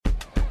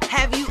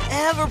Have you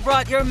ever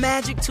brought your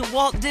magic to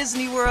Walt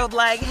Disney World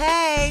like,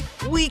 hey,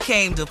 we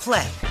came to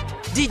play?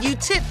 Did you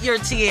tip your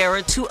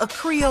tiara to a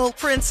Creole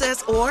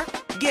princess or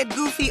get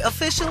goofy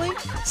officially?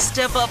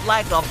 Step up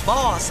like a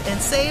boss and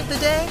save the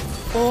day?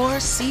 Or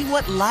see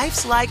what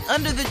life's like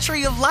under the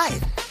tree of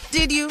life?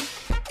 Did you?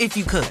 If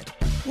you could.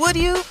 Would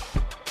you?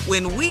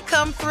 When we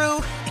come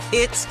through,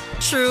 it's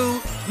true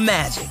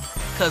magic.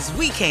 'Cause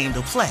we came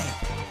to play.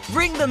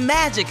 Bring the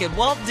magic at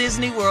Walt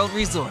Disney World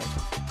Resort.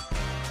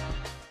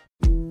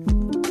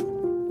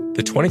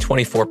 The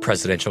 2024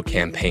 presidential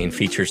campaign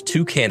features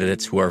two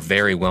candidates who are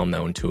very well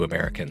known to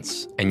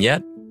Americans. And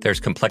yet, there's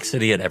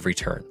complexity at every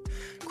turn.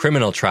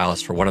 Criminal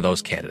trials for one of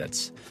those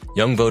candidates.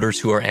 Young voters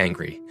who are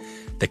angry.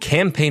 The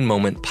Campaign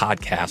Moment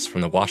podcast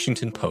from the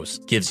Washington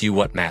Post gives you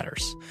what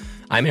matters.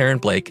 I'm Aaron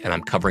Blake, and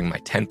I'm covering my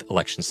 10th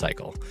election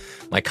cycle.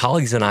 My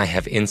colleagues and I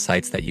have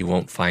insights that you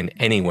won't find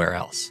anywhere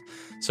else.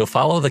 So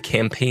follow the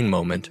Campaign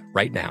Moment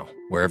right now,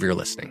 wherever you're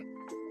listening.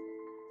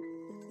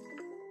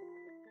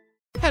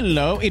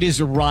 Hello, it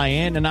is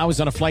Ryan, and I was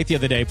on a flight the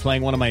other day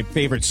playing one of my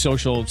favorite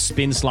social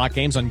spin slot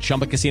games on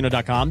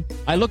ChumbaCasino.com.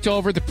 I looked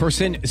over the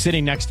person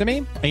sitting next to me,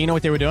 and you know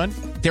what they were doing?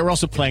 They were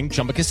also playing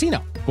Chumba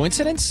Casino.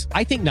 Coincidence?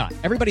 I think not.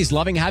 Everybody's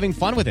loving having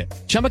fun with it.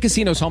 Chumba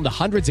Casino is home to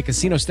hundreds of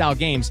casino-style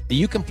games that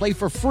you can play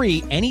for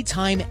free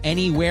anytime,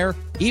 anywhere,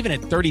 even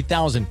at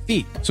 30,000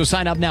 feet. So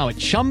sign up now at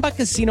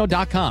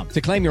ChumbaCasino.com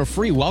to claim your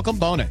free welcome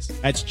bonus.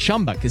 That's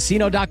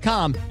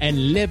ChumbaCasino.com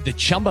and live the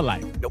Chumba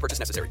life. No purchase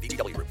necessary.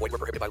 VGW. Void where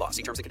prohibited by law.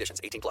 See terms and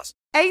conditions. 18+.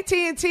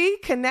 AT&T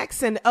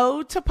connects an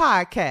ode to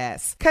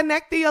podcasts.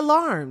 Connect the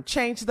alarm.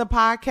 Change the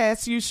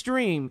podcast you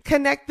stream.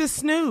 Connect the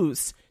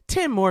snooze.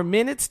 10 more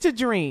minutes to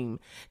dream.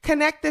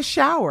 Connect the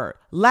shower.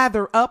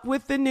 Lather up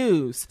with the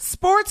news.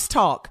 Sports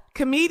talk,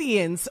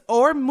 comedians,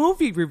 or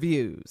movie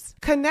reviews.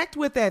 Connect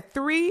with that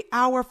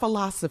 3-hour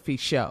philosophy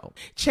show.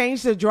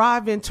 Change the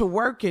drive into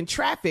work in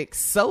traffic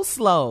so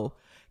slow.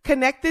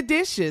 Connect the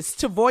dishes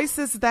to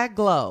voices that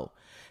glow.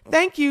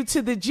 Thank you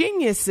to the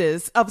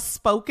geniuses of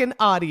spoken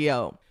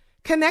audio.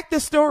 Connect the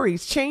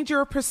stories, change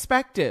your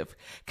perspective.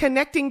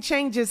 Connecting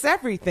changes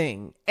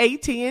everything.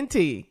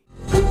 AT&T.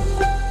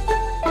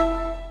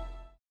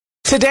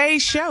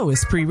 Today's show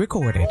is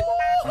pre-recorded.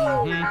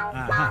 Y'all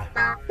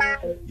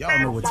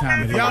know what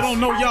time it is. Y'all don't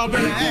know, y'all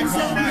better ask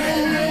somebody.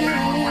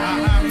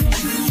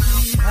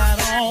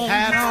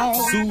 Hat on,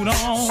 suit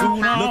on,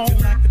 looking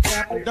like the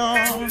Dapper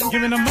Dawn,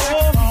 giving them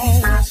all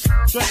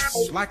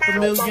dressed like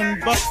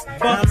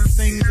 $1,000,000,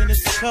 things in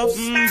its cuffs.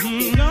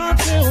 Now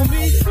tell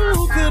me,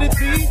 who could it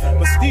be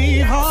but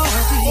Steve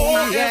Harvey?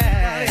 Oh,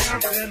 yeah,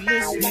 everybody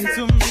listening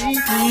to me.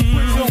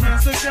 Put your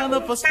hands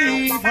together for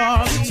Steve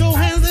Harvey. Put your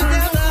hands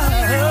together.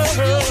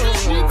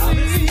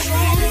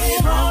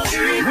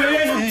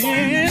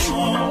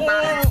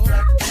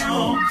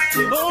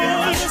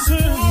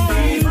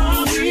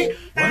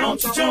 Why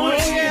don't you join?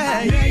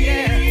 Yeah.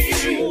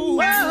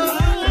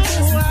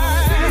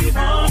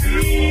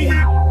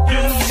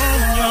 Get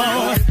on,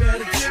 y'all.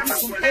 Better give me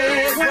some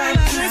eggs. Why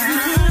not listen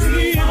to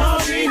me?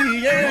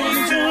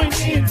 Join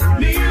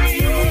me.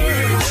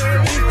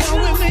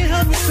 Come with me,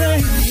 help me say.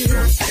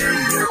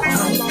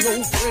 I'm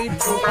so afraid to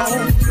go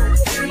home.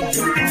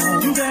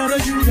 You gotta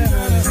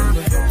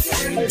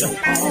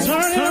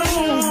turn it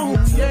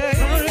on, yeah,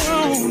 turn it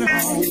on.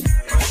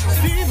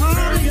 Steve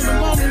Harvey in the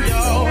moment,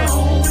 y'all.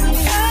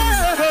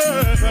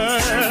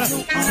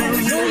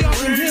 You know y'all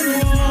can get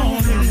it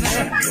on.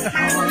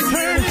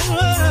 Turn it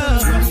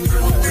up.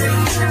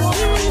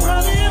 Steve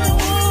Harvey in the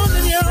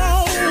morning,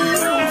 y'all.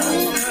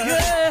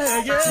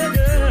 Yeah.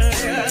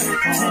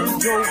 Turn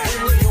your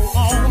radio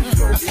on.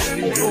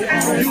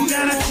 You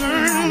gotta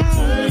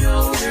turn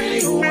your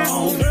radio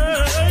on.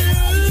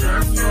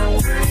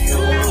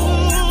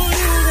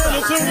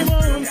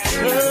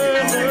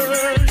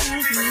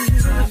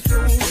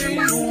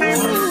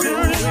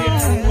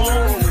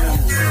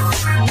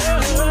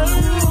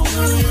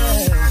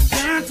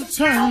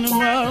 Turn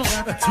them out.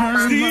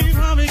 Steve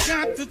Harvey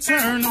got to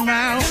turn them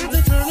out.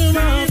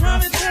 Steve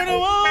Harvey turn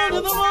them on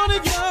to the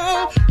morning,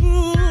 y'all.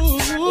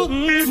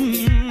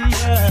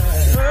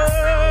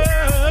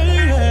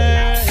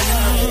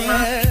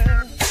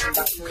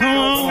 Come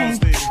on,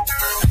 Steve.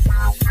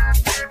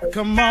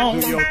 Come on.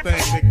 Do your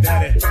thing, Big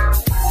Daddy.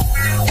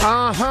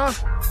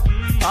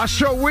 I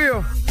sure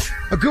will.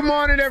 Good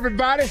morning,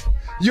 everybody.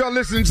 You're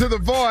listening to The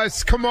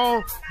Voice. Come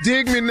on,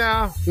 dig me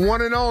now.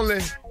 One and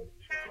only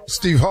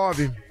Steve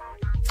Harvey.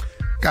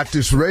 Got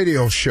this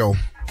radio show.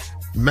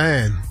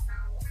 Man,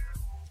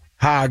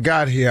 how I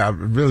got here, I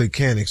really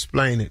can't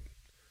explain it.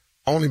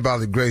 Only by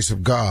the grace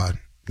of God.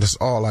 That's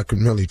all I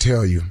can really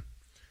tell you.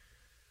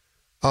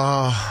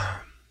 I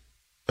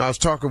was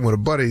talking with a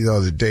buddy the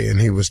other day,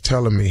 and he was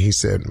telling me, he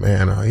said,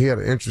 man, he had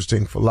an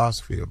interesting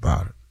philosophy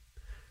about it.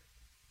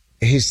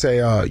 He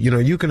say,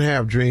 you can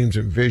have dreams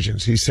and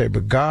visions. He say,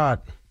 but God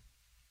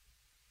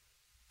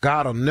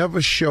will never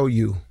show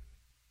you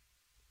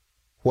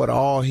what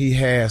all he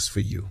has for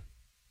you.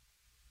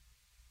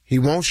 He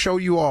won't show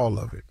you all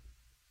of it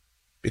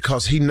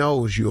because he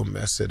knows you'll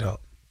mess it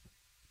up.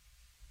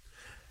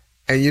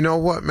 And you know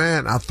what,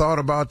 man? I thought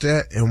about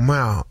that, and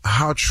wow,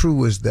 how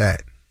true is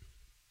that?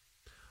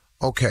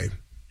 Okay,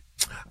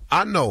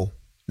 I know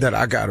that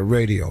I got a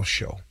radio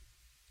show.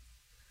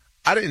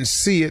 I didn't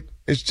see it.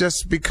 It's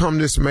just become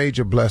this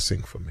major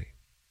blessing for me.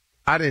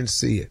 I didn't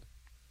see it.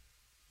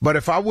 But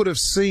if I would have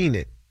seen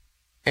it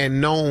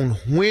and known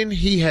when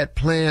he had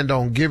planned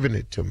on giving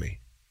it to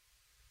me,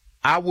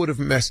 I would have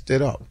messed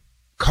it up.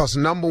 Because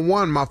number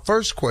one, my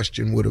first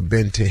question would have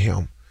been to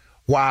him,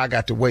 why I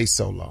got to wait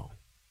so long?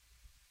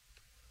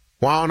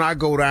 Why don't I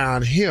go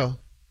down here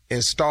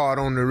and start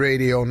on the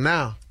radio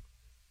now?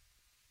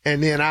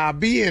 And then I'll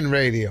be in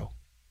radio.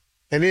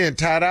 And then,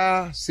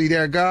 ta-da, see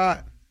there,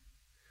 God?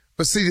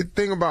 But see, the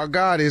thing about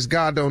God is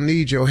God don't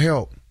need your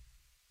help.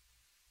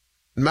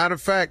 Matter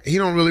of fact, he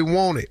don't really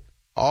want it.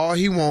 All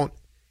he wants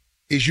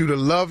is you to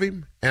love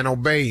him and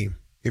obey him.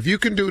 If you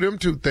can do them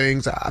two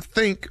things, I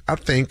think, I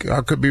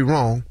could be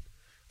wrong.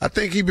 I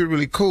think he'd be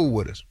really cool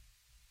with us.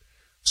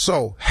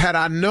 So had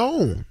I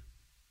known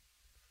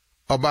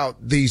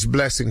about these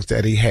blessings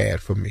that he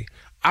had for me,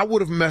 I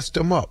would have messed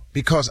them up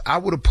because I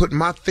would have put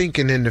my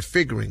thinking in the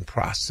figuring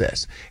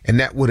process, and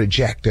that would have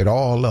jacked it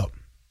all up.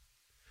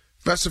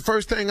 That's the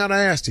first thing I'd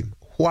asked him,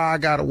 why I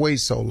got to wait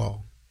so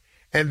long.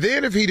 And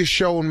then if he'd have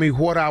shown me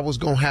what I was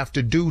going to have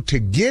to do to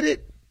get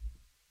it,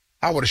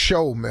 I would have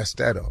sure messed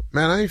that up.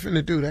 Man, I ain't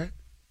finna do that.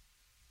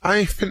 I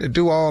ain't finna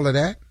do all of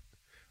that.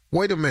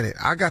 Wait a minute.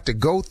 I got to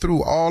go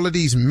through all of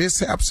these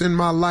mishaps in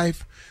my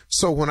life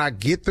so when I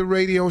get the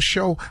radio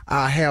show,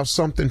 I have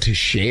something to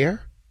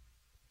share.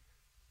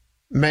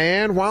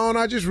 Man, why don't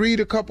I just read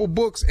a couple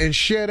books and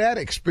share that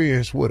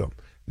experience with them?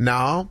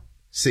 No,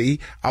 see,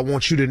 I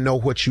want you to know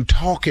what you're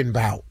talking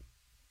about.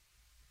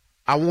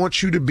 I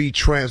want you to be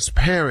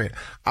transparent.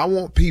 I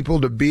want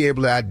people to be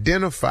able to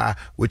identify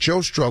with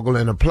your struggle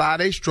and apply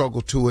their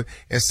struggle to it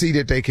and see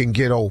that they can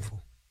get over.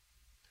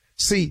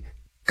 See,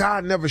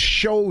 God never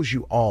shows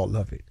you all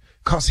of it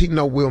because he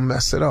know we'll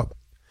mess it up.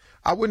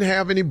 I wouldn't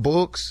have any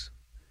books.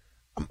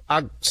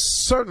 I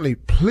certainly,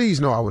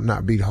 please know I would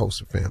not be the host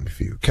of Family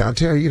Feud. Can I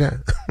tell you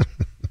that?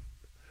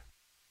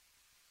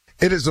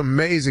 It is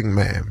amazing,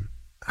 man,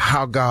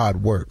 how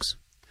God works.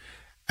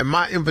 And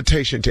my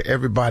invitation to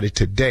everybody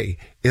today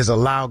is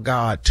allow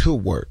God to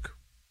work.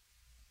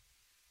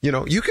 You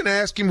know, you can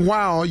ask him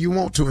why all you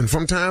want to, and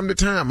from time to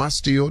time, I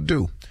still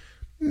do.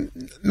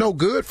 No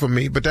good for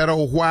me, but that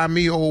old why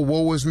me, old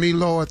woe is me,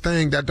 Lord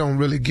thing, that don't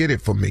really get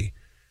it for me.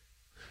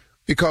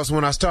 Because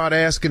when I start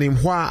asking him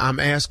why, I'm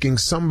asking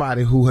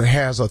somebody who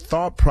has a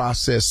thought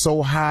process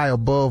so high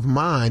above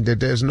mine that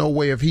there's no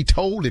way if he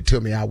told it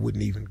to me, I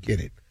wouldn't even get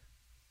it.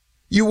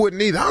 You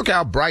wouldn't either. I don't care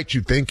how bright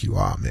you think you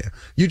are, man.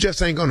 You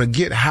just ain't going to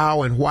get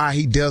how and why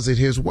he does it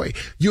his way.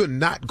 You're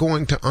not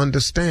going to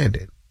understand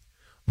it.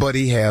 But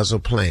he has a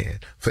plan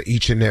for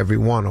each and every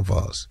one of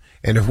us.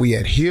 And if we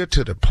adhere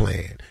to the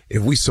plan,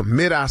 if we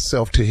submit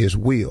ourselves to his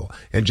will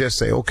and just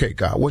say, okay,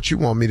 God, what you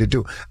want me to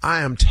do?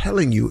 I am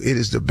telling you it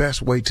is the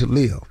best way to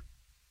live.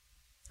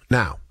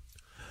 Now,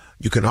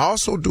 you can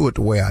also do it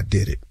the way I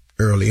did it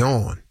early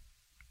on.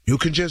 You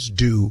can just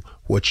do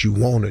what you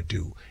want to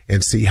do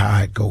and see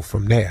how it go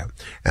from there.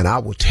 And I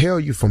will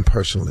tell you from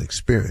personal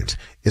experience,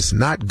 it's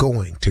not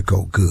going to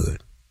go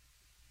good.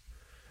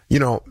 You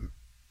know,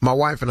 my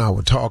wife and I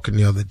were talking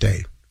the other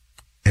day,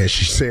 and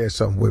she said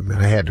something with me,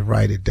 and I had to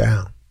write it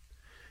down.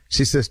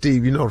 She said,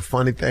 Steve, you know the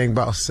funny thing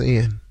about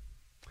sin?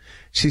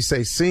 She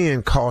said,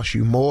 sin costs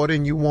you more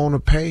than you want to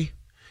pay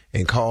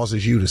and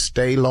causes you to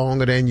stay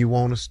longer than you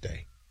want to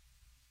stay.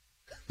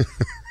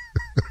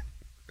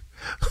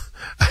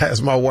 I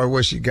asked my wife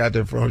where she got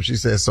that from. She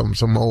said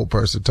some old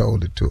person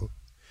told it to her.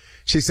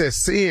 She said,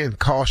 sin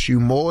costs you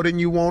more than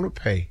you want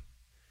to pay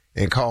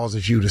and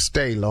causes you to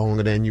stay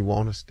longer than you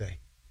want to stay.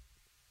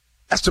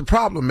 That's the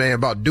problem, man,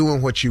 about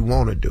doing what you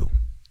want to do.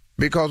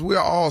 Because we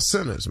are all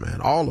sinners,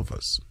 man. All of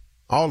us.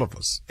 All of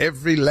us.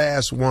 Every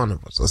last one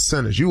of us are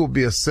sinners. You will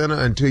be a sinner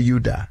until you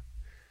die.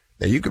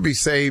 Now, you could be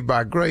saved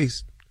by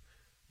grace,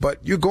 but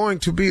you're going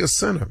to be a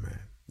sinner, man.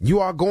 You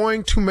are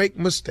going to make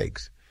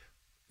mistakes.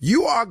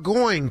 You are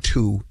going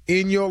to,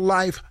 in your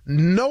life,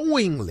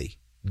 knowingly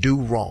do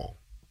wrong.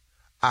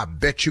 I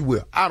bet you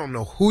will. I don't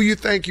know who you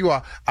think you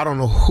are. I don't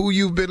know who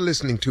you've been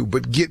listening to,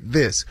 but get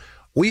this.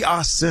 We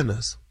are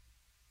sinners.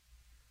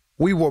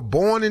 We were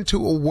born into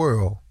a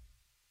world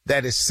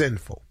that is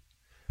sinful.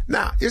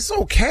 Now, it's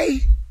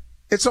okay.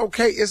 It's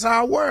okay. It's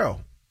our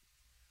world.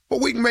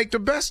 But we can make the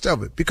best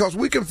of it because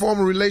we can form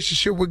a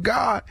relationship with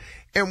God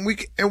and we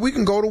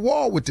can go to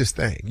war with this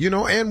thing, you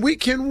know, and we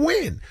can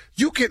win.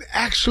 You can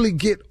actually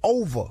get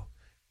over.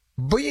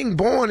 Being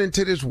born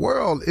into this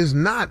world is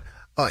not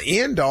an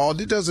end all.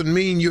 It doesn't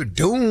mean you're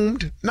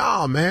doomed.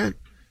 Nah, man,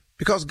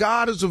 because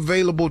God is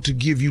available to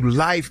give you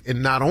life,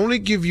 and not only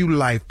give you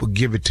life, but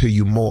give it to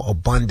you more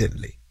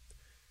abundantly.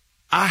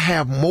 I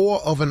have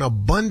more of an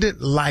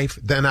abundant life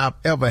than I've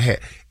ever had.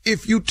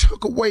 If you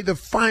took away the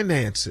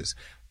finances,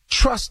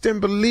 trust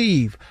and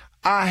believe,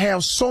 I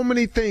have so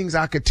many things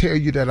I could tell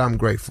you that I'm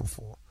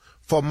grateful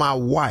for my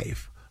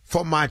wife,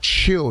 for my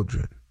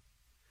children,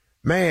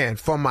 man,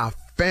 for my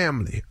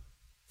family,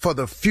 for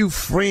the few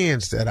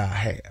friends that I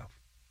have,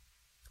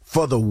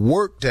 for the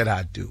work that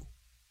I do.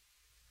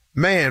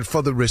 Man,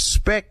 for the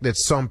respect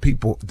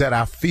that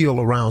I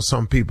feel around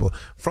some people,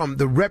 from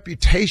the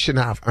reputation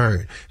I've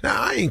earned. Now,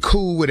 I ain't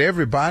cool with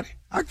everybody.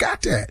 I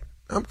got that.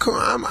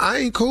 I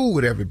ain't cool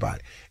with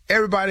everybody.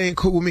 Everybody ain't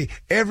cool with me.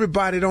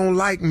 Everybody don't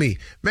like me.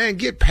 Man,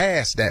 get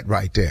past that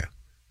right there.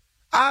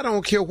 I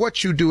don't care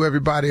what you do.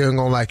 Everybody ain't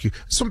gonna like you.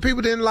 Some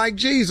people didn't like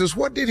Jesus.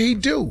 What did he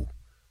do?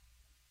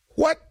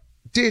 What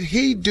did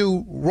he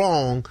do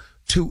wrong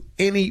to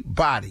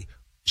anybody?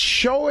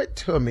 Show it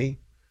to me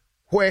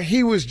where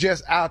he was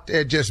just out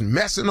there just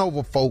messing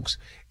over folks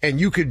and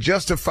you could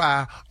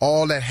justify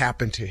all that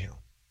happened to him.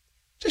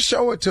 Just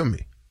show it to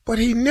me. But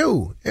he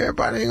knew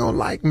everybody ain't gonna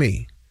like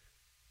me.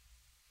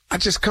 I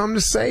just come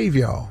to save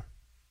y'all.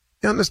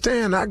 You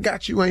understand? I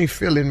got you, ain't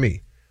feeling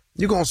me.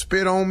 You're gonna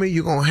spit on me.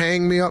 You're gonna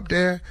hang me up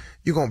there.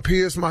 You're gonna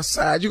pierce my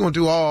side. You're gonna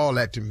do all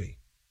that to me.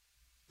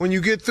 When you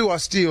get through, I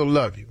still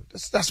love you.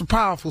 That's a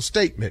powerful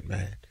statement,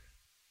 man.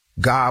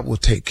 God will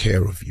take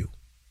care of you.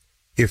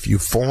 If you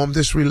form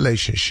this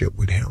relationship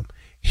with him,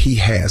 he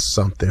has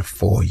something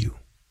for you.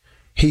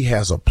 He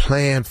has a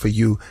plan for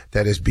you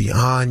that is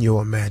beyond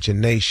your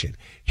imagination.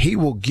 He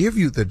will give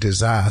you the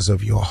desires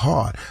of your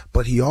heart,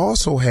 but he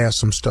also has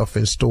some stuff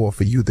in store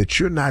for you that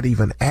you're not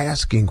even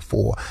asking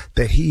for,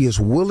 that he is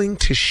willing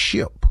to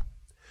ship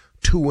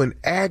to an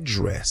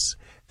address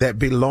that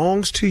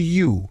belongs to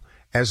you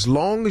as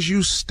long as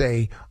you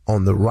stay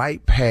on the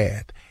right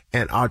path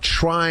and are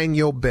trying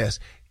your best.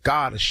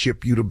 God will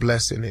ship you the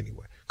blessing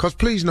anyway. Because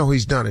please know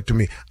he's done it to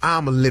me.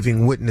 I'm a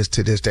living witness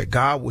to this, that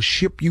God will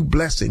ship you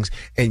blessings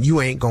and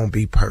you ain't going to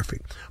be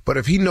perfect. But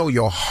if he know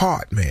your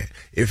heart, man,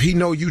 if he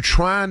know you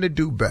trying to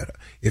do better,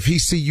 if he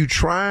see you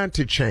trying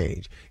to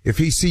change, if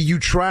he see you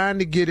trying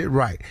to get it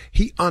right,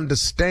 he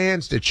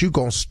understands that you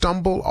going to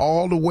stumble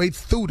all the way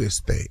through this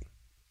thing.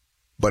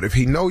 But if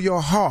he know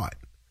your heart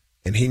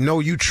and he know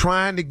you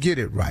trying to get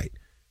it right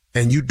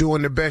and you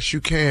doing the best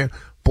you can,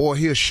 boy,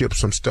 he'll ship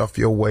some stuff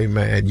your way,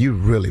 man. You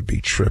really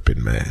be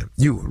tripping, man.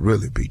 You would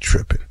really be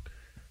tripping.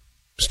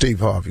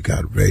 Steve Harvey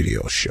got a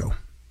radio show.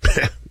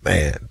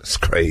 Man, it's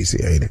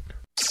crazy, ain't it?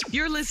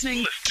 You're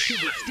listening to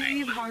the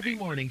Steve Harvey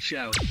Morning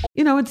Show.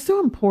 You know, it's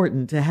so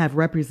important to have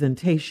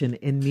representation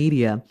in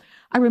media.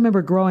 I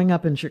remember growing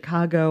up in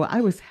Chicago, I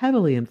was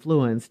heavily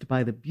influenced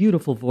by the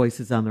beautiful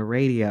voices on the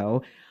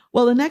radio.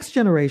 Well, the next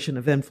generation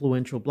of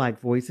influential Black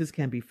voices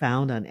can be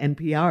found on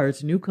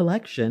NPR's new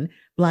collection,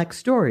 Black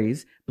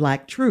Stories,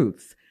 Black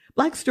Truths.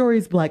 Black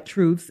Stories, Black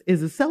Truths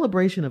is a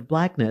celebration of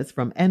Blackness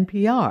from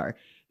NPR.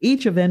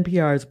 Each of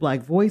NPR's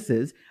Black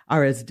voices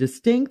are as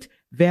distinct,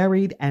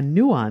 varied, and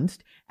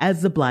nuanced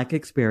as the Black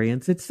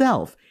experience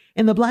itself.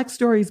 In the Black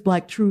Stories,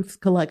 Black Truths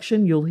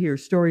collection, you'll hear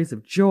stories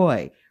of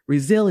joy,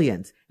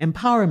 resilience,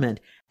 empowerment,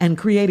 and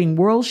creating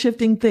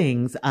world-shifting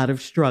things out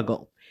of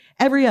struggle.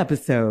 Every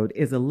episode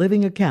is a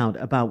living account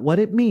about what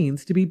it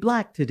means to be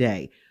Black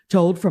today,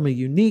 told from a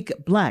unique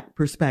Black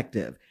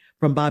perspective.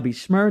 From Bobby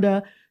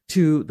Shmurda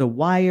to The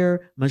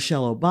Wire,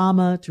 Michelle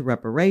Obama to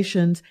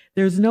reparations,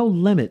 there's no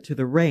limit to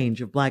the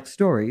range of Black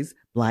stories,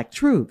 Black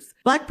truths.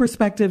 Black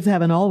perspectives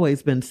haven't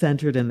always been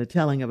centered in the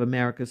telling of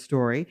America's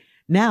story.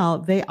 Now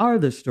they are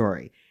the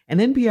story. In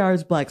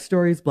NPR's Black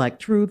Stories, Black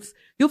Truths,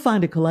 you'll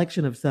find a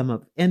collection of some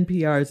of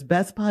NPR's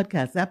best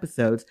podcast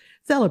episodes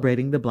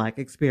celebrating the Black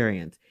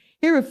experience.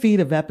 Hear a feed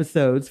of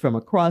episodes from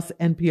across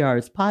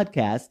NPR's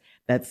podcasts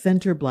that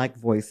center Black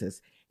voices.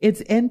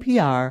 It's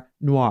NPR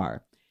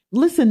Noir.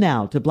 Listen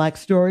now to Black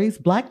Stories,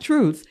 Black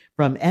Truths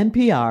from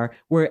NPR,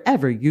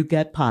 wherever you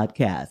get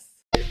podcasts.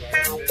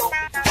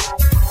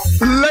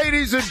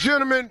 Ladies and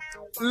gentlemen,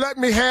 let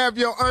me have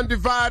your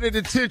undivided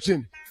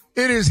attention.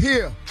 It is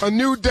here, a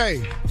new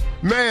day.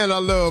 Man, I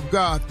love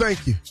God.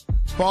 Thank you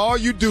for all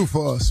you do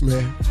for us,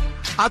 man.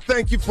 I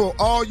thank you for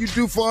all you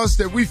do for us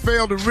that we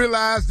fail to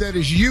realize that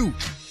it's you.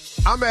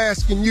 I'm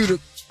asking you to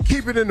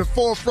keep it in the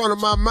forefront of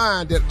my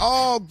mind that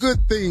all good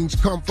things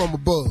come from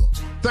above.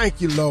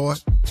 Thank you,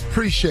 Lord.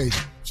 Appreciate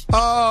it.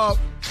 Now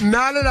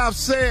that I've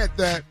said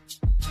that,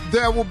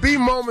 there will be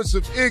moments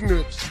of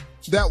ignorance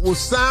that will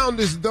sound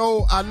as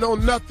though I know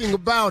nothing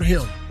about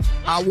him.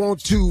 I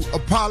want to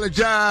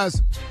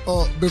apologize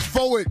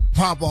before it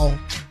pop off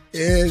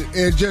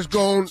and just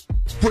go and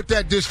put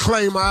that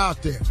disclaimer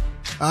out there.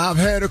 I've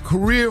had a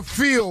career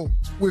filled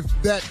with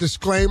that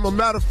disclaimer.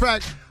 Matter of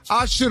fact,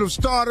 I should have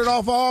started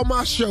off all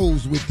my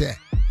shows with that,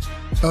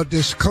 a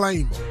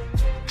disclaimer,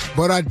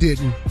 but I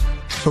didn't.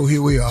 So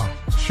here we are.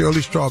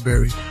 Shirley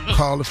Strawberry,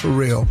 Carla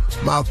Farrell,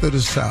 Mouth of the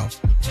South,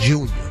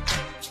 Junior,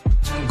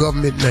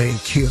 government name,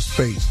 Kill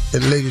Space,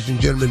 and ladies and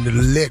gentlemen, the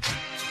legend,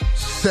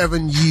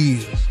 7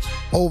 years,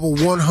 over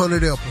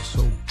 100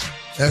 episodes.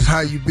 That's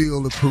how you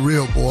build a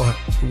career, boy.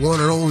 The one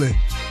and only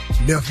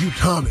Nephew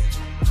Tommy.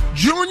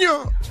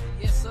 Junior!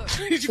 Yes, sir.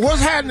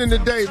 What's happening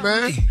today,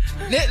 man?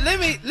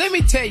 Let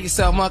me tell you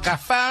something, Unc. I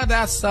found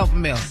out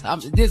something else. I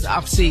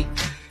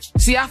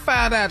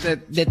found out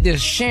that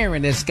there's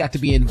sharing that's got to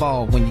be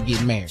involved when you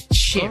get married.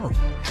 Sharing.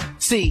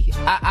 See,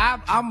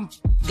 I'm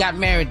got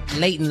married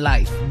late in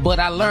life, but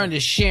I learned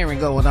there's sharing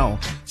going on.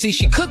 See,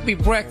 she cooked me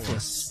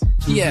breakfast.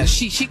 Yeah,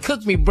 she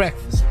cooked me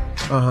breakfast.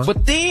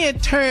 But then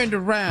turned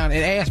around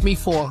and asked me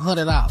for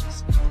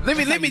 $100.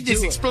 Let me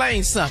just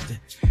explain something.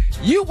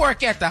 You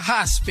work at the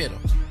hospital.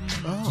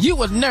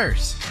 You a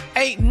nurse.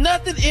 Ain't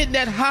nothing in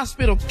that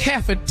hospital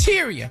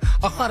cafeteria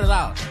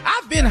 $100.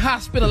 I've been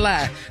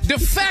hospitalized. The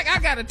fact I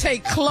gotta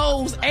take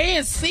clothes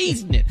and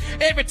seasoning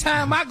every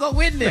time I go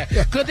in there,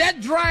 cause that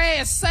dry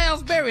ass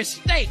Salisbury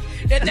steak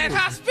at that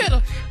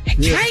hospital,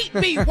 it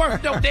can't be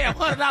worth no damn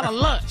 $100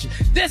 lunch.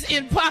 That's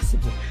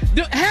impossible.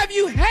 Have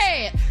you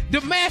had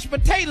the mashed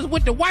potatoes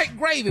with the white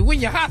gravy when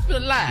you're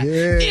hospitalized?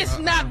 It's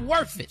not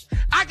worth it.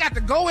 I got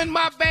to go in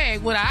my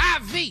bag with an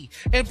IV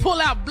and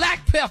pull out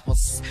black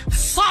peppers,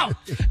 salt.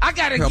 I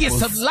gotta get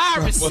some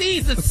Lyra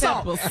seasoned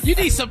salt. You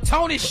need some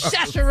Tony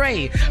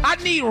Chachere. I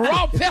need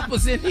raw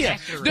peppers in here.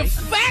 The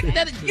fact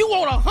that you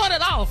want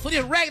 $100 for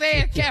this ragged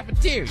ass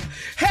cafeteria.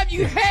 Have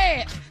you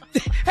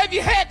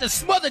had the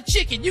smothered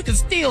chicken you can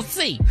still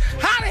see?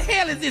 How the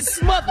hell is it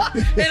smothered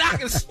and I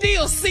can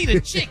still see the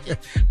chicken?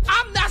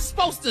 I'm not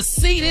supposed to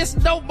see this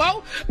no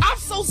more. I'm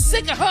so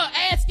sick of her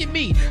asking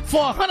me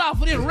for $100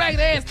 for this ragged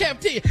ass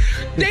cafeteria.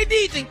 They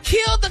need to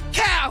kill the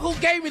cow who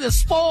gave me the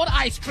spoiled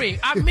ice cream.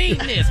 I mean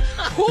this.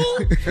 Who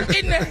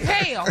in the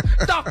hell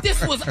thought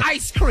this was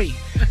ice cream?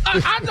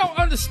 I don't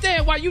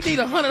understand why you need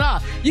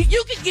 $100.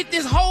 You can get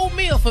this whole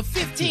meal for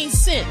 15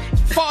 cents,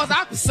 as far as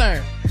I'm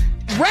concerned.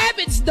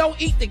 Rabbits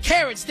don't eat the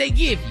carrots they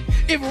give you.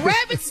 If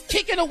rabbits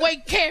kicking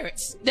away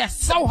carrots, that's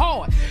so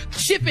hard.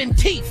 Chipping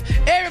teeth.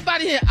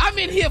 Everybody here, I'm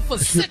in here for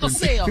sickle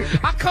cell.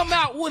 I come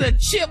out with a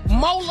chipped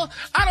molar.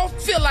 I don't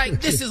feel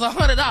like this is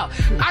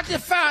 $100. I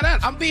just found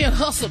out I'm being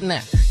hustled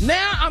now.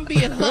 Now I'm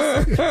being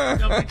hustled.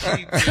 Don't be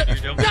cheap,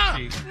 Junior. Don't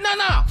be cheap.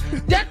 No.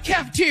 That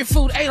cafeteria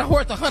food ain't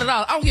worth $100.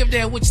 I don't give a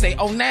damn what you say.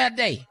 On that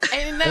day.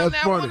 Ain't now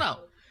funny. No,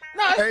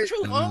 it's the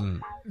truth, huh?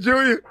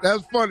 Junior,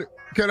 that's funny.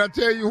 Can I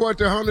tell you what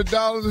the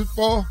 $100 is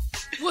for?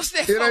 What's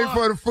that It for? ain't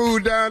for the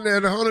food down there.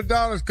 The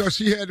 $100 because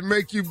she had to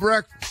make you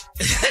breakfast.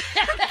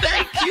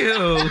 Thank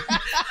you.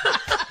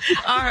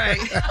 All right.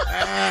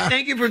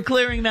 Thank you for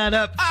clearing that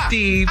up,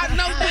 Steve. I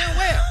know damn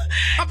well.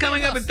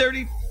 Coming up at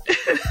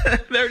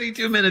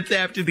 32 minutes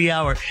after the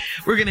hour,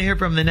 we're going to hear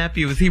from the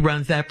nephew as he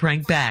runs that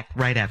prank back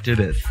right after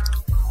this.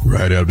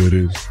 Right after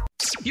this.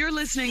 You're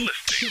listening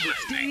To the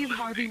Steve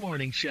Harvey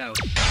Morning Show.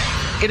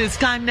 It is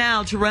time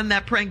now to run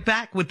that prank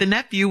back with the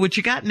nephew. What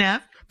you got,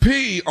 Neff?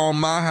 Pee on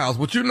my house.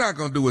 What you're not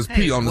gonna do is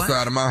pee on the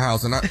side of my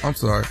house. And I'm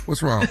sorry.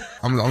 What's wrong?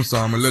 I'm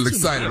sorry. I'm a little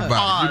excited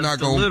about it. You're not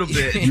gonna. A little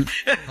bit.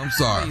 I'm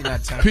sorry.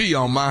 Pee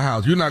on my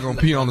house. You're not gonna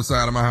pee on the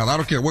side of my house. I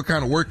don't care what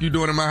kind of work you're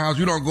doing in my house.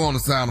 You don't go on the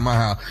side of my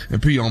house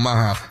and pee on my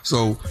house.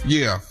 So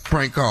yeah,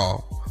 prank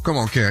call. Come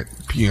on, cat.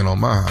 Peeing on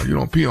my house. You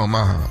don't pee on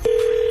my house.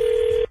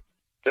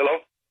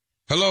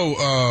 Hello.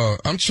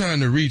 I'm trying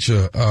to reach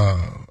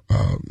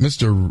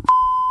Mr.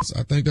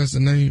 I think that's the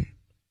name.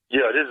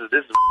 Yeah, this is.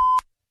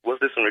 What's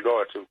this in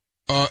regard to?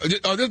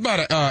 This about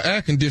an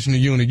air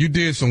conditioning unit. You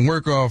did some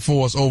work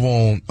for us over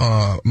on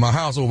my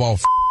house over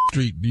off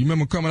Street. Do you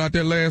remember coming out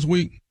there last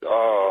week?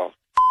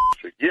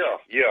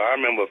 Yeah, I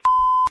remember.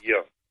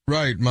 Yeah.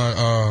 Right,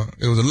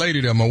 it was a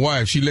lady there, my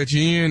wife. She let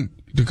you in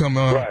to come.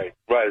 Right.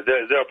 Is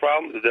there a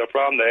problem? Is there a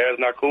problem? The air's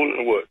not cooling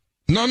or what?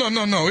 No.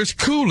 It's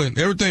cooling.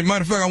 Everything.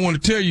 Matter of fact, I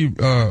want to tell you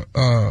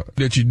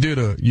that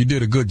you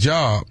did a good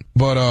job.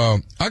 But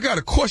I got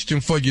a question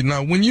for you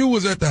now. When you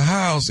was at the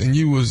house and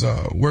you was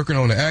working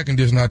on the air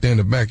conditioner out there in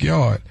the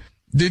backyard,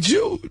 did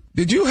you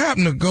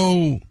happen to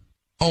go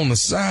on the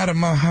side of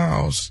my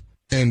house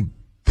and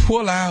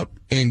pull out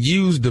and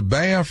use the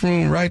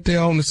bathroom right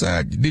there on the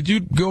side? Did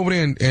you go over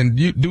there and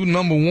you do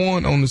number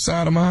one on the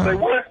side of my house? Say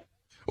what?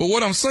 Well,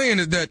 what I'm saying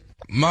is that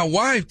my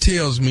wife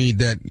tells me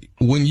that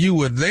when you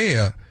were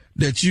there,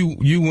 that you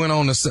went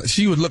on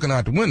she was looking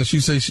out the window. She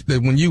said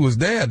that when you was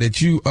there,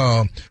 that you,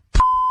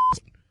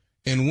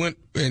 and went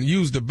and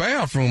used the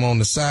bathroom on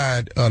the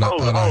side of the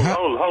house.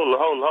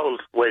 Hold.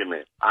 Wait a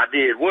minute. I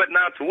did what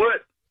now to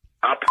what?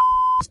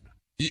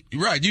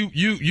 Right. You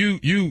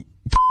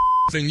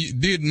and you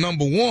did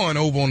number one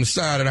over on the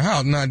side of the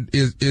house. Now,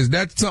 is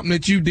that something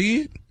that you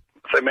did?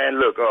 Say, man,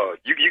 look,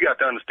 you got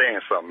to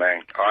understand something,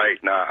 man. All right.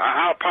 Now,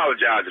 I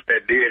apologize if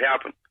that did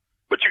happen,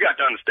 but you got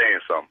to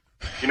understand something.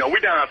 You know, we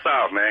down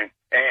south, man,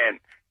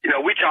 and, you know,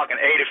 we talking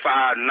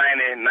 85,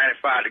 90,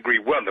 95-degree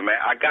weather, man.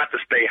 I got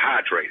to stay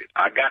hydrated.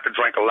 I got to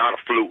drink a lot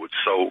of fluids.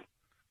 So,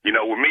 you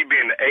know, with me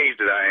being the age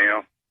that I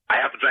am,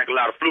 I have to drink a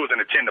lot of fluids and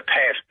it tend to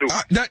pass through.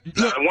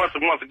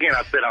 Once again,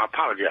 I said I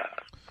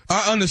apologize.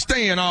 I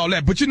understand all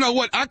that, but you know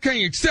what? I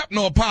can't accept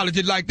no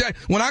apology like that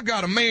when I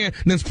got a man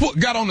that's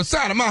got on the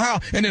side of my house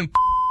and then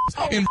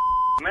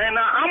Man,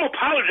 now, I'm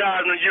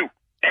apologizing to you,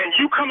 and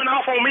you coming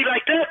off on me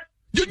like that?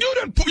 You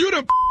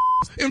done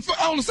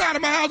on the side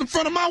of my house in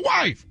front of my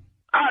wife.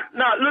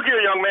 Now, look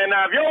here, young man.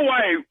 Now, if your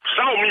wife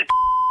saw me,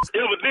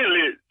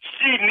 evidently,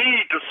 she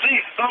need to see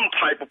some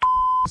type of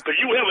because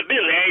you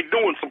evidently ain't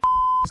doing some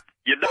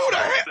you know.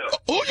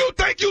 Who you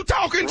think you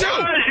talking to?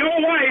 Well, your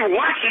wife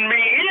watching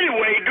me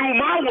anyway do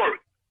my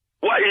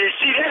Why is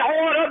she that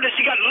hard up that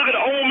she got to look at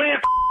the old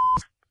man?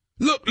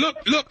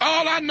 Look,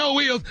 all I know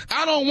is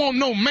I don't want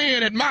no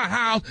man at my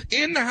house,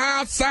 in the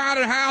house, side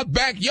of the house,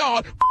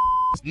 backyard,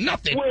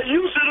 nothing. Well,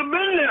 you should have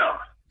been there.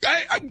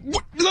 Hey,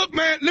 look,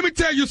 man, let me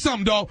tell you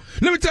something, dog.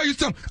 Let me tell you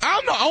something.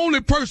 I'm the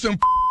only person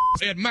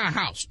at my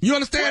house. You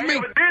understand me?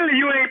 Evidently,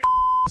 you ain't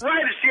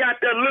right if she out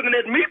there looking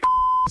at me.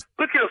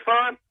 Look here,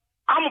 son.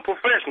 I'm a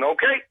professional,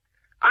 okay?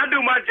 I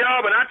do my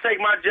job, and I take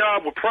my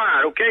job with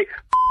pride, okay?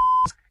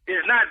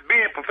 It's not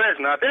being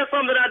professional. If there's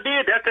something that I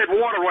did, that's that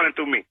water running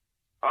through me.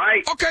 All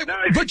right? Okay,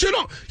 now, but you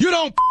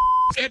don't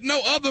at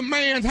no other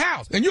man's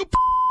house. And you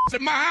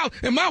at my house,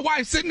 and my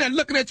wife sitting there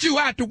looking at you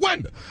out the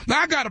window. Now,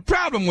 I got a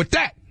problem with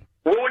that.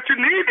 Well, what you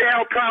need to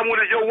have a problem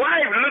with is your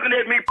wife looking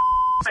at me.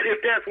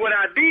 If that's what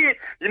I did,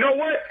 you know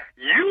what?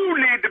 You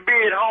need to be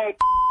at home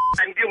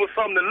and give us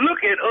something to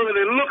look at other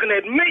than looking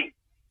at me.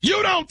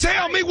 You don't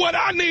tell me what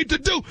I need to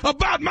do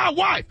about my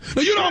wife.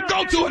 Now, you don't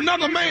go to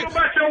another man.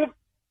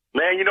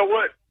 Man, you know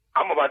what?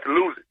 I'm about to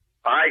lose it.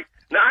 All right?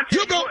 Now,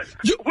 you're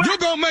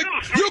gonna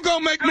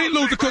make me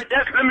lose it. Let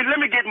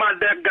me get my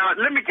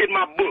let me get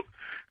my book.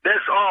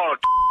 That's all.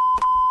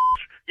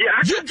 Yeah,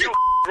 I got you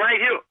right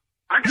here.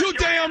 You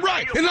damn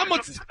right. And I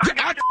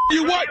tell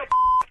you what.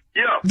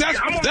 Yeah. That's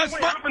fine.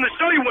 I'm gonna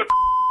show you what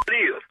it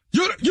is.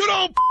 You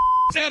don't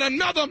at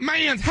another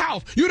man's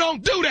house. You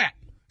don't do that.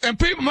 And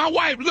my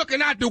wife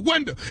looking out the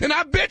window. And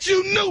I bet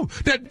you knew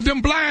that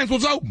them blinds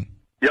was open.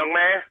 Young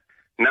man,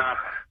 nah.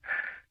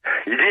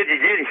 You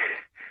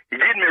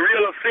getting me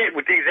real upset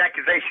with these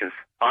accusations,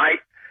 all right?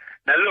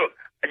 Now look,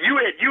 you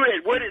at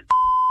what is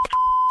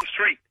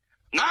street?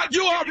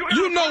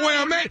 You know where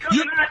I'm at.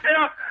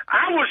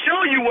 I will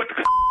show you what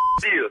the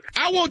is.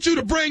 I want you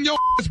to bring your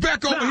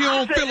back over here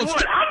on Phillips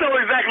Street. I know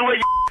exactly what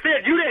you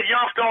said. You that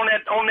youngster on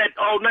that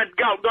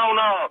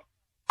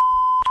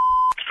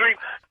street.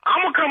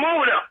 I'm gonna come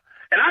over there,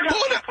 and I got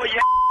something for you,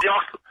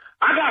 youngster.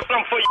 I got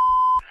something for you.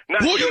 Now,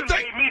 you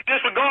made me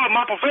disregard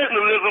my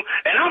professionalism,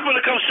 and I'm going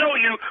to come show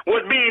you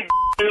what being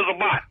is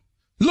about.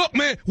 Look,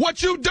 man,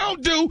 what you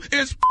don't do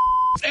is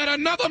at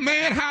another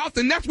man's house,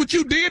 and that's what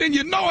you did, and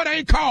you know it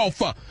ain't called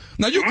for.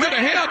 Now, you could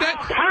have held that.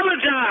 I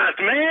apologize,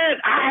 man.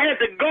 I had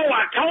to go.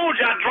 I told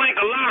you I drank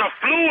a lot of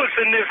fluids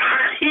in this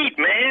hot heat,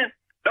 man.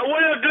 Now,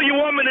 what else do you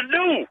want me to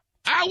do?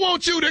 I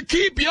want you to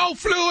keep your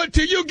fluid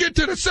till you get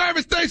to the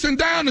service station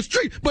down the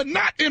street, but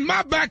not in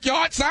my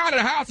backyard, side of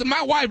the house, and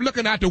my wife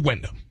looking out the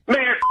window.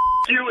 Man,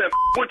 you and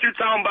what you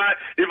talking about.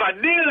 If I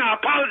did, I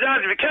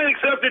apologize. If you can't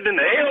accept it, then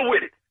the hell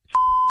with it.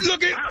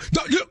 Look,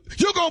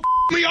 you're going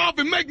to me off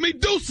and make me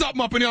do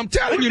something up in here. I'm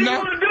telling you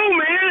now. What you want to do,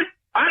 man?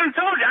 I done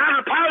told you. I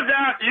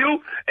apologize to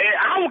you, and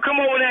I will come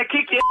over there and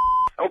kick your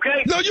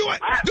okay? No, you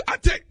ain't.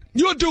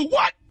 You'll do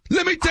what?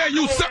 Let me tell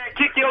you something.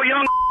 Kick your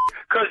young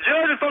because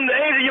judging from the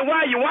age of your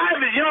wife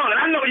is young, and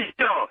I know you're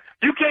young.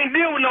 You can't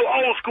deal with no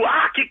old school.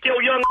 I'll kick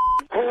your young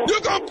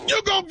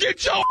You're going to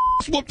get your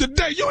whooped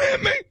today. You hear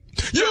me?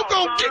 You're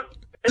going to get...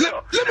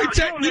 Let me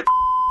tell you...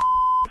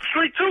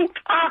 Street 2,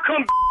 I'll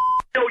come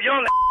your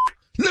young...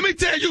 Let me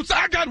tell you, so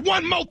I got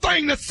one more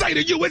thing to say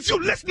to you. Is you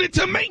listening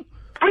to me?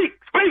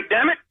 Speak,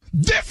 damn it.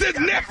 This is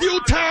Nephew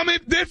Tommy.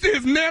 This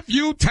is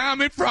Nephew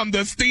Tommy from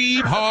the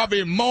Steve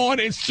Harvey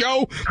Morning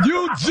Show.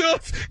 You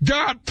just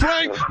got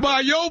pranked by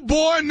your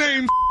boy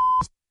named...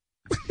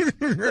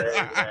 Man,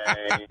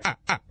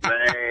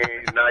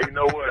 now you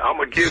know what? I'm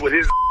going to get with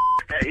his...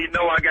 He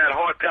know I got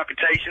heart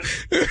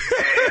palpitations, and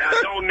I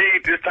don't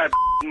need this type of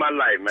in my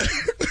life, man.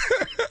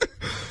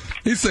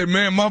 He said,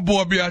 man, my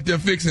boy be out there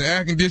fixing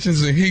air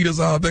conditioners and heaters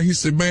all day. He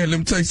said, man, let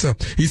me tell you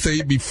something. He said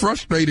he'd be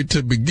frustrated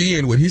to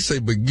begin with. He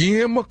said,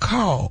 begin my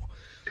call.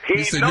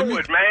 He said, know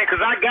it, man,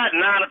 because I got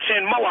 9 or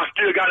 10 more I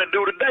still got to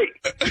do today.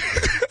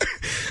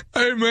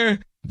 Hey,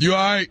 man, you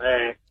all right?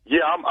 Man, yeah,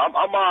 I'm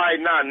all right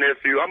now,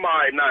 nephew. I'm all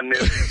right now,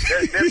 nephew.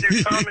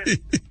 Nephew Tommy,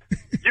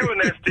 you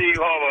and that Steve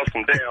Harvey are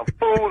some damn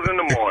fools in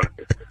the morning.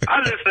 I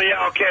listen to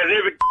y'all cats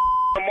every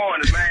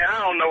morning, man. I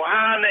don't know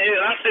how in the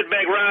hell. I sit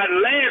back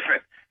riding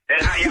laughing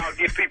at how y'all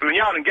get people, and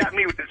y'all done got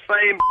me with the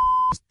same.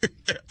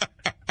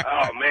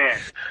 Oh, man.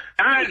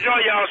 I enjoy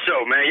y'all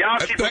show, man. Y'all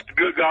keep up the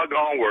good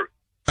doggone work.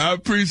 I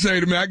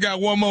appreciate it, man. I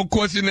got one more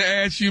question to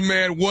ask you,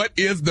 man. What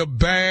is the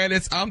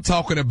baddest, I'm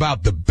talking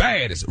about the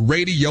baddest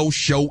radio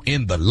show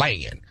in the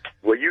land?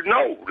 Well, you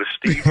know, the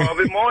Steve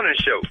Harvey Morning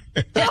Show.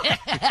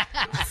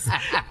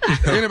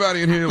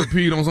 Anybody in here ever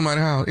peed on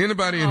somebody's house?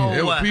 Anybody in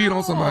here ever peed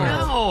on somebody's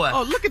house?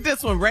 Oh, look at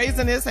this one,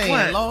 raising his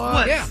hand.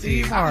 Lord, Yeah.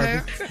 Steve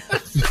Harvey.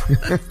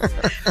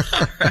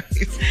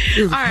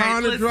 It was a car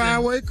in the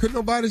driveway. Could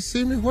nobody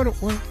see me? What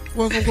was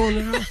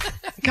going on?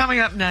 Coming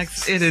up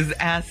next, it is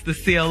Ask the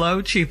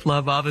CLO, Chief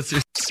Love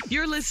Officer.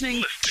 You're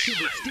listening to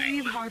the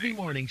Steve Harvey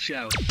Morning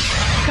Show.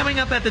 Coming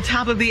up at the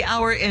top of the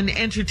hour in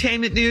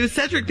entertainment news,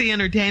 Cedric the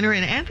Entertainer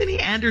and Anthony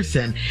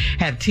Anderson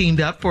have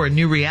teamed up for a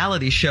new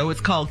reality show.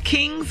 It's called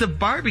Kings of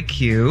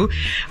Barbecue.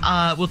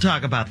 We'll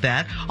talk about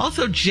that.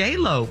 Also,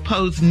 J-Lo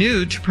posed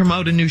nude to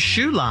promote a new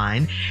shoe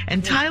line,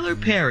 and Tyler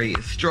Perry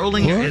is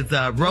rolling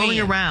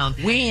around.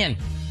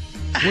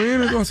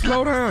 When is gonna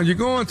slow down? You're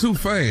going too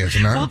fast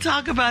now. We'll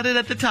talk about it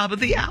at the top of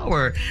the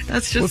hour.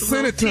 That's just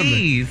send it to me.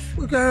 tease.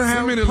 We gotta have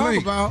Send me to the talk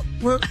link. about.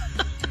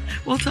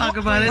 We'll talk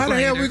about it How the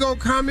later. hell we gonna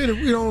comment if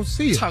we don't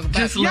see it?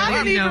 Just Y'all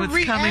let didn't you know even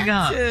it's coming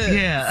up. react to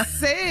Yeah.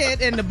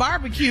 said in the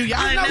barbecue.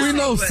 Y'all know We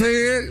know but-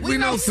 said. We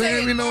know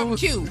said. We know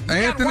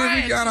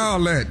Anthony. We got all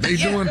that. They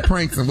doing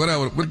pranks and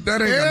whatever. But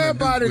that ain't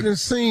Everybody done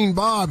seen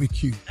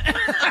barbecue.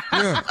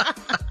 Yeah.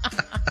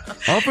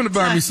 I'm finna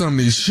buy me some of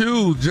these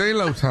shoes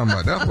J-Lo talking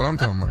about. That's what I'm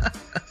talking about.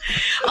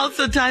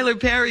 Also, Tyler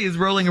Perry is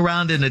rolling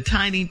around in a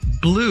tiny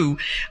blue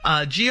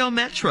Geo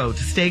Metro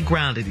to stay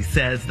grounded, he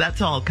says. That's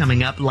all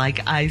coming up,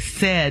 like I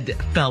said,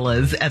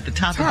 fellas, at the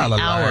top of the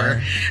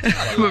hour.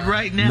 But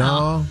right now...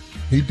 No,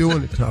 he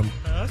doing it, Tommy.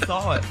 I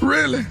saw it.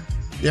 Really?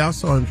 Yeah, I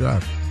saw him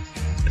driving.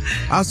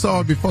 I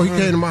saw it before he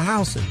came to my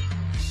house.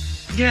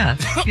 Yeah.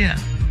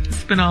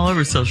 It's been all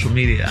over social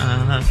media.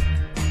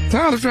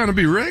 Tyler's trying to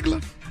be regular.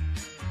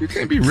 You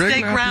can't be regular.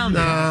 Stay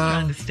grounded. He's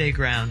trying to stay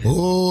grounded.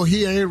 Oh,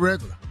 he ain't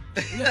regular.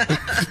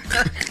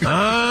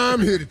 I'm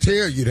here to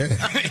tell you that.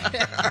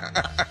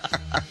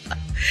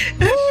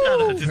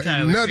 Shout out to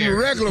Tyler Nothing Perry.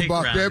 regular Stay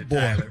about that grounded,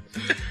 boy.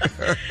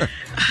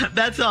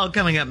 That's all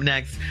coming up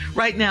next.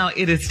 Right now,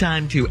 it is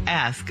time to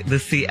ask the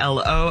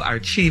CLO. Our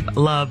Chief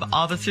Love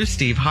Officer,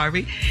 Steve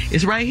Harvey,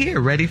 is right here,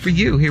 ready for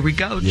you. Here we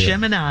go. Yeah.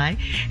 Gemini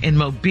in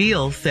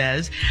Mobile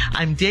says,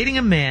 I'm dating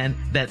a man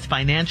that's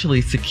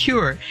financially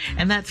secure,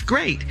 and that's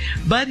great,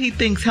 but he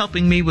thinks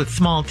helping me with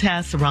small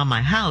tasks around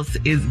my house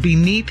is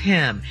beneath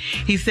him.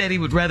 He said he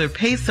would rather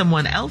pay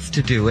someone else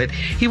to do it.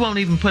 He won't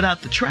even put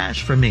out the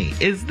trash for me.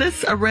 Is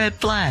this a red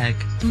flag?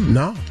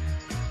 No.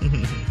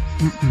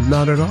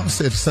 Not at all. I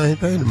said the same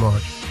thing to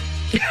Margie.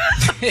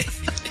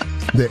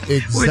 The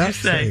exact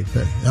same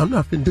thing. I'm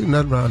not finna do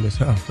nothing around this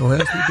house. Don't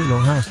ask me to do no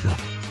house work.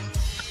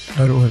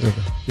 I don't have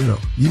to,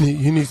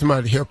 you need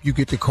somebody to help you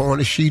get the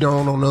corner sheet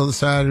on the other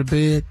side of the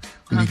bed.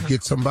 You need to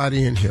get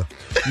somebody in here.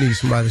 You need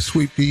somebody to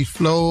sweep these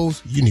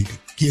floors. You need to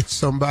get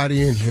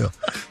somebody in here.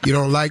 You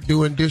don't like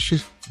doing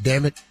dishes?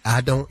 Damn it, I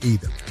don't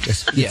either.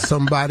 Let's get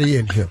somebody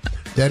in here.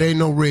 That ain't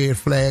no red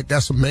flag.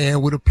 That's a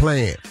man with a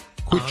plan.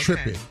 Quit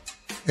tripping.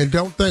 And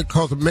don't think,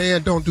 because a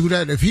man don't do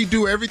that. If he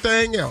do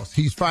everything else,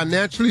 he's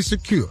financially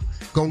secure,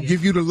 gonna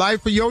give you the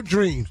life of your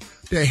dreams.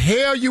 The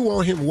hell you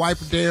want him to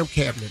wipe a damn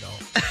cabinet off?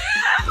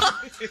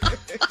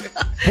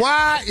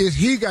 Why is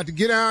he got to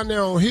get down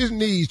there on his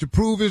knees to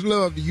prove his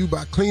love to you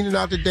by cleaning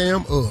out the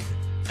damn oven?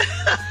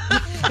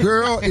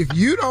 Girl, if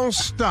you don't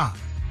stop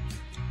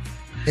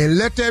and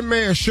let that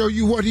man show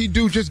you what he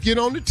do, just get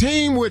on the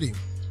team with him.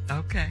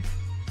 Okay.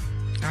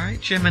 All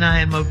right, Gemini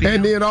and Mobile.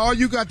 And then all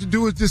you got to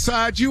do is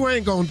decide you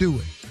ain't gonna do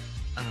it.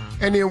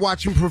 And then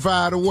watch him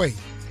provide a way.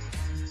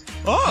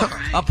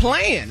 Oh, a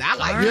plan. I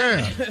like it.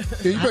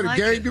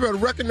 Yeah. You better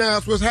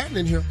recognize what's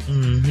happening here.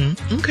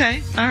 Mm-hmm.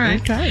 Okay. All right.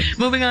 Okay.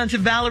 Moving on to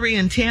Valerie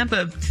in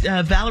Tampa.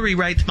 Valerie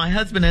writes, my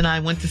husband and I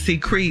went to see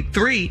Creed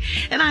 3,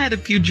 and I had a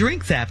few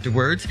drinks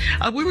afterwards.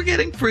 We were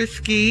getting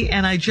frisky,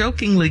 and I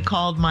jokingly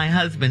called my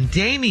husband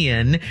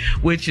Damien,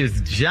 which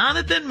is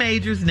Jonathan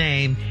Major's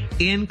name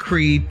in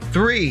Creed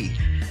 3.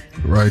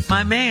 Right.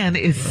 My man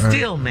is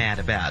still mad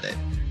about it.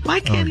 Why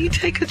can't he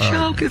take a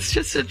joke? It's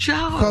just a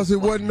joke. Because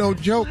it wasn't no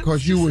joke,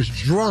 because you was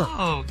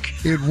drunk.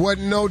 It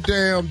wasn't no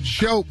damn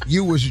joke.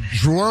 You was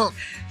drunk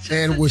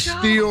and was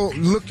still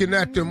looking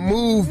at the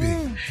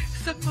movie.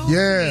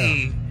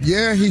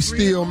 Yeah, he's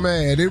still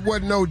mad. It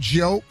wasn't no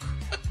joke.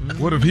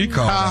 What if he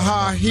called Ha out?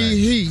 ha,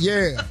 he,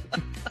 yeah.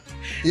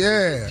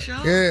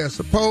 Yeah.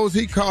 Suppose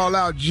he called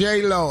out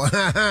J-Lo.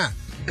 Ha ha.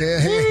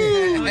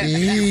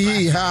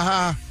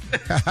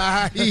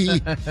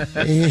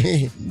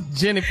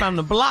 Jenny from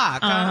the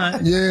block. Huh?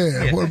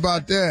 Yeah, what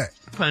about that?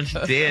 Punch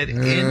dead in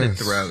the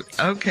throat.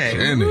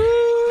 Okay.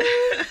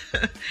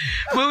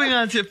 Moving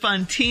on to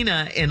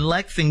Fontina in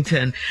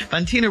Lexington.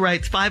 Fontina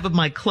writes, 5 of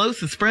my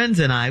closest friends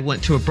and I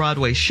went to a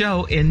Broadway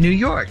show in New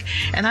York,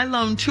 and I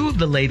loaned 2 of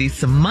the ladies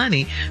some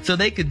money so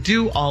they could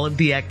do all of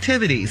the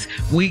activities.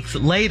 Weeks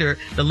later,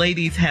 the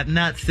ladies have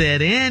not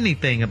said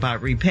anything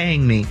about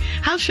repaying me.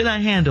 How should I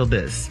handle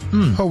this?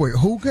 Oh, wait,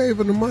 who gave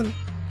her the money?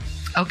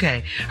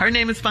 Okay. Her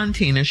name is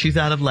Fontina. She's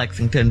out of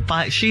Lexington.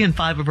 She and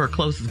 5 of her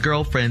closest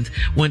girlfriends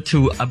went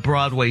to a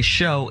Broadway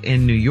show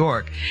in New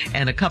York,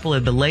 and a couple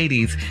of the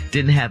ladies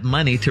didn't have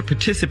money to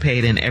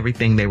participate in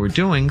everything they were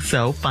doing,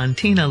 so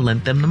Fontina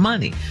lent them the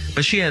money.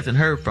 But she hasn't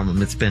heard from them.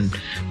 It's been,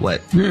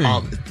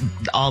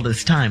 all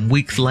this time,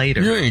 weeks later.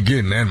 You ain't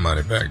getting that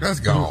money back. That's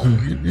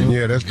gone.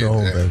 Yeah, that's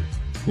gone, baby.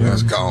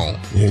 That's gone.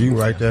 Yeah, you can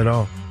write that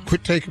off.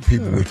 Quit taking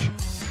people with you.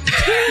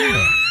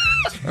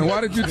 And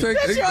why did you take?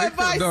 That's your they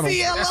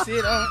advice,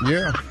 CLO.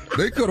 Yeah,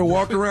 they could have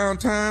walked around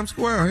Times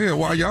Square here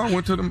while y'all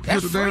went to the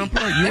damn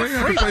place. You ain't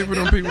have to pay for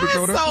them people to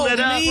go there.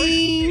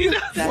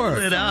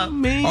 So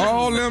mean. What?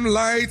 All them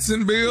lights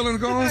and buildings,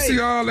 go and see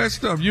all that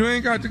stuff. You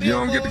ain't got to. You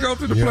don't get to go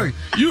to the place.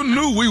 You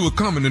knew we were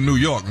coming to New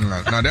York.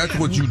 Now that's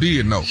what you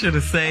did know. Should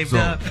have saved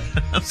up.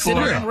 Sit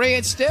on them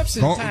red steps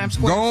in Times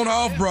Square. Go on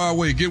off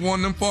Broadway. Get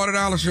one of them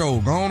 $40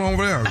 shows. Go on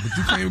over there. But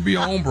you can't be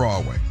on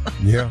Broadway.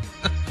 Yeah.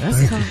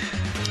 That's cool.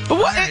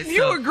 What? Right,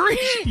 you agree?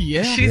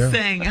 Yeah. She's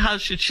saying, how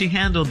should she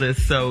handle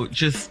this? So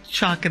just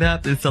chalk it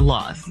up. It's a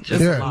loss.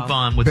 Just move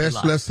on with Best the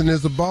loss. lesson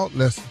is a bought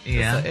lesson.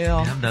 Yeah.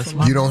 Yeah, that's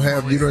You don't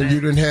have, you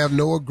didn't have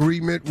no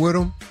agreement with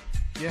them.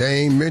 Yeah. They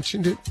ain't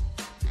mentioned it.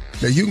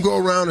 Now you can go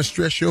around and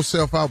stress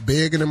yourself out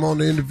begging them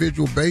on an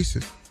individual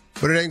basis,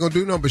 but it ain't gonna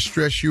do nothing but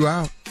stress you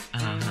out.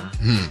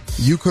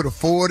 You could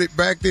afford it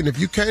back then. If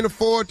you can't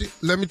afford it,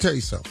 let me tell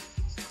you something.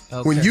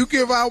 Okay. When you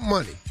give out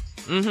money,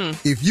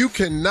 if you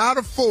cannot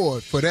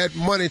afford for that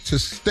money to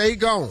stay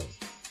gone,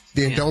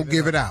 then don't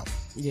give it out.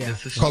 Yeah.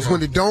 Because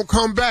when it don't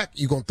come back,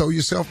 you're going to throw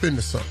yourself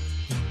into something.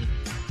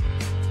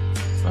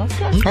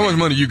 Okay. How much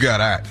money you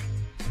got out?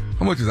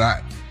 How much is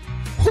out?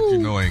 You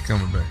know ain't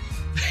coming back.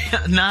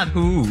 Not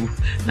who.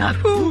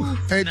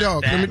 Hey,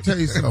 dog, let me tell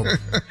you something.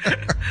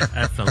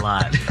 That's a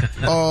lot.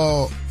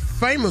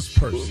 Famous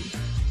person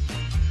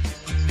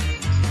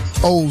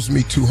owes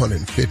me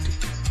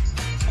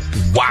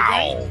 $250.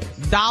 Wow.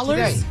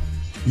 Dollars?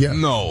 Yeah.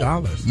 No.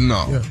 Dollars.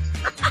 No. Yeah.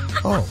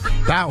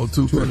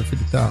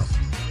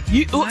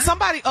 $250,000.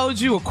 Somebody owed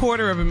you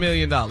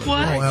 $250,000.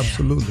 What? Oh,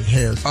 absolutely.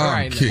 Hands down.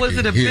 Right. Was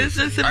it a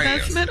business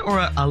investment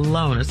or a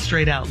loan, a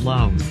straight out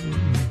loan?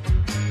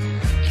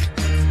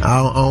 I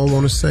don't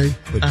want to say,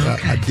 but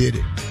I did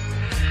it.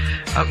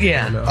 Oh,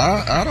 yeah.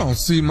 I don't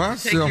see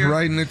myself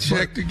writing a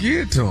check to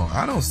give to him.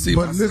 I don't see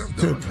myself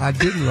doing it. I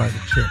didn't write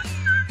a check.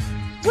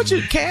 What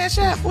you, Cash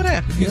App? What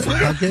happened? Yeah,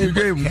 I You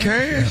gave him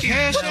cash?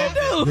 What you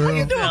do? What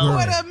you doing?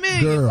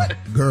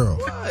 $250,000? Girl.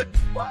 What?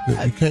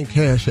 You can't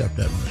Cash App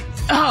that money.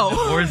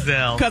 Oh. Or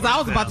Zelle. Because I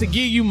was about to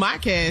give you my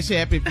Cash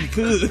App if you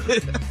could.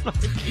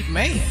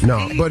 Man.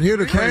 No, but here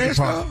the crazy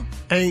part.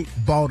 Ain't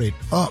bought it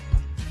up.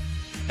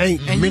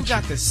 Ain't And you mentioned.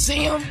 got to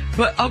see him?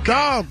 But, okay.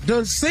 Dog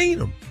done seen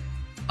them.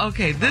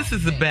 Okay, this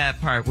is the bad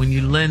part when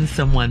you lend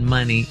someone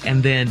money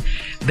and then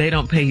they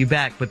don't pay you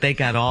back, but they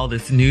got all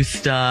this new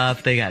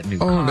stuff. They got new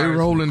cars. They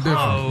rolling different.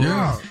 clothes.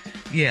 Yeah.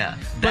 Yeah.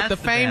 But the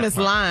famous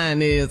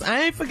line is,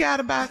 I ain't forgot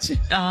about you.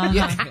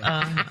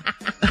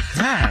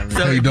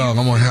 Hey, dog,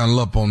 I'm going to handle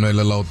up on that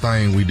little old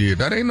thing we did.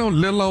 That ain't no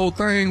little old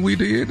thing we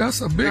did.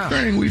 That's a big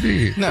thing we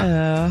did. All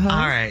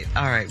right.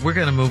 We're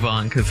going to move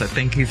on because I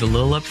think he's a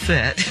little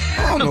upset.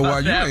 I don't know why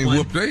you that ain't one.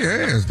 whooped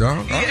their ass,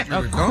 dog.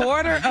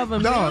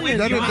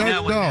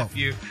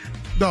 $250,000.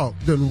 Dog,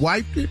 done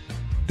wiped it.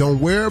 Don't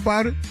worry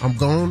about it. I'm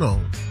going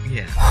on.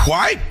 Yeah.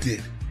 Wiped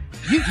it.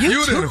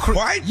 You done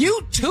wiped?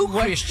 You too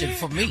Christian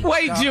for me.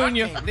 Wait, dog.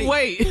 Junior. I can't leave.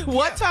 Wait.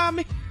 What,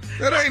 Tommy?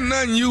 That ain't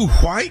nothing you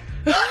white.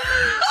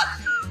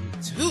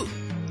 Too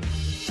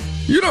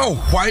You don't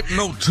wipe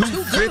no good of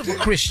a $250.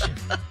 Christian.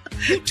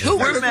 You too.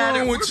 What We're is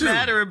wrong with you?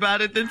 madder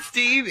about it than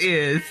Steve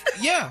is.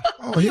 Yeah.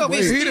 Oh, he- You over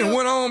wait, here He still done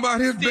went on about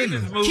his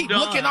business. Moved keep on.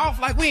 looking off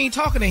like we ain't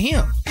talking to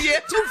him. Yeah.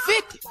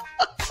 250.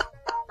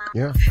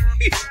 Yeah.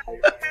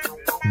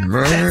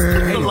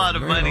 That's a lot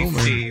of money,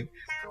 Steve.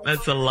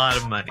 That's a lot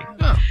of money.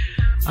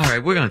 All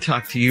right, we're going to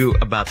talk to you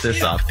about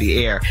this off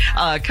the air.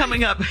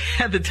 Coming up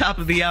at the top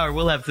of the hour,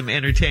 we'll have some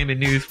entertainment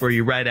news for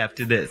you right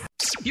after this.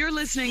 You're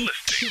listening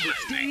to the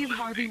Steve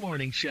Harvey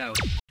Morning Show.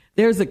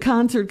 There's a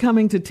concert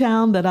coming to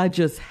town that I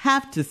just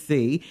have to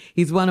see.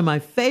 He's one of my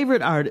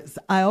favorite artists.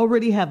 I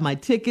already have my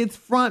tickets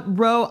front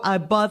row. I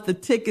bought the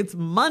tickets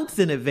months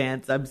in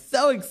advance. I'm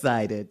so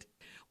excited.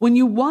 When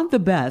you want the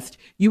best,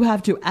 you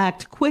have to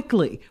act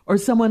quickly or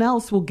someone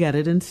else will get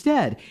it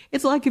instead.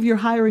 It's like if you're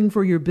hiring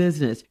for your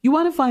business. You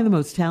want to find the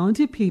most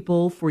talented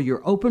people for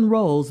your open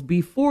roles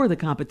before the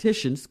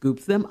competition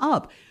scoops them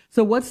up.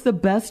 So what's the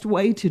best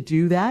way to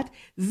do that?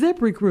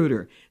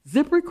 ZipRecruiter.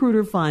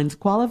 ZipRecruiter finds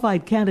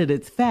qualified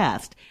candidates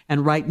fast.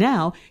 And right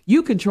now,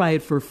 you can try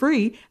it for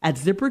free at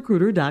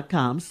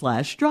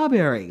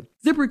ZipRecruiter.com/strawberry.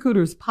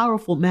 ZipRecruiter's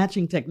powerful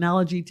matching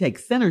technology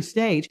takes center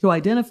stage to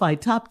identify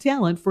top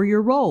talent for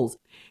your roles.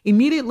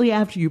 Immediately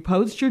after you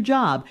post your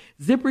job,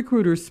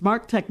 ZipRecruiter's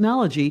smart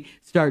technology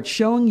starts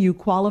showing you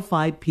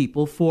qualified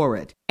people for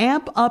it.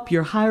 Amp up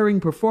your hiring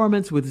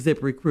performance with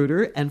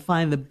ZipRecruiter and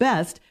find the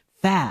best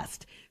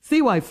fast. See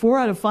why 4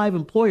 out of 5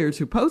 employers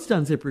who post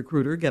on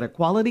ZipRecruiter get a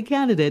quality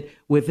candidate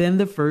within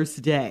the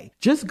first day.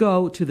 Just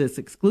go to this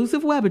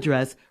exclusive web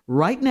address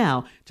right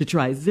now to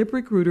try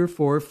ZipRecruiter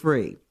for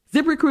free.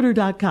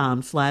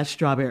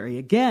 ZipRecruiter.com/strawberry.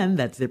 Again,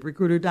 that's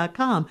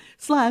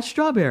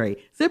ZipRecruiter.com/strawberry.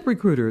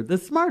 ZipRecruiter, the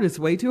smartest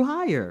way to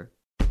hire.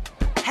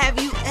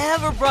 Have you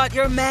ever brought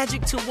your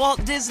magic to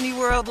Walt Disney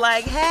World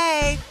like,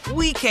 hey,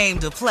 we came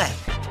to play?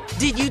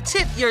 Did you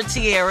tip your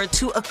tiara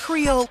to a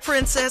Creole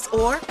princess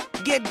or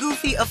get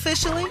goofy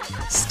officially?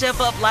 Step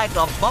up like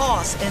a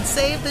boss and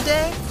save the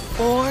day?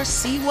 Or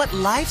see what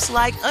life's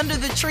like under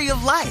the tree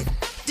of life?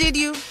 Did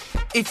you?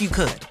 If you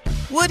could.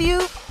 Would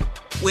you?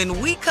 When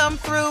we come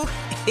through,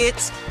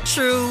 it's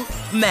true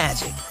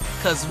magic.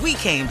 'Cause we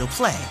came to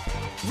play.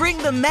 Bring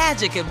the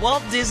magic at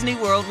Walt Disney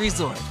World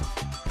Resort.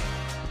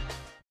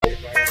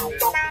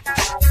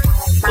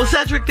 Well,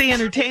 Cedric the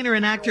Entertainer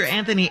and actor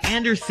Anthony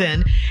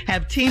Anderson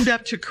have teamed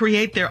up to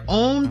create their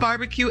own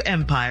barbecue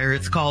empire.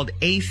 It's called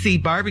AC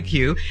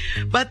Barbecue,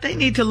 but they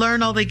need to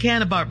learn all they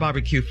can about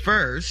barbecue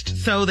first.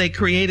 So they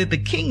created the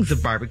Kings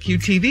of Barbecue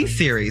TV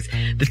series.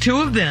 The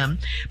two of them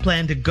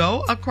plan to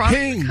go across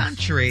the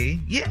country.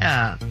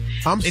 Yeah.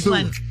 I'm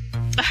suing.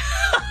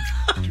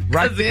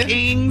 Right there.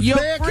 Kings.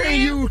 Man, can't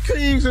use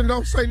Kings and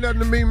don't say nothing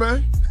to me,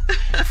 man.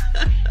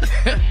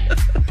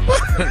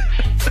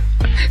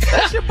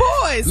 That's your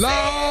boys.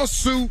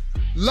 Lawsuit.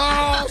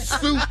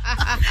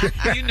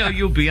 You know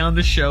you'll be on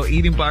the show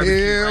eating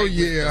barbecue. Hell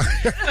yeah.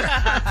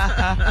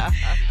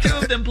 Two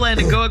of them plan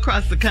to go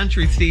across the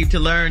country, Steve, to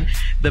learn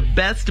the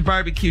best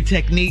barbecue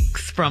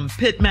techniques from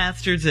pit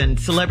masters and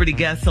celebrity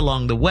guests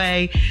along the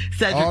way.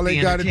 Cedric, all they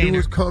got to do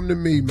is come to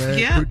me, man.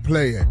 Yeah. Quit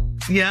playing.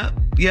 Yep.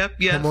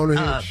 Come on in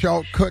here.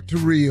 Shortcut to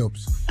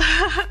ribs.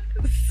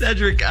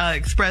 Cedric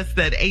expressed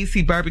that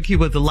AC Barbecue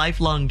was a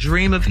lifelong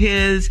dream of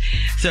his,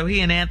 so he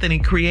and Anthony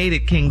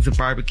created Kings of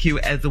Barbecue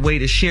as a way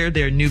to share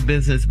their new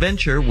business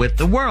venture with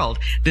the world.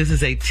 This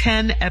is a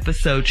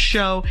 10-episode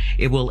show.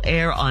 It will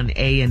air on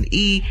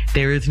A&E.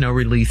 There is no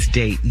release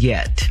date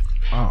yet.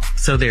 Oh.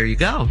 So there you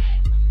go.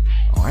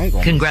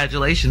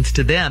 Congratulations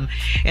to them.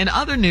 In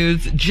other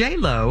news,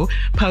 J-Lo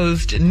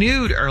posed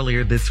nude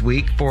earlier this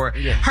week for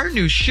her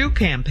new shoe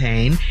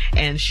campaign,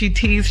 and she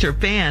teased her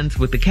fans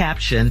with the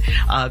caption,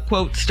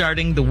 quote,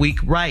 starting the week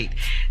right.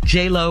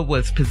 J-Lo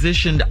was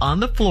positioned on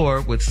the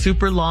floor with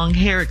super long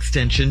hair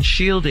extensions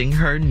shielding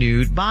her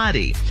nude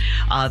body.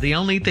 The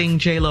only thing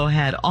J-Lo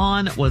had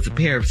on was a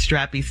pair of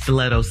strappy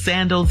stiletto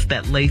sandals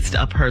that laced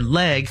up her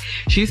leg.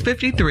 She's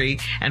 53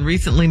 and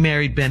recently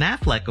married Ben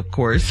Affleck, of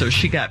course, so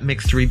she got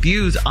mixed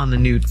reviews on the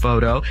nude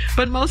photo,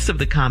 but most of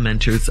the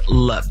commenters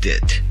loved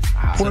it.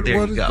 So What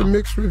there is you go. the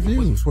mixed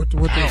reviews?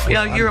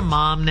 Yeah, you're a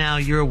mom now,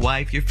 you're a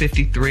wife, you're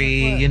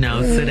 53,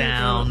 sit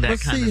down, that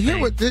kind of thing.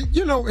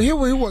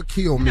 Here what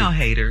killed me. No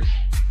haters.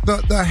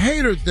 The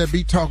haters that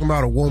be talking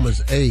about a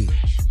woman's age.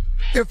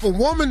 If a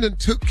woman done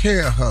took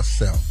care of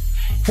herself,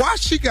 why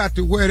she got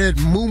to wear that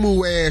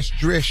moo-moo ass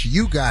dress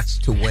you got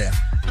to wear?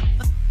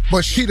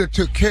 But she done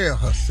took care of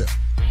herself.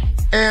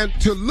 And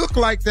to look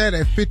like that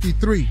at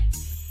 53,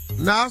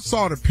 now I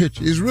saw the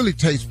picture. It's really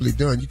tastefully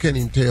done. You can't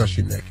even tell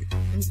she naked.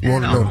 You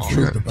want to know the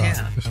truth about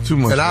it. It's too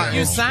much.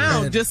 You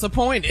sound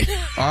disappointed.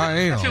 I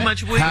am. Too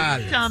much weed,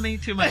 Tommy.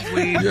 Too much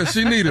weed. Yeah,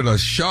 she needed a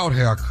short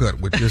haircut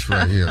with this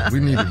right here.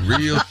 We need it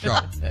real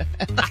short.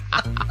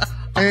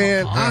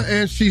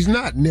 And she's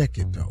not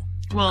naked though.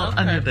 Well,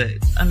 under the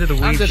weave,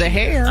 Under the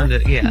hair. No, The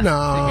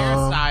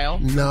hairstyle.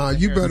 No,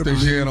 you better Think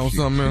believe she had on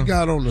something else? She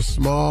got on a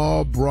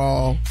small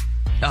bra.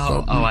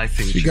 Oh, I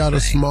see what She you're got a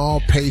saying. small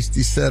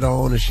pasty set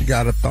on, and she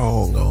got a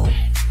thong on.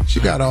 She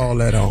got all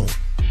that on.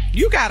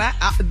 You got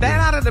that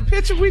out of the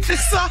picture we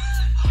just saw.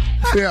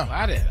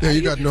 Yeah,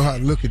 you got to know how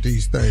to look at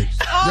these things.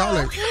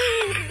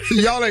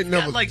 Y'all ain't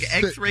never like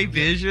X-ray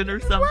vision or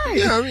something.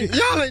 Yeah, I mean,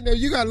 y'all ain't know.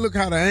 You got to look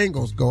how the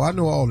angles go. I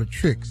know all the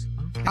tricks.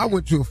 Okay. I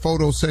went to a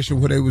photo session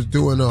where they was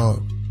doing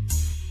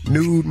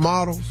nude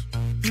models,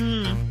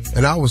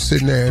 and I was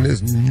sitting there, and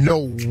there's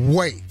no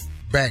way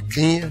back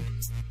then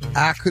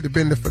I could have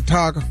been the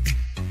photographer,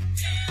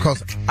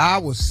 because I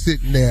was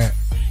sitting there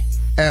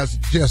as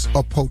just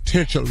a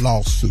potential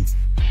lawsuit.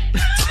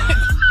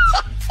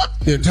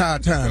 The entire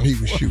time he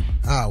was shooting,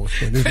 I was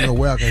saying, there's no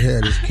way I can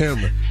have this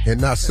camera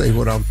and not say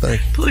what I'm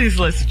thinking. Please,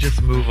 let's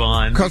just move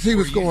on. Because he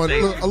was going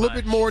a little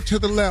bit more to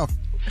the left.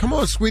 Come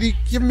on, sweetie,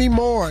 give me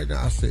more. And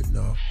I said,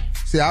 no.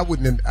 See, I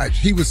wouldn't have,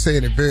 he was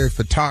saying it very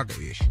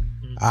photography-ish.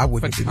 I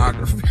wouldn't have been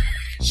able to.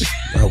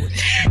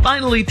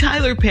 Finally,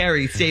 Tyler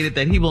Perry stated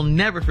that he will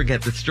never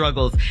forget the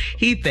struggles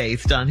he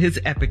faced on his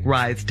epic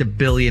rise to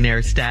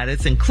billionaire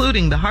status,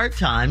 including the hard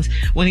times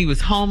when he was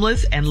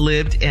homeless and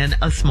lived in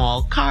a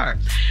small car.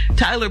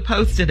 Tyler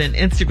posted an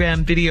Instagram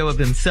video of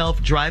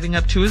himself driving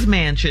up to his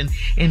mansion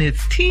in his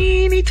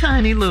teeny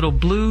tiny little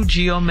blue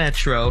Geo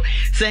Metro,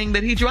 saying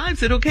that he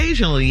drives it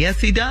occasionally.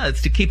 Yes, he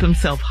does, to keep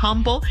himself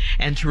humble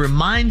and to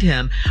remind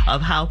him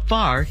of how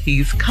far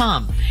he's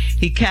come.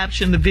 He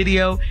captioned the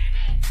video,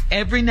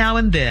 "Every now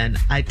and then,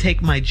 I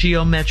take my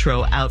Geo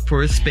Metro out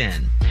for a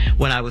spin.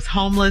 When I was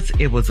homeless,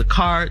 it was a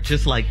car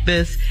just like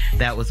this.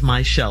 That was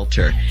my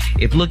shelter.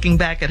 If looking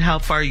back at how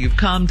far you've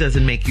come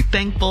doesn't make you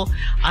thankful,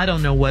 I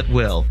don't know what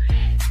will.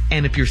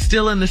 And if you're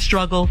still in the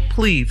struggle,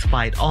 please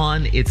fight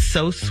on. It's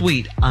so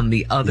sweet on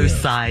the other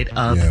side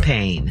of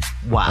pain."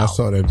 Wow. I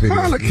saw that video.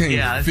 Tyler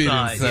can't I fit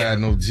saw it, inside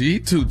no G. He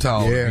too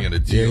tall to be in a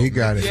G. Yeah, he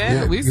got it.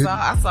 Yeah,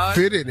 I saw it.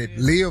 Fit in it,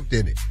 lived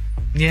in it.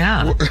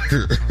 Yeah.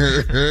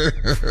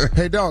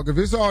 Hey, dog, if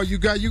it's all you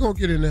got, you going to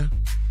get in there.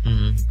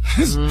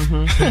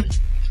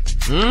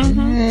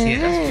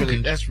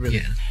 Yeah, That's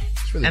really.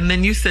 And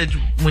then you said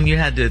when you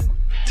had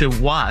to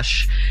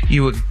wash,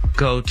 you would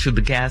go to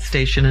the gas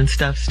station and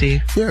stuff,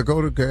 Steve? Yeah,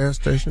 go to the gas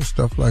station,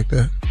 stuff like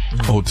that.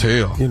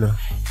 Hotel. You know.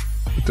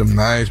 With them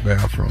nice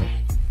bathroom.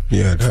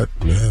 Yeah,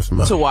 that's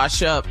my... To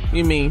wash up,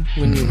 you mean,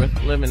 when you were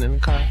living in the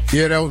car?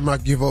 Yeah, that was my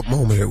give-up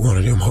moment at one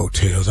of them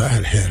hotels. I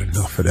had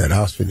enough of that.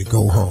 I was finna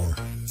go home.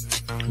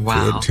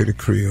 Wow. Head to the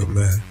crib,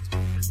 man.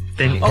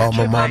 Then call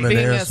my mom and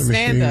being a answer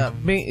machine. stand-up,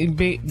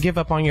 give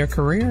up on your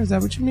career? Is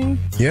that what you mean?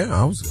 Yeah,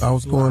 I was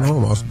going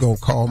home. I was going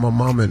to call my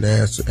mom and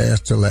ask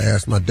till I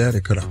asked my daddy,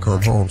 could I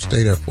come home,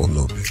 stay there for a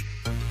little bit.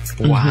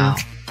 Wow.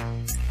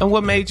 And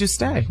what made you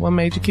stay? What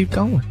made you keep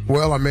going?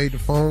 Well, I made the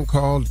phone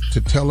call to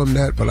tell him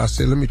that, but I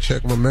said, let me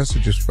check my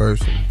messages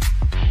first. And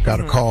got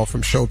a call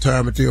from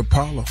Showtime at the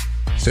Apollo.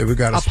 Said, we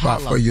got a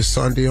spot for you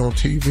Sunday on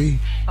TV.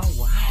 Oh,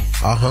 wow.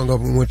 I hung up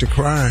and went to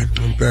crying.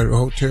 Went back to the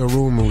hotel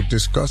room and we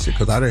discussed it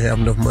because I didn't have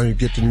enough money to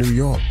get to New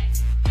York.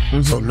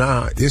 So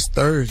now it's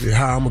Thursday.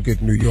 How I'm going to get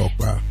to New York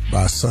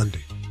by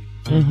Sunday?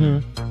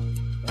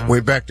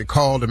 Went back to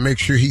call to make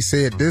sure he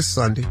said this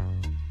Sunday.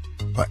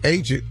 An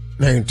agent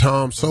named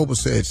Tom Sober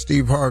said,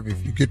 Steve Harvey,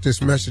 if you get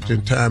this message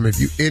in time, if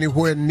you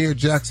anywhere near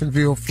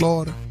Jacksonville,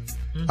 Florida,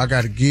 I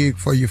got a gig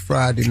for you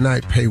Friday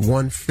night, pay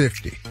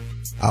 $150.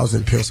 I was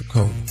in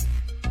Pensacola.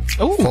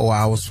 4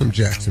 hours from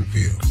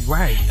Jacksonville.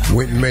 Right.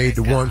 Went and made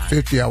the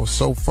 $150. I was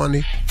so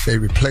funny. They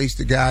replaced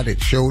the guy that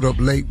showed up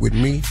late with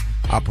me.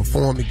 I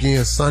performed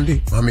again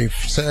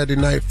Saturday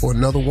night for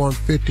another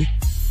 $150.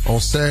 On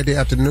Saturday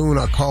afternoon,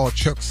 I called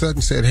Chuck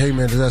Sutton, said, hey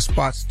man, is that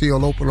spot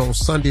still open on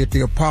Sunday at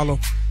the Apollo?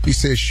 He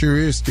said, sure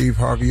is, Steve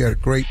Harvey. You had a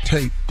great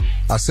tape.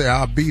 I said,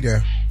 I'll be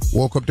there.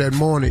 Woke up that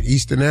morning,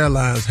 Eastern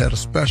Airlines had a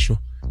special.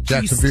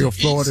 Jacksonville,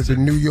 Florida to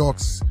New York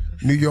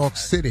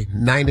City,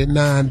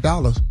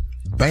 $99.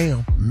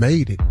 Bam,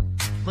 made it.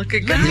 Look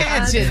at God.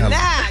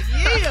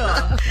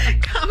 Yeah.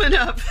 Coming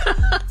up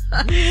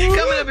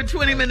at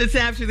 20 minutes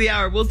after the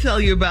hour, we'll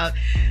tell you about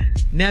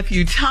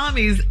Nephew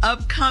Tommy's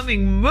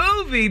upcoming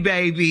movie,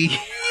 baby.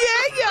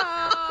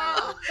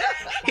 Yeah.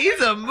 He's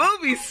a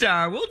movie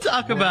star. We'll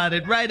talk about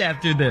it right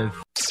after this.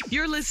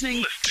 You're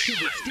listening to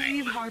the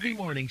Steve Harvey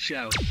Morning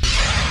Show.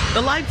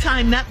 The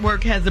Lifetime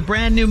Network has a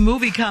brand new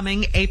movie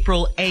coming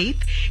April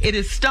 8th. It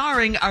is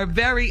starring our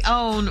very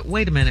own,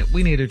 wait a minute,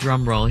 we need a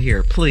drum roll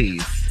here,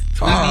 please.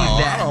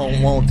 I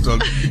don't want to.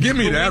 Give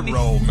me that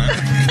roll, man.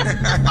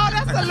 Oh,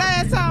 that's the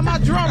last time I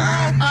drum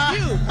roll for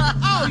you.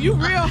 Oh, you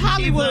real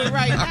Hollywood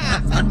right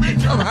now. I'm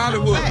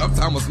Hollywood. I'm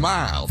Thomas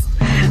Miles.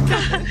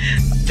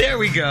 There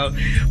we go.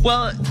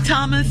 Well,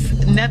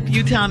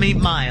 Nephew Tommy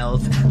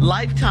Miles,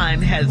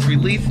 Lifetime has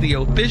released the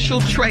official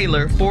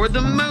trailer for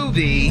the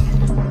movie.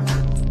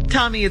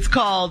 Tommy, it's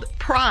called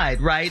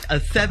Pride, right? A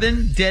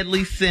 7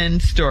 Deadly Sin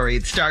story.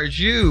 It stars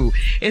you.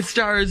 It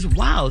stars,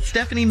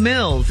 Stephanie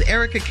Mills,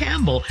 Erica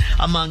Campbell,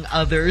 among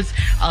others.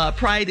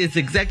 Pride is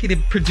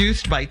executive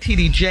produced by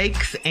T.D.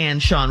 Jakes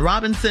and Sean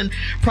Robinson.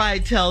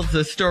 Pride tells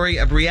the story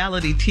of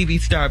reality TV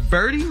star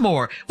Birdie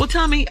Moore. Well,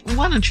 Tommy,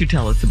 why don't you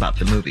tell us about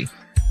the movie?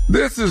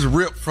 This is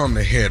ripped from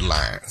the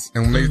headlines.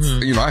 And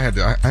I had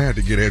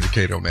to get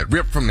educated on that.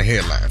 Ripped from the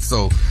headlines.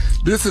 So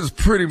this is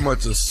pretty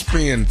much a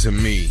spin to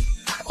me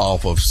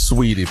off of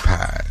Sweetie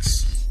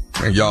Pies.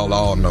 And y'all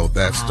all know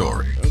that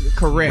story.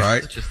 Correct.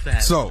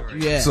 Right?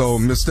 So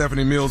Miss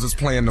Stephanie Mills is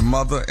playing the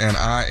mother, and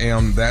I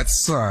am that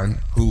son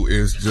who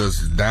is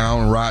just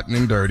down rotten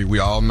and dirty. We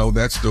all know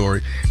that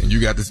story. And you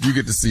get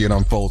to see it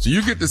unfold. So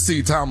you get to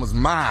see Thomas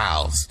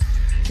Miles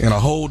in a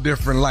whole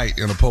different light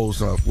in opposed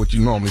to what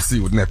you normally see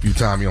with Nephew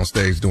Tommy on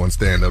stage doing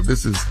stand-up.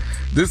 This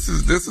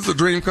is a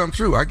dream come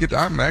true.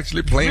 I'm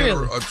actually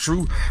playing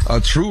a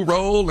true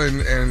role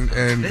and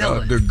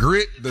the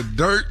grit, the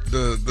dirt,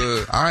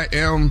 I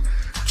am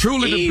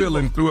truly the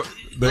villain through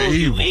the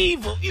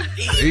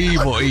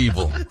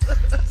evil.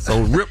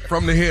 So ripped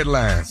from the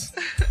headlines.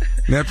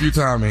 Nephew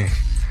Tommy,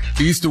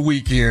 Easter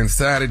weekend,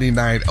 Saturday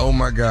night. Oh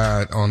my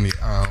God, on the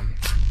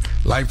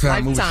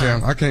Lifetime movie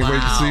channel. I can't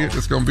wait to see it.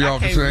 It's going to be off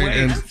the chain.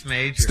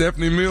 And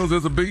Stephanie Mills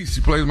is a beast.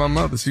 She plays my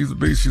mother. She's a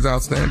beast. She's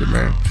outstanding,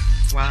 man.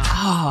 Wow.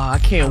 Oh, I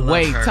can't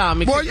wait,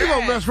 Tommy. Boy, you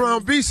going to mess around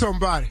and be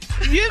somebody.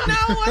 You know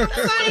what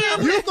I'm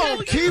saying? You're going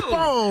to keep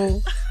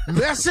on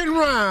messing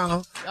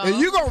around, and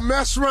you're going to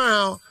mess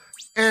around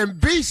and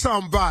be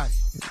somebody.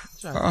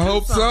 I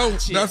hope so.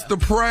 That's the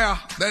prayer.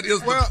 That is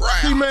the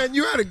prayer. See, man,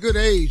 you at a good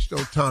age, though,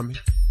 Tommy.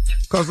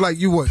 Because,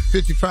 you what,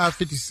 55,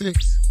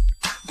 56?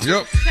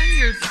 Yep. 10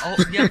 years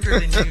younger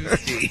than you,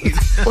 Steve.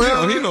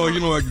 Well, you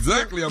know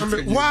exactly.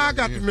 Why I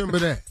got to remember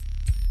that?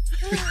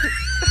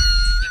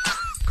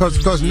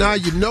 Because now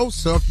you know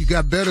stuff, you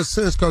got better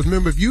sense. Because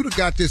remember, if you'd have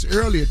got this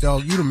earlier,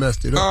 dog, you'd have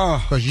messed it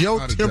up. Because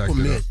your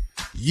temperament,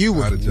 you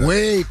were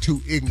way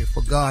too ignorant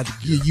for God to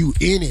give you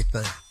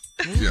anything.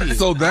 Yeah.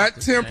 So that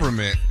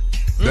temperament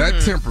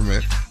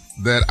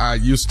that I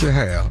used to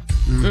have,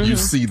 you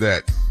see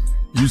that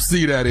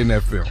in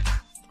that film.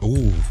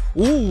 Ooh,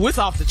 it's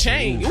off the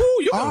chain. Ooh,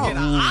 you gonna get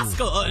an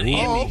Oscar. Okay.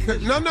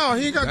 No,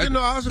 he ain't gonna get no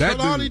Oscar.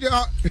 He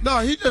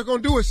just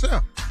gonna do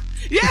himself.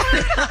 Yeah.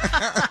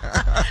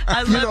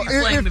 I love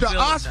if the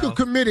Oscar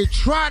committee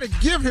try to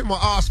give him an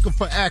Oscar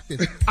for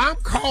acting, I'm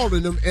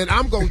calling him and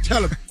I'm gonna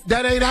tell him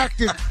that ain't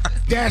acting.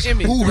 That's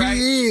image, who right?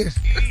 he is.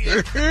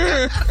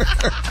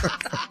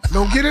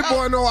 Don't get it,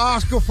 boy, no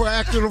Oscar for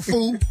acting a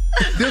fool.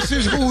 This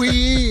is who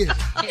he is.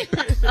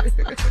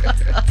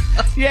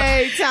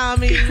 Yay,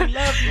 Tommy. We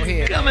love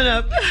you. Coming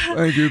up.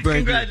 Thank you.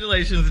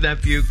 Congratulations,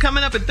 nephew.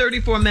 Coming up at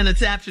 34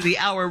 minutes after the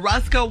hour,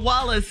 Roscoe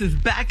Wallace is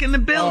back in the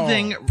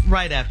building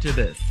right after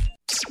this.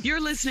 You're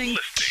listening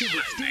to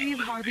the Steve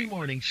Harvey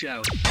Morning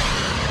Show.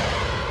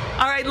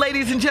 All right,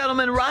 ladies and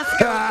gentlemen, Roscoe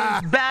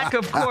is back,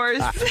 of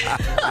course.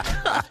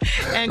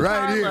 And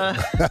Right Carla.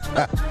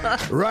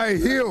 Right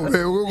here,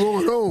 man. What's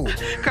going on?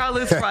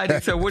 Carla's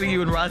Friday, so what do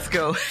you and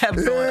Roscoe have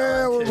going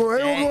Yeah, on what's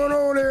going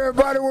on,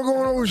 everybody? What's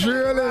going on,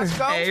 Shirley?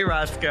 Hey,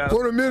 Roscoe.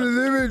 What a minute,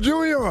 Living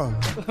Junior.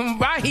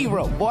 My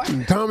hero, boy.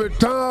 Tommy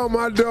Tom,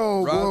 my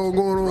dog. What's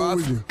going on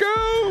with you?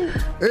 Go.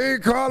 Hey,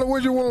 Carla,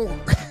 what you want?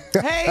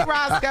 Hey,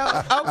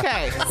 Roscoe.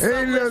 Okay.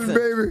 Ain't nothing,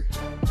 baby.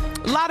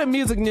 A lot of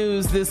music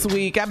news this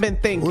week. I've been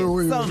thinking.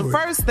 The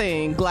first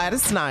thing,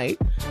 Gladys Knight,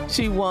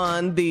 she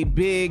won the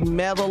big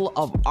Medal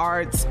of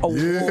Arts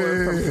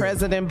award from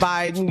President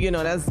Biden. You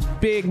know, that's a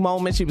big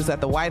moment. She was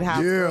at the White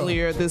House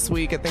earlier this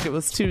week. I think it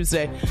was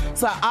Tuesday.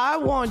 So I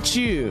want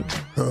you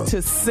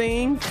to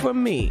sing for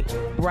me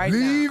right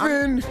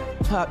now.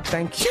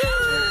 Thank you.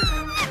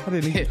 I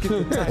didn't even get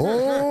the time.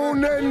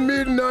 On that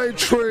midnight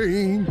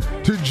train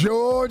to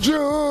Georgia.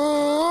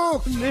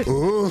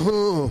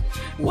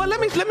 Well, let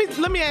me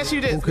ask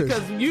you this,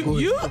 because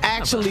you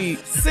actually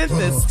sent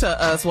this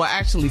to us. Well,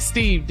 actually,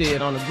 Steve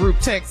did on a group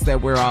text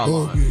that we're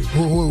all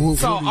on.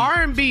 So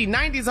R&B,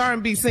 90s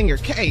R&B singer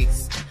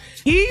Case,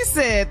 he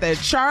said that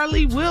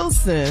Charlie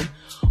Wilson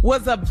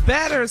was a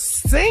better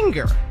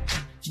singer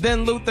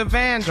than Luther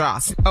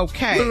Vandross.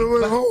 Okay.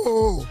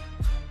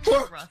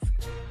 What?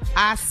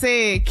 I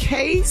said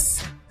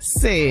Case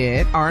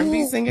said,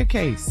 R&B singer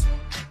Case,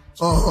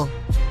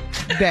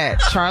 that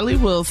Charlie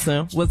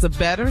Wilson was a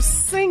better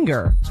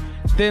singer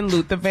than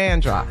Luther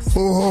Vandross.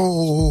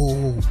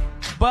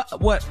 But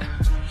what?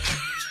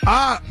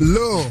 I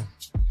love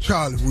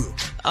Charlie Wilson.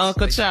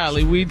 Uncle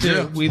Charlie, we do.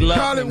 Yeah. We love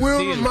Charlie him.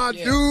 Wilson, my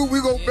dude.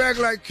 We go back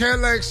like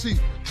Cadillac C.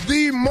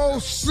 The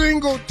most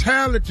single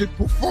talented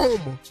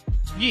performer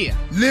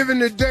living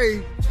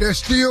today that's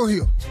still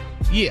here.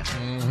 Yeah.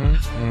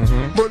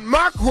 But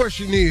my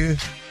question is,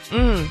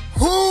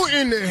 who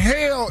in the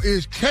hell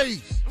is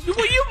Case? Will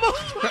you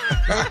move?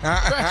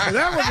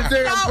 That was the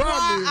damn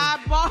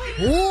problem.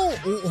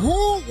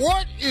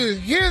 What is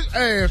his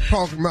ass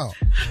talking about?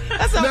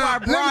 That's how I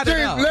brought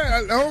it up.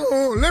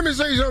 Let me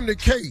say something to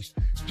Case.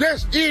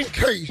 Just in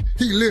case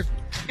he listened.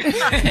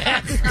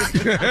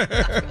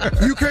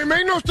 You can't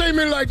make no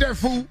statement like that,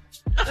 fool.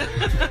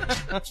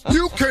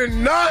 You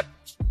cannot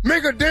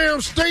make a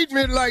damn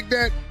statement like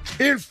that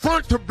in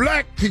front of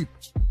black people.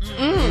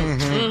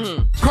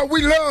 Because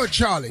we love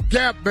Charlie,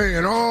 Gap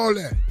Band, all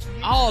that.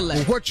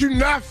 But what you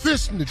not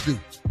fisting to do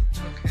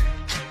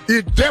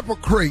is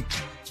deprecate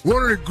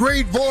one of the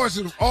great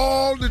voices of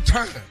all the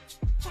time.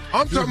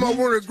 I'm talking about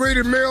one of the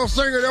greatest male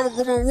singers ever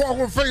come and walk on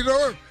the face of the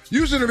earth.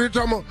 You sitting here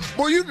talking about,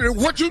 boy,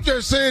 what you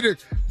just said is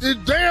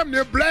damn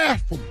near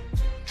blasphemy.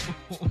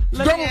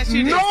 Don't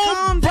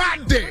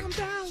nobody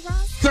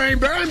saying,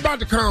 but I ain't about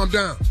to calm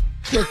down.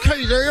 The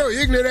Case,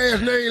 ignorant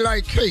ass name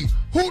like Case.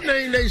 Who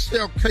named they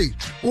self Case?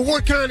 Well,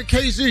 what kind of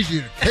case is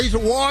you? A case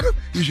of water?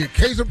 Is you a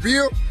case of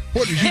beer?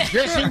 What is you,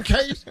 guessing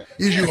case?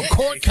 Is you a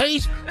court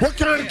case? What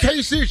kind of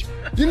case is you?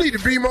 You need to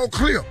be more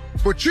clear.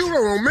 But you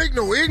don't make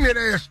no ignorant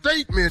ass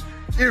statement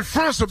in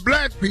front of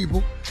black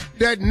people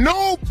that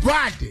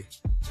nobody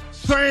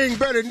sang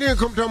better than them.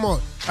 Come talking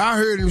about, I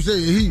heard him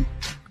say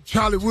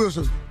Charlie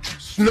Wilson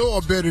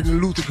snore better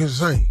than Luther can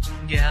sing.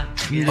 Yeah.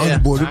 I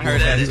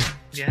heard that.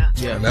 Yeah.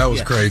 That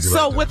was crazy.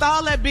 So with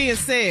all that being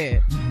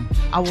said,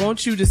 I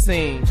want you to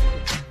sing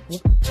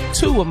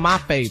two of my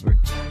favorite.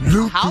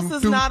 House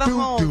is not a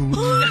home.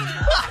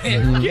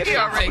 Get it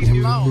already.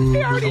 He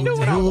already knew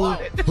what I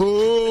wanted.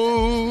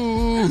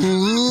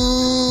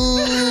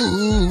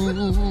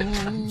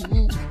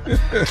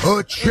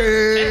 A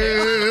chair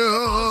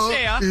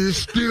is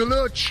still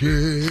a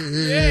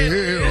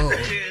chair.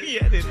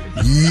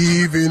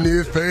 Even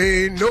if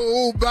ain't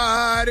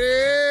nobody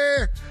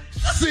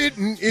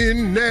sitting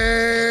in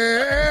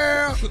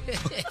there,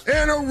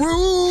 and a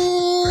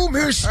room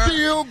has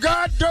still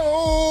got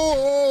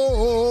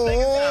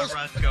doors,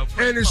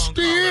 and it's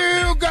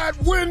still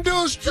got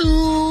windows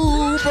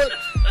too, but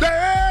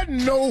there's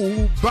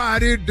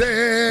nobody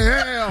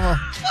there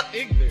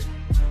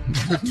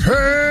to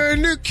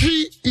turn the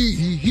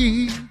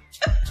key.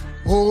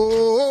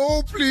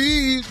 Oh,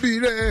 please be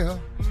there.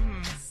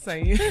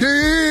 Say it. Still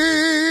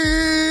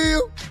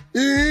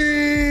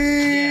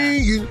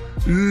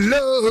in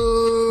love.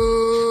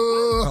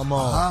 Come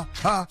on.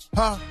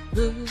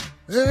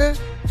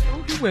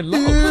 He went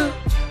low.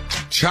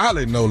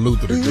 Charlie know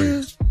Luther the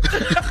Great.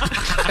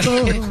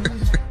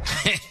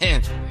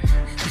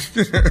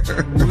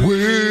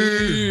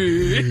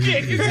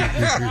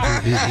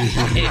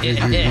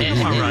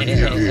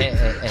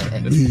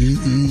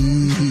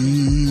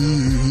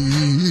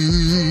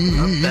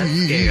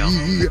 That's Gayle.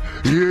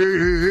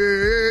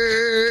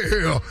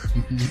 Yeah.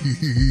 Go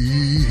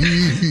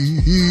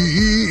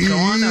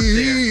on up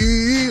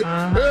there.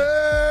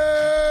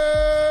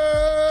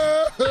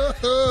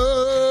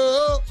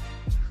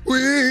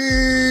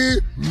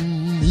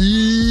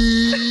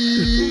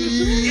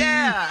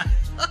 Yeah.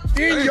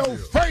 In your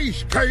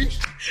face, Case.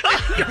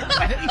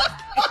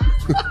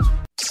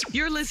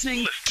 You're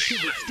listening to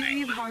the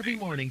Steve Harvey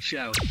Morning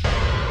Show.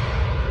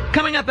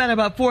 Coming up at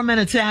about 4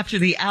 minutes after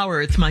the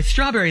hour, it's my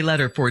strawberry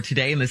letter for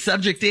today, and the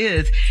subject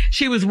is,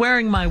 she was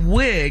wearing my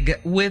wig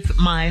with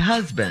my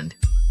husband.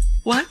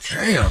 What?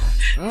 Damn.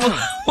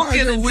 Why are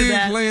your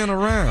wigs laying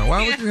around?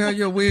 Why would you have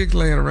your wigs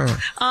laying around?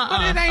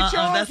 But it ain't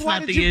yours. That's Why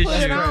not did the you put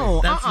issue. it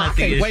on? That's not the I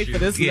can't issue. wait for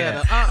this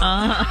letter.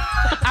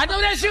 I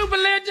know that's you,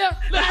 Belinda.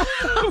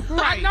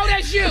 I know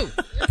that's you.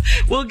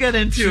 We'll get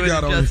into it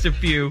in just a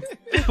few.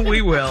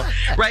 We will.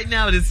 Right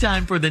now it is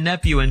time for the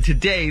Nephew and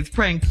today's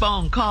prank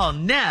phone call.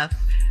 Neff,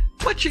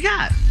 what you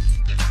got?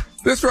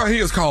 This right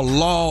here is called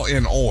Law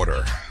and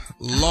Order.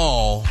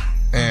 Law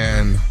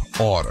and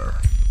Order.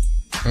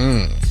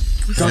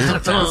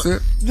 That's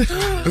it.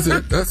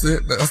 That's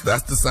it.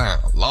 That's the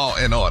sound. Law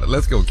and Order.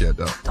 Let's go,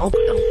 kiddo.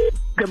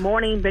 Good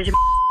morning, Benjamin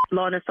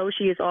Law and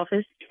Associates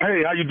office.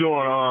 Hey, how you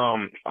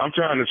doing? I'm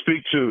trying to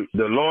speak to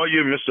the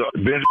lawyer, Mr.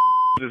 Benjamin.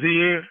 Is he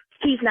in?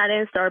 He's not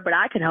in, sir, but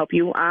I can help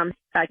you.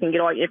 I can get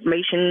all your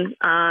information,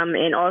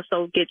 and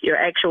also get your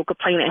actual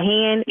complaint at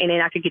hand, and then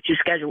I can get you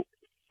scheduled.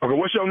 Okay,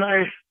 what's your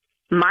name?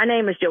 My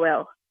name is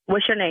Joelle.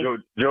 What's your name?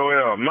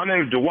 Joelle. My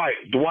name's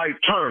Dwight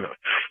Turner.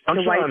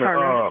 I'm trying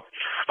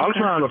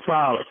to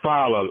file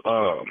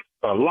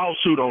a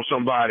lawsuit on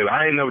somebody.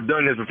 I ain't never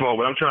done this before,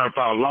 but I'm trying to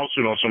file a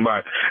lawsuit on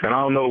somebody, and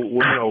I don't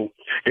know.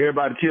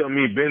 Everybody tell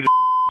me Ben's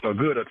a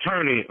good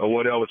attorney or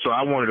whatever, so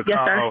I wanted to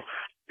call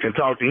and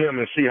talk to him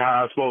and see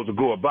how I'm supposed to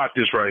go about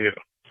this right here.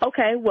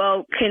 Okay,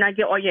 well, can I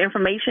get all your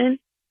information,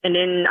 and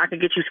then I can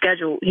get you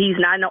scheduled? He's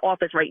not in the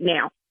office right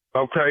now.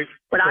 Okay.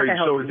 But I can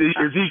help so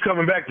is he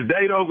coming back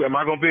today, though? Am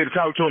I going to be able to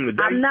talk to him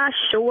today? I'm not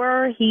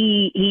sure.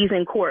 He's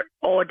in court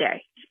all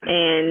day,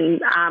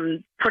 and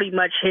I'm pretty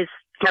much his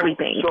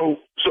everything. So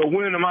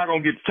when am I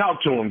going to get to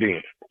talk to him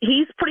then?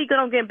 He's pretty good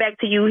on getting back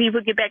to you. He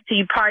will get back to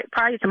you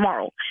probably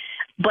tomorrow.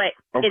 But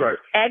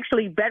it's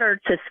actually better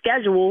to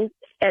schedule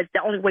as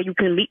the only way you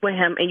can meet with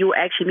him, and you'll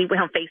actually meet with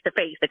him face to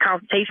face. The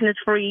consultation is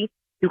free.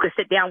 You can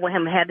sit down with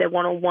him and have that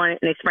one-on-one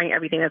and explain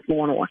everything that's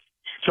going on.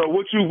 So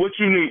what you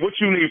need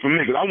from me?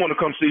 Because I want to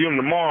come see him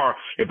tomorrow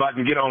if I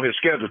can get on his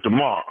schedule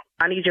tomorrow.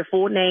 I need your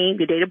full name,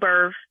 your date of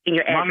birth, and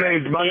your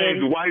address. My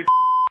name's Dwight.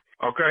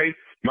 Okay.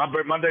 My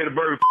date of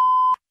birth.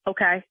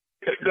 Okay.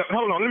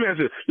 Hold on, let me ask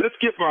you. Let's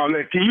skip all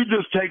that. Can you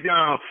just take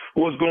down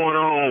what's going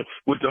on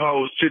with the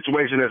whole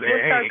situation that's at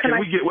hand?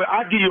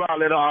 I'll give you all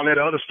that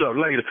other stuff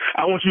later.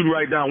 I want you to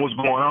write down what's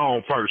going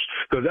on first,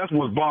 because that's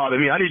what's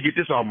bothering me. I need to get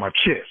this off my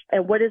chest.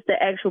 And what is the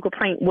actual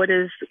complaint?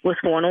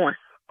 What's going on?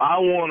 I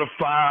want to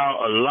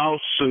file a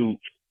lawsuit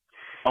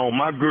on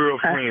my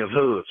girlfriend's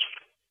husband.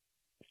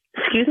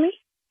 Excuse me?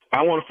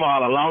 I want to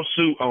file a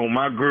lawsuit on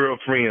my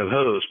girlfriend's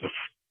husband.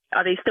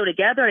 Are they still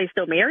together? Are they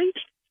still married?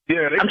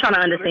 Yeah. I'm trying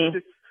to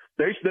understand.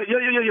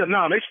 Yeah.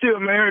 No, they still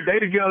married. They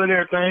together and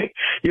everything.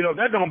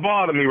 That don't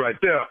bother me right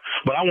there.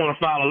 But I want to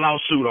file a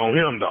lawsuit on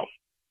him, though.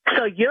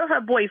 So you're her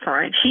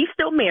boyfriend. She's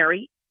still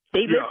married.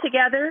 They live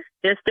together.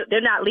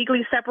 They're not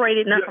legally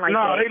separated, nothing like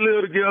that. No, they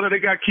live together. They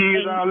got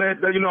kids, all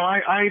that.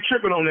 I ain't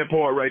tripping on that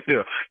part right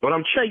there. But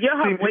So you're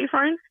her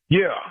boyfriend?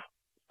 Yeah.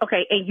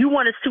 Okay, and you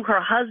want to sue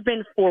her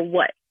husband for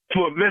what?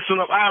 For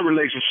messing up our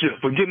relationship,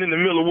 for getting in the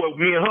middle of what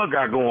me and her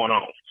got going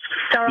on.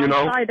 Sir, I'm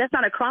sorry, that's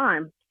not a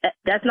crime.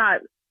 That's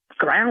not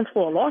grounds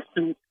for a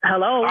lawsuit.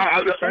 Hello?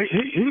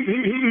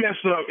 He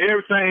messed up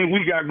everything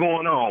we got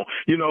going on.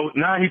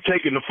 Now he's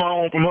taking the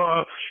phone from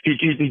her. He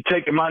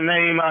taking my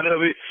name out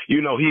of it.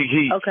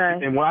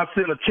 Okay. And when I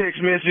send a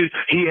text message,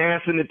 he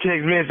answering the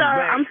text message Sir,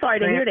 back. I'm sorry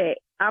to hear that.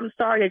 I'm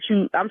sorry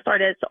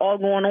that's all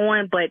going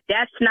on, but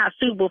that's not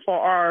suitable for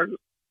our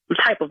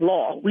type of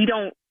law. We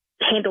don't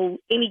handle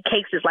any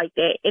cases like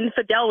that.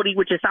 Infidelity,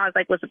 which it sounds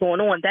like what's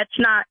going on, that's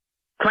not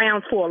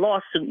grounds for a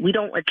lawsuit. We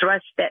don't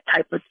address that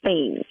type of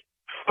thing.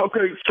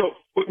 Okay, so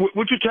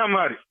what you talking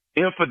about?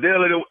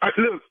 Infidelity?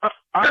 Look,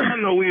 I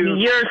know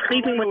you're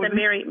sleeping with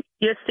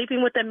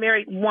a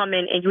married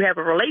woman, and you have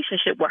a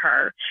relationship with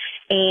her,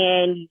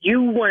 and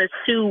you want to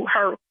sue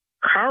her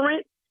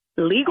current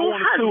legal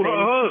husband. Sue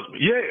her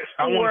husband. Yes,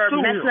 I want to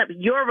sue messing up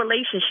your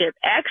relationship.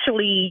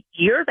 Actually,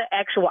 you're the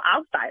actual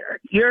outsider.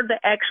 You're the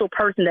actual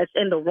person that's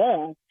in the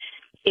wrong.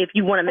 If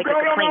you want to make a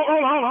complaint.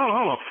 Hold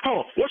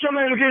on. What's your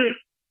name again?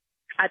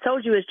 I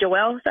told you it's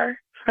Joelle, sir.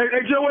 Hey,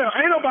 Joelle,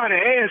 ain't nobody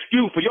asked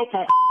you for your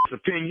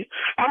opinion.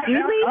 I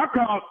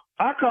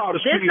called the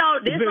street.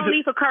 There's no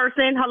need for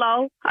cursing.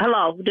 Hello.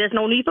 There's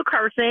no need for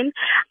cursing.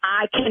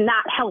 I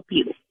cannot help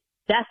you.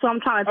 That's what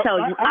I'm trying to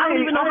tell you. I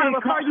don't even know how to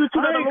refer you to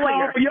the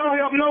lawyer. Y'all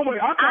help no way.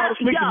 I called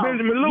to speak to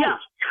Benjamin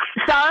Lewis.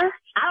 Sir,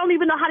 I don't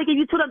even know how to get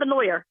you to the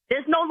lawyer.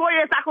 There's no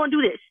lawyer that's not going to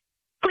do this.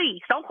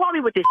 Please, don't call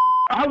me with this.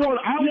 I want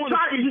to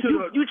speak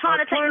to You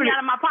trying to take me out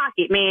of my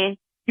pocket, man.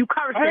 You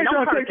cursing. I ain't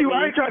Don't trying to curse take you.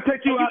 I ain't trying to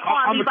take you. You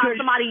call me about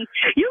somebody.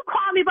 You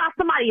call me about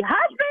somebody's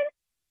husband?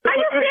 Are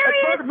you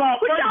serious? First of all,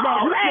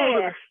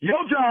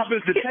 your job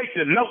is to take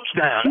the notes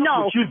down.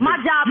 No,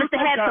 my job is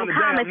to have some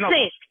common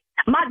sense.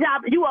 My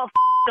job, you a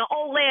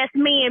old ass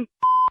man,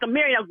 a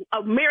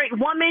married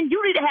woman.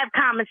 You need to have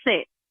common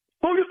sense.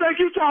 Who you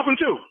think you talking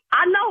to?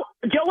 I know,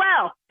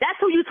 Joel. That's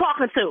who you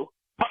talking to.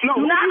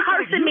 No, do not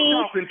cursing me.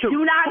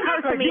 Do not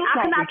cursing me.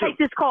 I cannot take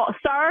this call,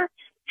 sir.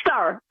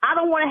 Sir, I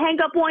don't want to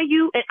hang up on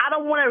you, and I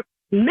don't want to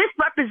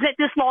misrepresent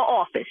this law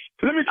office.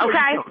 Let me tell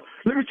okay? you something.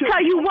 Let me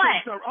tell you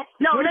what.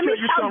 Let me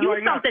tell you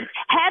right something.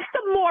 Have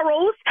some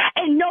morals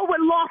and know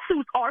what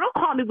lawsuits are. Don't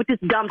call me with this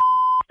dumb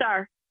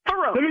sir. For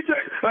real. Let me tell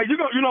you, like, you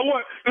know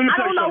what? Let me I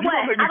don't know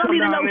what. I don't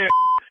even know. I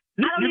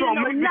don't even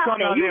know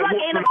nothing. You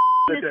lucky in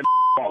this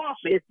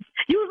office.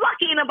 You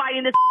lucky in nobody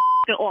in this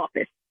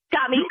office.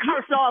 Got me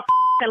cursing off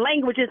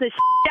languages and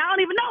I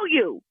don't even know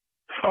you.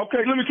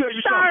 Okay, let me tell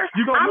you sir,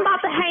 something. I'm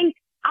about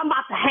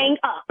to hang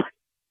up.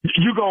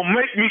 You gonna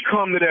make me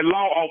come to that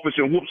law office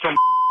and whoop some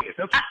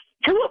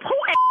to whoop who?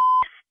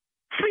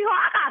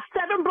 Sweetheart, I got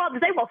 7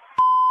 brothers. They will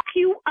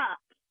you up.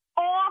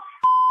 All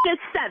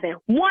 7.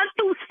 1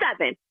 through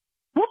 7.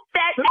 Whoop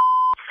that.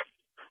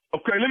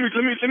 Okay, let me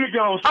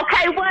go.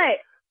 Okay, what?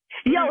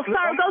 Yo,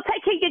 sir, go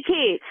take care of your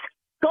kids.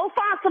 Go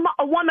find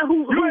a woman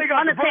who's you ain't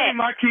got to bring unattached.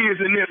 my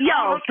kids in this. Yo,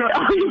 I'm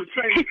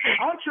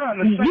trying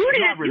to save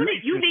my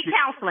relationship. You need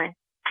counseling,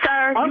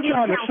 sir. I'm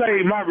trying to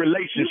save my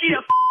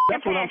relationship.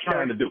 That's what I'm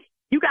trying to do.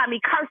 You got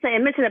me cursing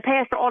and mentioning the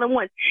pastor all at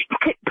once.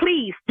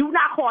 Please do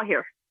not call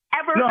here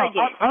ever again.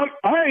 I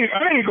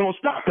ain't gonna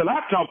stop till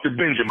I talk to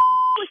Benjamin.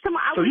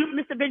 I wish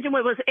Mr.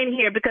 Benjamin was in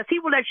here because he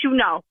will let you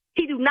know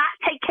he do not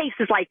take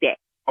cases like that.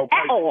 Okay,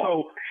 at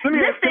all. So let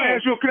me ask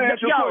you a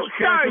question.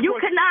 Sir, you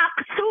cannot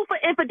sue for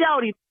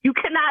infidelity. You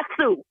cannot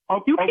sue.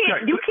 Okay. You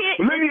can't. You can't.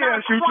 Let me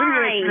ask you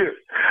this.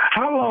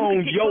 How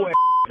long your ass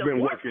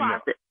been working now?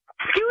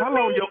 Excuse me? How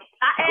long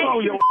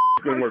your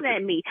been working?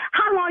 At me.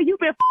 How long you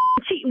been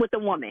cheating with a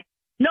woman?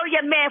 Know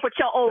you're mad with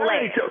your old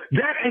ass.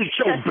 That ain't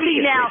your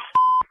business. Now,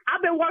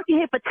 I've been working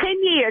here for 10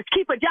 years.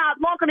 Keep a job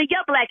longer than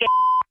your black ass.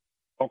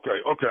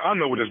 Okay. I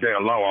know what this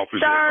damn law office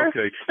is.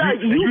 Okay. Sir,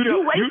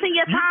 you wasting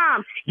your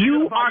time.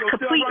 You're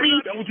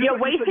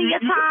wasting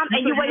your time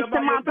and you're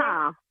wasting my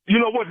time. You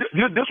know what?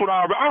 This what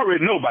I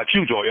already know about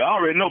you, Joy. I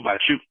already know about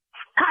you.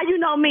 How you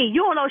know me?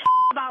 You don't know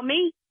about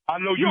me. I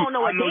know you don't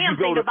know a damn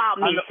thing about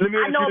me.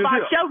 I know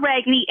about your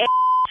raggedy ass.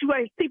 You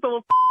ain't sleeping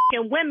with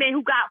women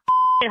who got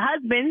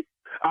husbands.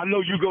 I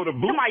know you go to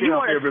boot camp you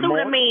want to every sue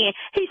the morning. Man.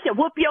 He should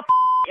whoop your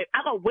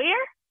I go,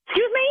 where?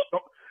 Excuse me?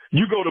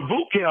 You go to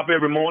boot camp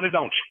every morning,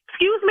 don't you?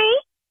 Excuse me?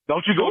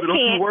 Don't you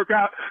work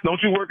out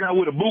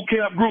with a boot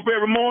camp group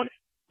every morning?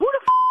 Who the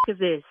is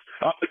this?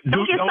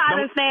 Don't get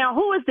silence now.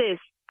 Who is this?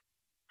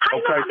 How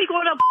you know I be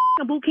going to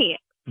boot camp?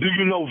 Do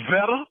you know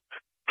Vetta?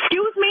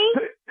 Excuse me?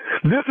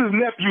 This is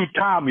Nephew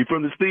Tommy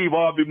from the Steve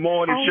Harvey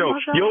Morning Show.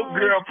 Your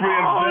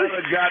girlfriend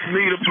Vetta got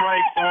me to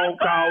prank phone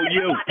call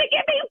you. You about to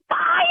get me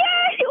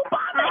fired? You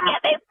about to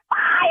get me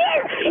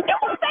fired? You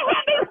about to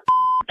have me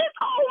this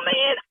old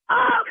man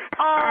up?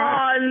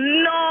 Oh,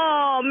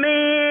 no,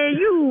 man.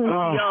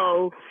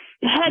 Yo.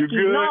 Heck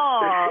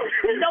no.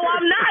 No,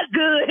 I'm not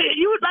good.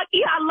 You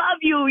lucky I love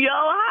you, yo.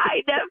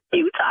 Hi,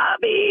 Nephew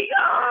Tommy.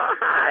 Oh,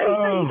 hi.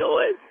 How you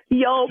doing?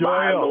 Yo,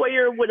 my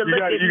lawyer would have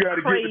looked at me You got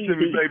to give it to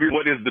me, baby.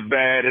 What is the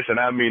baddest, and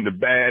I mean the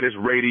baddest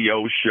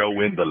radio show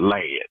in the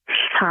land?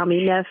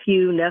 Tommy,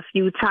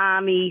 Nephew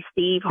Tommy,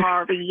 Steve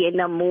Harvey in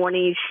the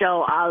morning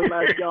show. I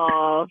love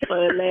y'all for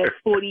the last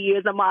 40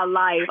 years of my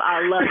life.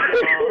 I love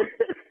y'all.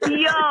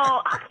 Yo,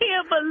 I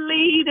can't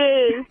believe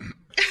this.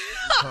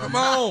 Come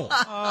on.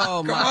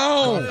 Oh, come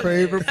on. My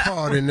favorite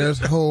part in this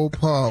whole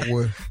part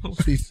was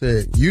she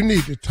said, you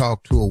need to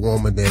talk to a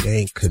woman that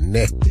ain't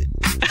connected.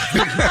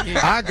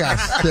 I got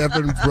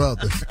 7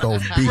 brothers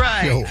gonna beat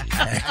your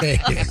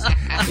ass.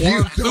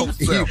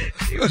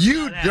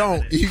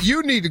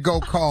 You need to go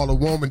call a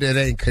woman that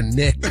ain't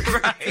connected.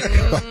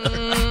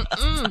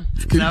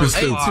 Keep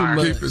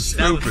it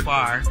stupid.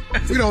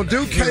 We don't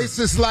do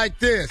cases like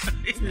this.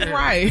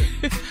 Right.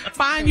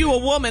 Find you a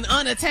woman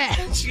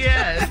unattached.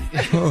 Yes.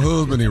 My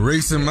husband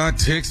erasing my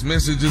text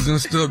messages and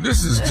stuff.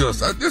 This is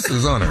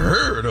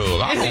unheard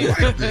of. I don't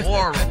like this.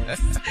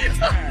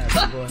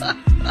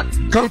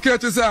 Come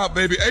catch us out,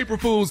 baby. April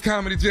Fool's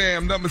Comedy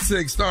Jam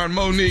 #6, starring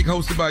Monique,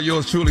 hosted by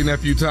yours truly,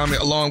 Nephew Tommy,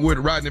 along with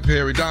Rodney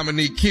Perry,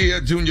 Dominique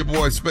Kidd, Junior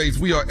Boy Space.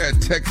 We are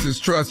at Texas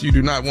Trust. You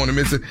do not want to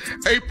miss it.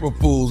 April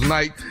Fool's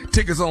night.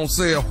 Tickets on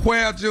sale.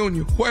 Where,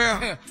 Junior?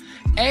 Where?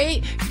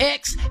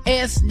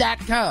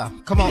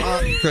 AXS.com. Come on.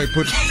 Okay,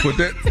 put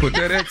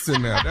that X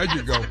in there. There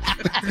you go.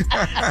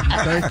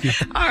 Thank you.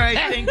 All right,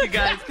 thank you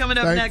guys. Coming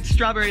up next,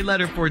 Strawberry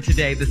Letter for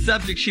today. The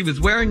subject, she was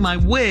wearing my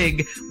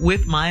wig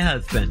with my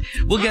husband.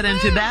 We'll get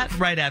into that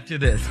right after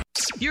this.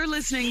 You're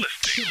listening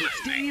to the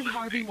Steve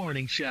Harvey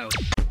Morning Show.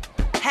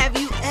 Have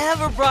you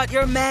ever brought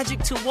your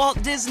magic to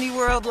Walt Disney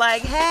World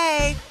like,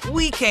 hey,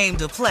 we came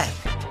to play?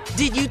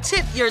 Did you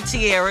tip your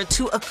tiara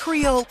to a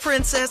Creole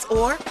princess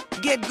or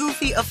Get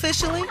goofy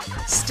officially?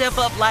 Step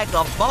up like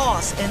a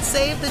boss and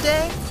save the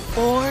day?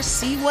 Or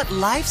see what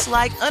life's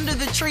like under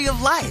the tree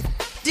of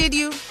life? Did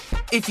you?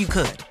 If you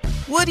could.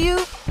 Would you?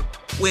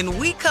 When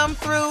we come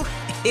through,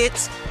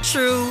 it's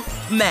true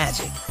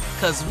magic.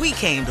 'Cause we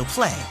came to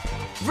play.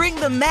 Bring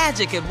the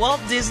magic at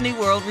Walt Disney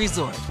World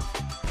Resort.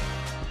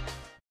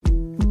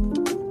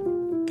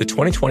 The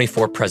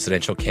 2024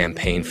 presidential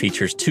campaign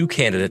features two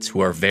candidates who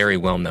are very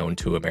well known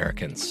to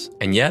Americans.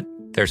 And yet,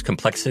 there's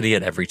complexity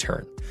at every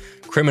turn.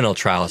 Criminal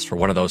trials for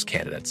one of those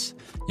candidates.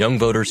 Young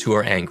voters who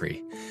are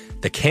angry.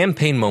 The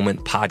Campaign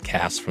Moment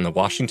podcast from the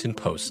Washington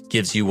Post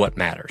gives you what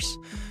matters.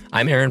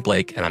 I'm Aaron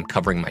Blake, and I'm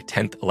covering my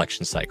 10th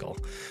election cycle.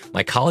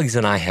 My colleagues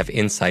and I have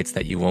insights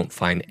that you won't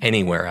find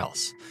anywhere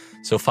else.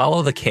 So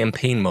follow the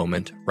Campaign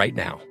Moment right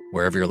now,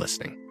 wherever you're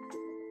listening.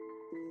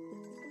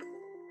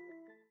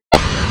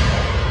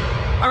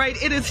 All right,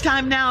 it is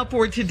time now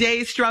for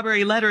today's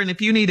Strawberry Letter. And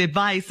if you need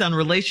advice on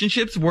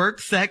relationships,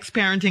 work, sex,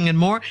 parenting, and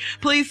more,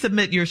 please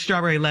submit your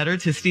Strawberry Letter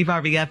to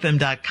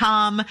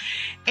steveharveyfm.com.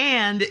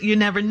 And you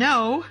never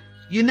know,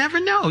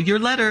 your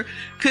letter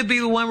could be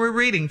the one we're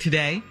reading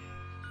today.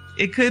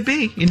 It could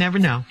be. You never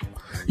know.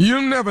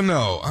 You never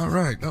know. All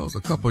right. That was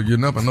a couple you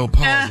never know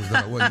pauses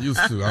that I wasn't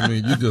used to. I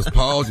mean, you just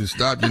pause, you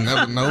stop, you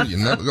never know, you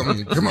never, I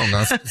mean, come on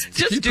now.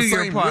 Just do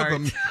your part.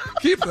 Rhythm.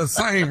 Keep the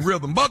same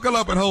rhythm. Buckle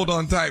up and hold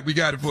on tight. We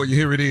got it for you.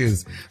 Here it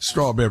is.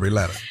 Strawberry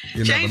Letter.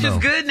 You Change never know.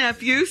 is good,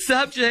 nephew.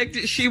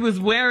 Subject, she was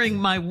wearing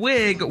my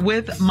wig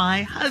with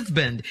my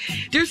husband.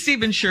 Dear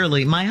Steve and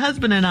Shirley, my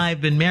husband and I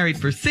have been married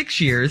for 6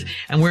 years,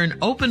 and we're an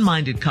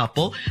open-minded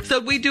couple, so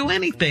we do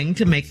anything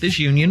to make this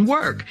union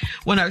work.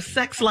 When our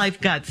sex life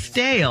got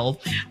stale,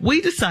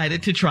 we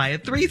decided to try a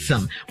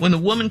threesome. When the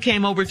woman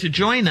came over to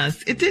join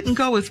us, it didn't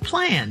go as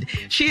planned.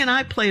 She and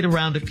I played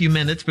around a few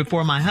minutes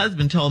before my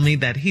husband told me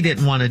that he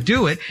didn't want to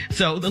do it,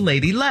 so the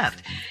lady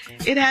left.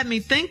 It had me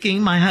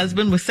thinking my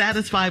husband was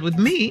satisfied with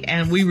me,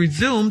 and we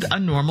resumed a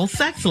normal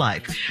sex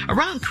life.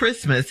 Around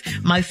Christmas,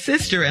 my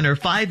sister and her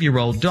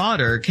 5-year-old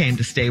daughter came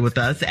to stay with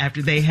us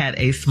after they had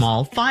a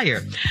small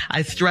fire.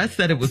 I stressed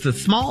that it was a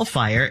small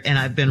fire, and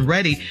I've been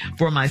ready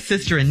for my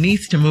sister and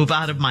niece to move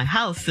out of my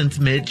house since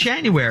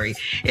mid-January.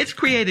 It's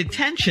created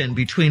tension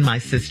between my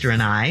sister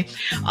and I.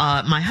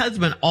 My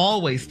husband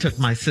always took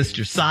my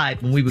sister's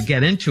side when we would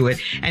get into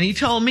it, and he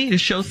told me to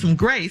show some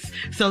grace,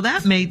 so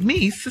that made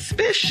me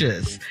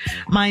suspicious.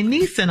 My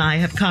niece and I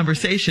have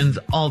conversations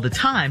all the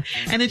time,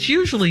 and it's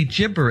usually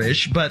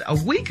gibberish, but a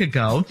week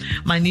ago,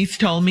 my niece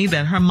told me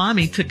that her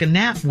mommy took a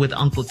nap with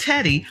Uncle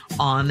Teddy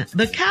on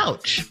the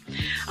couch.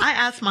 I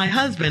asked my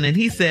husband, and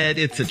he said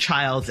it's a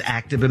child's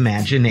active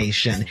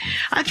imagination.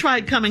 I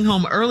tried coming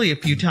home early a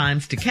few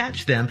times to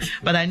catch them,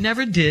 but I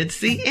never did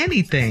see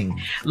anything.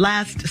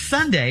 Last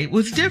Sunday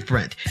was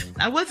different.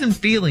 I wasn't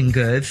feeling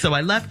good, so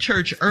I left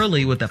church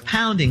early with a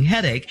pounding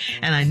headache,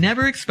 and I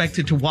never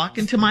expected to walk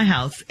into my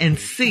house and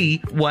see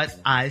what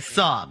I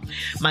saw.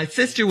 My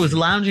sister was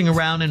lounging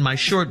around in my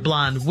short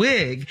blonde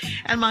wig,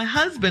 and my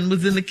husband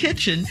was in the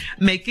kitchen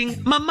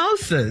making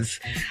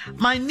mimosas.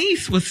 My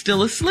niece was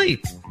still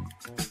asleep.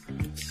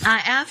 I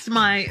asked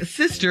my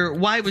sister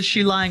why was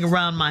she lying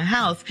around my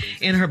house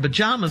in her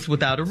pajamas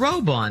without a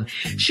robe on.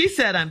 She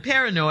said I'm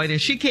paranoid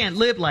and she can't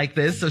live like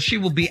this, so she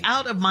will be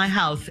out of my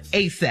house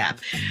ASAP.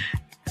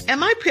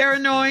 Am I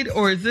paranoid,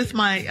 or is this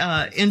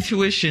my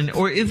intuition,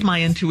 or is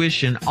my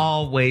intuition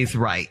always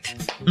right?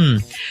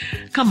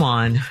 Come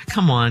on.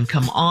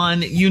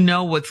 You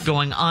know what's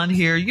going on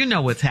here. You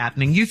know what's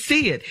happening. You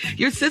see it.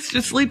 Your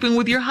sister's sleeping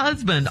with your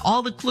husband.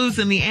 All the clues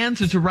and the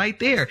answers are right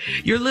there.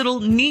 Your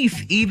little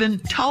niece even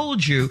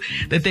told you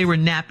that they were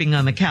napping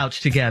on the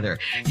couch together.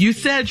 You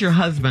said your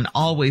husband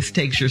always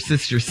takes your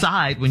sister's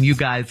side when you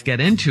guys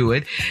get into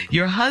it.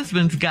 Your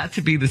husband's got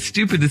to be the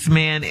stupidest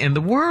man in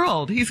the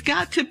world. He's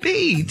got to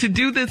be. To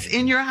do this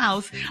in your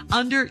house,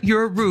 under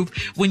your roof,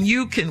 when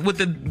you can, with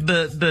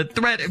the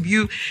threat of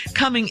you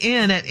coming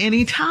in at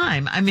any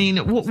time. I mean,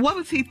 what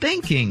was he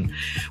thinking?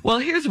 Well,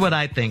 here's what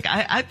I think.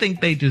 I think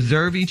they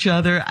deserve each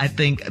other. I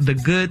think the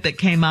good that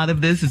came out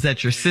of this is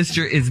that your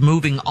sister is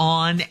moving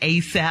on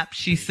ASAP.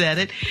 She said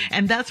it,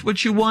 and that's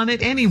what you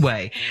wanted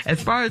anyway.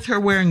 As far as her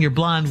wearing your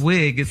blonde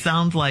wig, it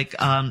sounds like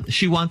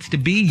she wants to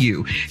be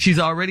you. She's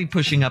already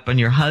pushing up on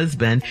your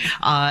husband,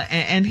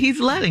 and he's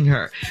letting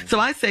her. So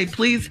I say,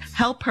 please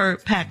help her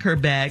pack her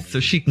bag so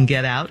she can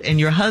get out, and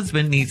your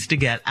husband needs to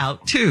get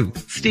out too.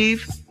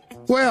 Steve?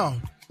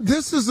 Well,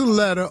 this is a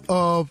letter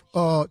of,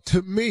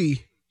 to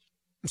me,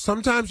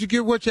 sometimes you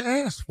get what you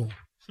ask for.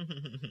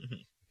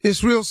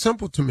 It's real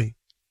simple to me.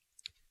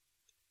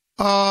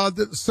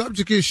 The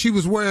subject is she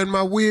was wearing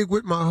my wig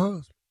with my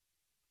husband.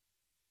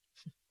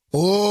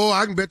 Oh,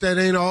 I can bet that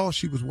ain't all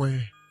she was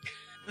wearing.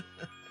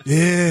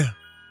 Yeah.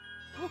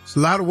 It's a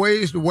lot of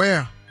ways to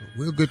wear.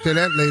 We'll get to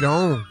that later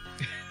on.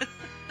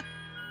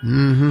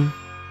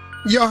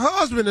 Your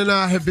husband and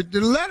I have been,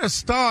 the letter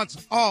starts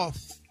off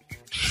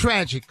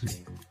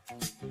tragically.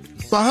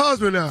 My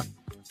husband and I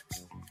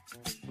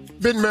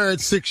been married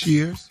 6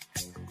 years.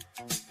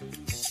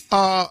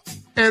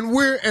 And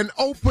we're an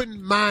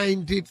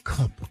open-minded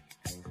couple.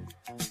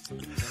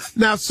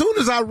 Now, as soon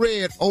as I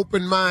read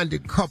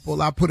open-minded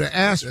couple, I put an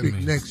asterisk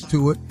next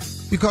to it,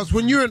 because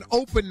when you're an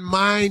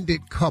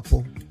open-minded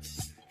couple,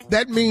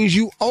 that means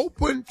you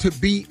open to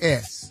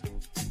BS.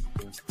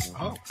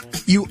 Oh.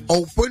 You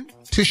open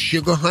to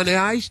sugar honey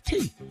iced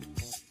tea.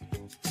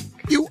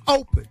 You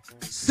open.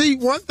 See,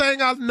 one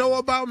thing I know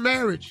about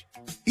marriage,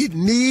 it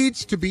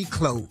needs to be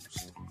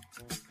closed.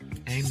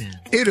 Amen.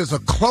 It is a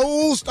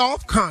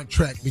closed-off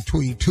contract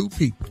between two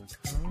people.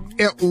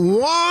 And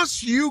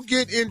once you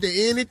get into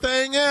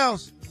anything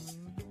else,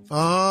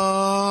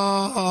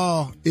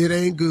 it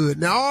ain't good.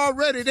 Now,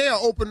 already they're an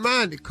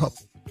open-minded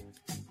couple.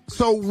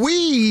 So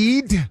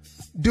we'd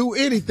do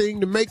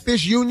anything to make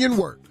this union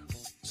work.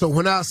 So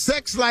when our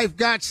sex life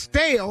got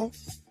stale,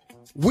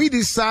 we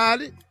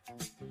decided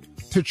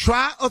to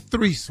try a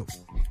threesome.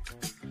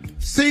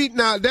 See,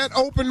 now that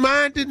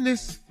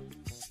open-mindedness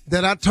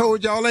that I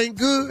told y'all ain't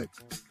good,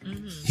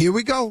 here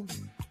we go.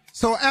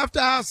 So after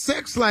our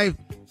sex life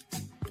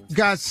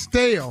got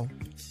stale,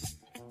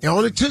 it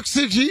only took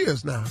 6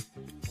 years now.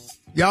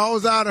 Y'all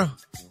was out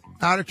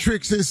of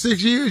tricks in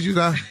 6 years, you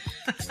know.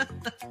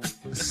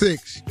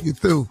 6, you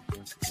through.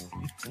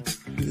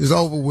 It's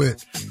over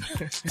with.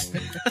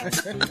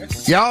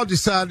 Y'all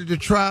decided to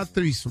try a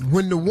threesome.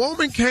 When the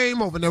woman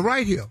came over, now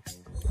right here,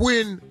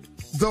 when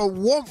the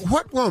woman,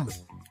 what woman?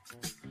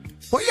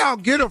 Where y'all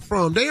get her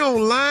from? They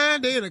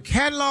online? They in a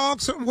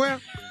catalog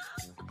somewhere?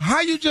 How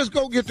you just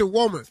go get the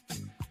woman?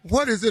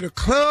 What is it, a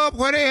club?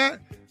 Where they at?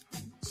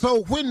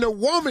 So when the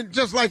woman,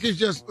 just like it's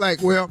just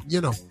like, well,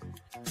 you know,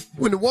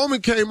 when the woman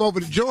came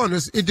over to join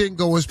us, it didn't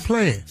go as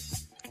planned.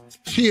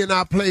 She and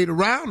I played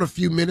around a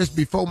few minutes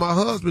before my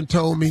husband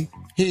told me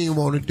he didn't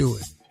want to do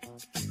it.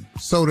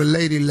 So the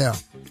lady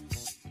left.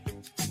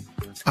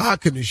 I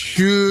can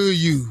assure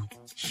you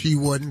she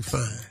wasn't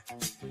fine.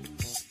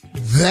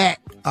 That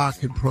I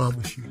can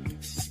promise you.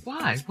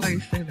 Why? Why do you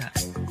say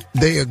that?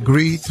 They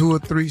agreed to a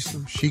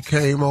threesome. She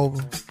came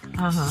over.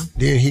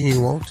 Then he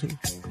didn't want to.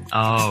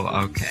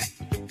 Oh, okay.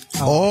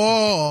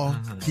 Or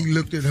he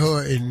looked at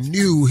her and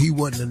knew he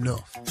wasn't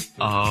enough.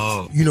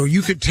 Oh. You know,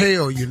 you could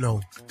tell, you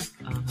know.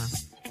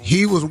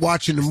 He was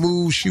watching the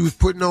moves she was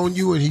putting on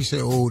you, and he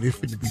said, oh, this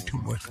finna be too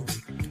much for me.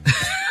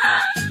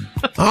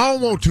 I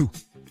don't want to.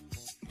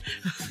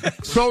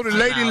 So the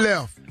lady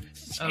left.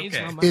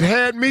 Okay. It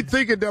had me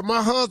thinking that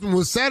my husband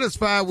was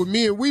satisfied with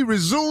me, and we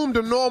resumed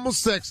a normal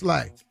sex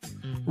life.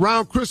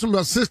 Around Christmas,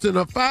 my sister and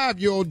her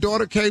 5-year-old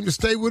daughter came to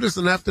stay with us,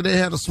 and after they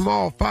had a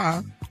small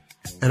fire,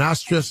 and I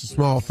stressed a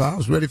small fire, I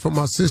was ready for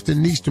my sister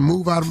and niece to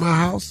move out of my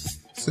house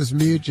since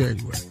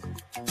mid-January.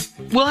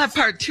 We'll have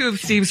part 2 of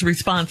Steve's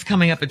response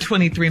coming up at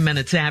 23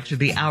 minutes after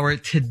the hour.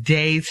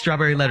 Today's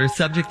Strawberry Letter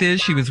subject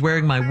is, she was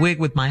wearing my wig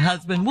with my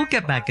husband. We'll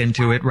get back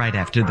into it right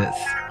after this.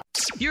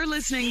 You're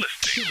listening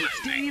to the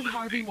Steve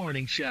Harvey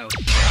Morning Show.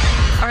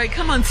 All right,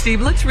 come on, Steve.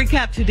 Let's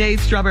recap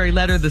today's Strawberry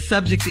Letter. The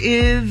subject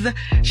is,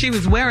 she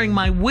was wearing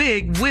my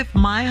wig with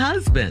my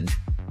husband.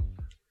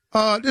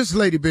 This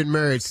lady been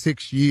married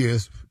 6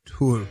 years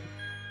to a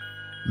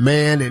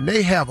man, and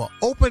they have an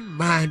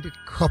open-minded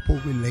couple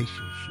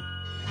relationship.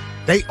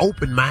 They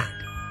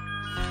open-minded,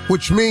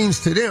 which means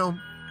to them,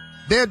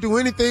 they'll do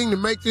anything to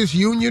make this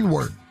union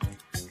work.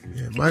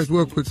 Yeah, might as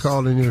well quit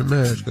calling it a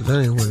marriage, because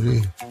that ain't what it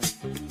is.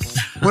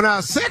 When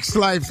our sex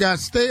life got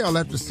stale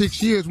after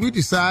 6 years, we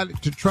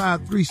decided to try a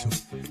threesome.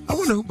 I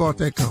wonder who brought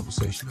that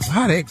conversation up.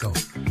 How'd that go?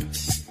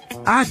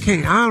 I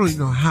don't even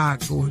know how I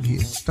go in here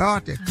and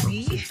start that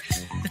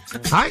conversation.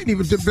 I ain't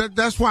even,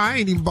 that's why I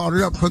ain't even brought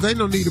it up, because they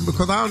don't need it,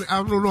 because I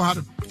don't know how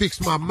to fix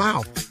my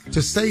mouth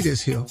to say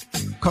this here,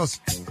 because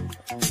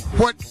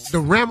what the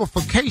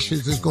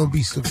ramifications is going to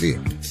be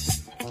severe.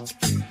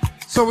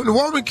 So when the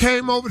woman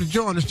came over to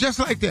join us, just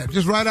like that,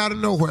 just right out of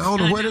nowhere, I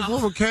don't know where this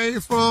woman came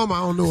from. I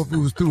don't know if it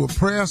was through a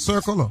prayer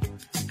circle or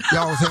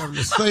y'all was having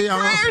a seance.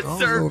 I don't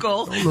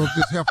know if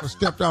this heifer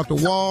stepped out the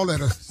wall at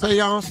a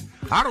seance.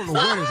 I don't know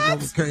where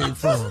this woman came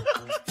from.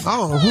 I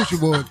don't know who she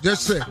was.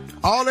 Just said,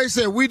 all they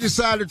said, we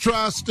decided to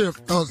try a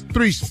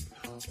threesome.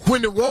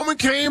 When the woman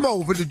came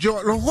over to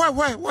join, what?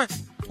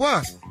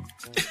 What?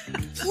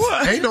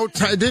 Ain't no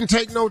time. Didn't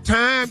take no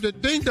time to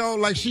ding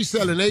dong like she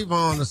selling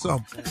Avon or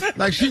something.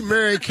 Like she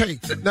Mary Kay.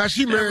 Now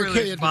she Mary really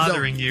Kay at the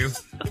bothering you.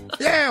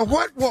 Yeah.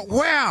 What?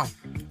 Wow.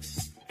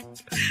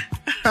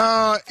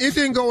 It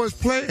didn't go as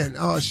planned.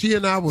 She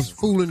and I was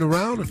fooling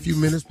around a few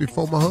minutes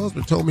before my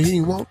husband told me he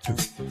didn't want to.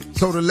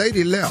 So the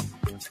lady left.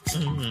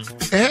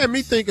 It had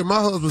me thinking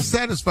my husband was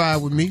satisfied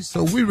with me,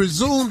 so we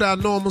resumed our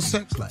normal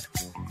sex life.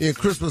 In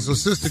Christmas, her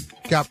sister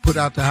got put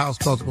out the house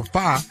because of a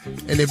fire,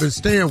 and they've been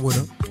staying with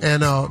her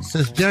and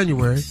since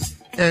January,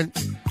 and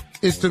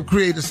it's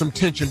created some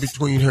tension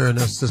between her and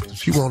her sister.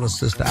 She wants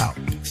her sister out.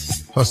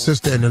 Her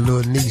sister and her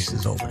little niece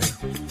is over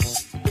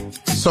there.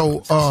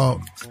 So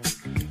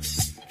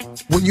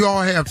when you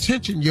all have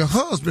tension, your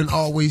husband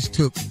always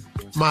took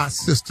my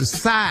sister's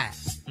side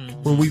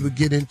when we would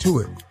get into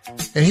it.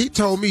 And he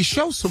told me,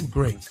 show some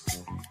grace.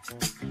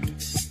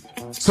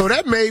 So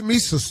that made me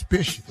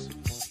suspicious.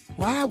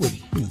 Why would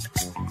he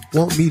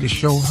want me to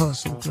show her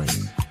some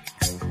grace?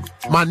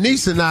 My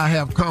niece and I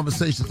have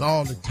conversations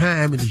all the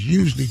time, and it's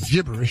usually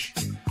gibberish.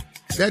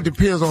 That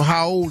depends on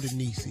how old the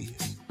niece is.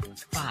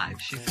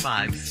 5. She's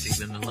 5,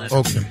 Stephen, the letter.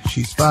 Okay,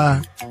 she's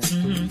 5?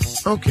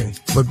 Mm-hmm. Okay.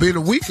 But been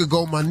a week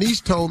ago, my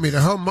niece told me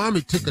that her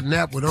mommy took a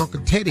nap with Uncle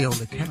Teddy on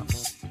the couch.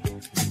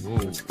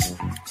 Whoa.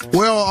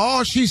 Well,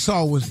 all she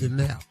saw was the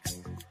nap.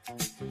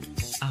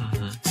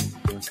 Uh-huh.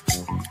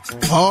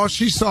 All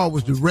she saw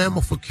was the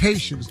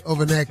ramifications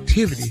of an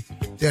activity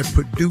that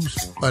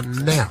produced a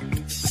nap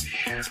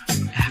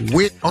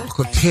with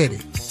Uncle Teddy.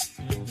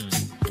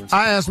 Mm-hmm.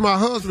 I asked my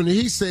husband, and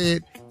he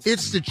said,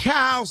 it's the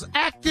child's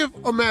active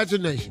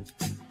imagination.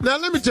 Now,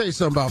 let me tell you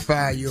something about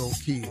 5-year-old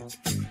kids.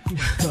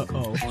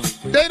 Uh-oh.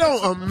 They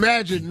don't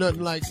imagine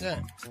nothing like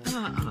that.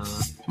 Uh-uh.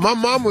 My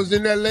mom was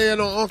in there laying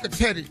on Uncle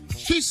Teddy.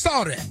 She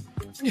saw that.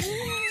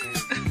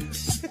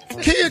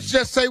 Kids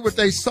just say what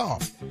they saw.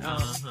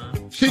 Uh-huh.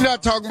 She's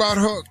not talking about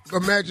her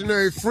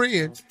imaginary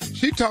friend.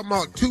 She talking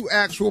about 2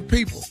 actual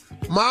people.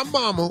 My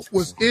mama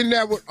was in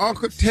there with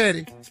Uncle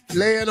Teddy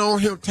laying on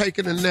him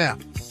taking a nap.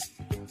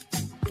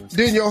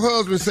 Then your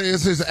husband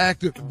says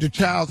the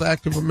child's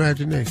active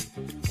imagination.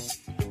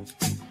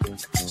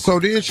 So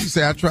then she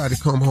said, I tried to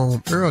come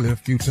home early a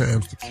few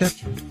times to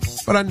catch him,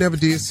 but I never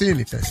did see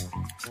anything.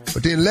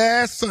 But then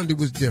last Sunday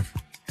was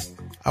different.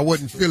 I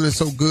wasn't feeling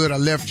so good. I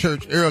left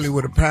church early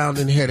with a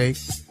pounding headache.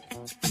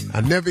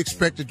 I never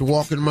expected to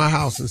walk into my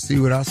house and see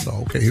what I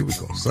saw. Okay, here we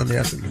go. Sunday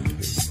afternoon.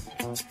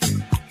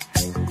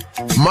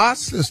 My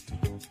sister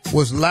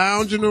was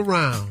lounging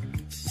around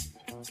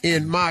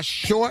in my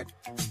short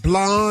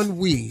blonde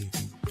wig,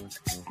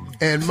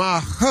 and my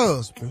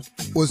husband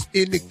was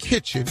in the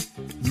kitchen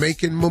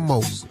making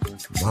mimosas.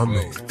 My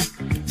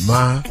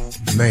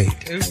man.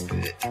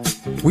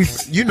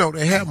 You know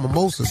they have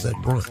mimosas at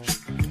brunch.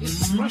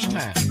 It's brunch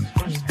time.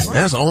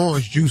 That's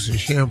orange juice and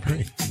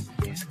champagne.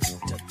 Yeah,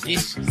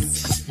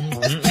 delicious.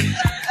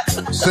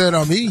 Said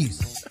I'm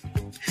easy.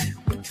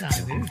 What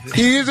time is it?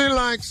 Easy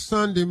like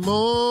Sunday morning.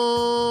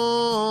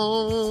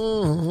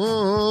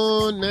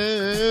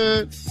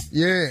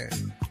 Yeah.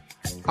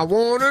 I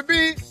wanna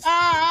be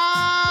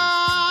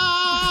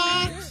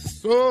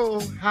so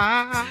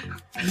high.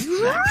 Back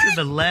to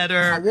the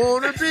letter. I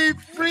wanna be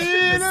free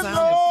and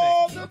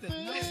all the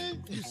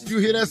things. You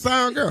hear that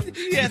sound, girl?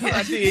 Yes,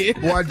 I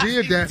did. Boy, I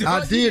did that.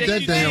 I did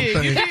that damn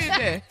thing. You did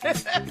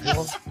that.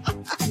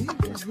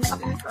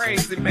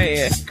 Crazy,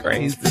 man.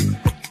 Crazy.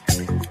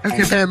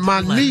 Okay, and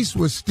my niece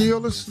was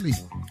still asleep.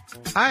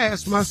 I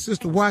asked my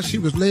sister why she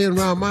was laying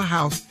around my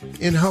house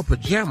in her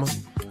pajamas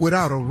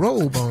without a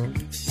robe on,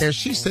 and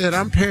she said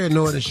I'm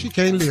paranoid and she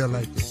can't live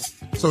like this.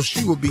 So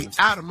she will be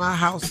out of my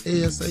house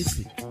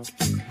ASAP.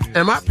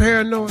 Am I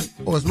paranoid,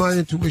 or is my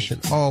intuition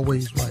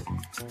always right?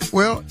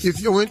 Well, if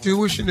your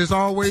intuition is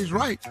always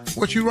right,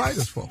 what you write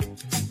us for?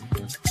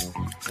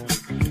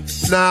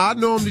 Now, I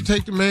normally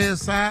take the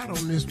man's side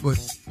on this, but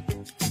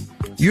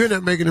you're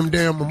not making them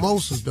damn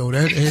mimosas, though.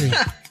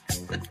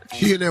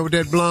 She in there with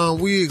that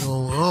blonde wig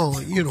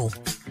on, you know.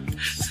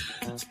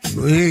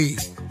 Hey,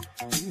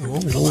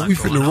 we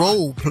finna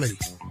role play.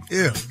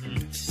 Yeah.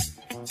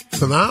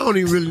 Because I don't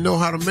even really know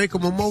how to make a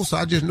mimosa.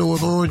 I just know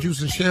it's orange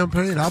juice and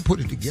champagne. I'll put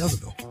it together,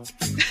 though.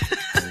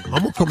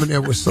 I'm going to come in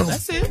there with something.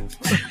 That's it.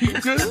 You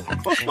good?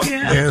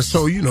 Yeah. And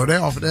so, they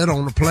offer that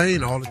on the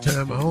plane all the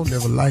time. I don't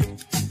never like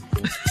it.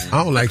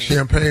 I don't like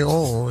champagne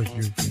or orange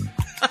juice.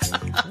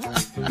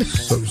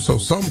 So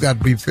some got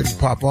to be fit to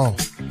pop off.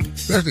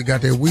 Especially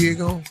got that wig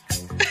on.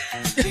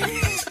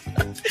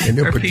 And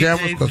their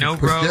pajamas, because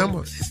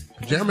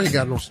pajama ain't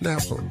got no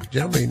snaps on.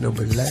 Pajama ain't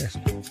nobody last.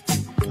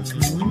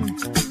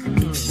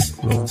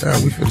 Long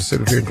time. We finna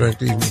sit up here and drink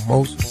these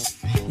mimosas.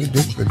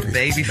 This finna be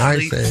baby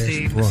nice sleep, ass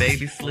Steve. brunch.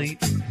 Baby sleep.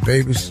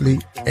 Baby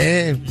sleep.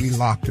 And we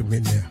locked them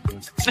in there.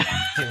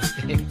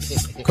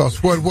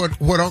 Because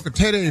what Uncle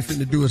Teddy ain't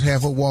finna do is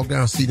have her walk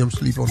down and see them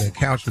sleep on that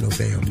couch no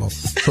damn more.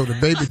 So the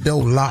baby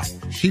door locked.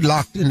 She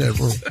locked in that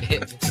room.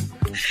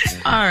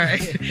 All right.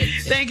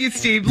 Thank you,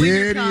 Steve. Leave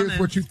your comments. Is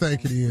what you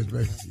think it is,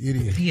 baby. It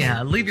is.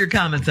 Yeah. Leave your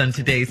comments on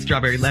today's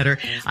Strawberry Letter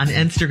on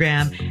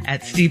Instagram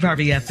at Steve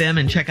Harvey FM,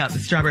 and check out the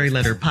Strawberry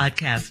Letter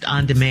podcast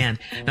on demand.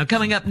 Now,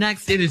 coming up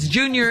next, it is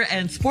Junior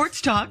and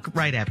Sports Talk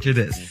right after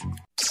this.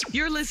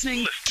 You're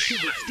listening to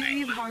the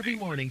Steve Harvey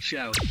Morning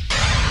Show.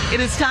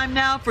 It is time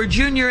now for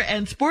Junior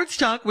and Sports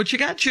Talk. What you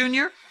got,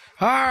 Junior?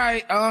 All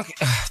right.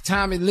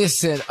 Tommy,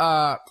 listen.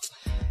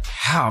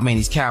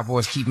 These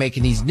Cowboys keep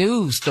making these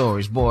news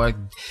stories, boy.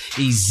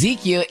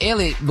 Ezekiel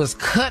Elliott was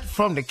cut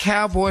from the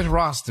Cowboys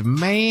roster,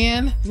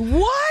 man.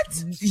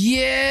 What?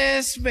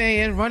 Yes,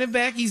 man. Running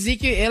back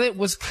Ezekiel Elliott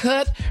was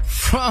cut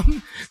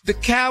from the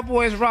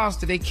Cowboys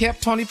roster. They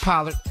kept Tony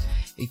Pollard.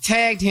 They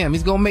tagged him.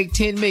 He's going to make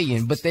 $10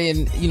 million. But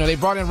then, they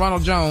brought in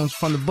Ronald Jones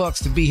from the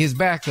Bucs to be his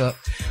backup.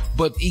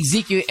 But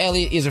Ezekiel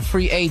Elliott is a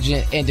free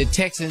agent, and the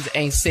Texans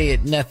ain't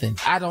said nothing.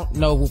 I don't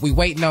know what we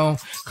waiting on,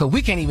 because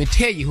we can't even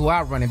tell you who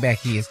our running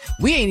back is.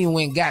 We ain't even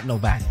went and got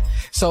nobody.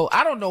 So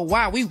I don't know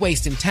why we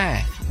wasting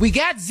time. We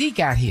got Zeke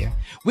out here.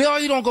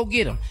 You don't go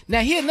get him.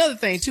 Now, here's another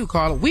thing, too,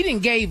 Carla. We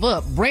didn't gave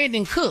up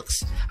Brandon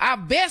Cooks. our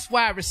best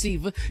wide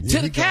receiver to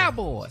the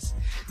Cowboys.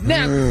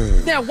 Now,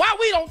 why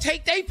we don't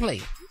take their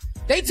player?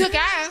 They took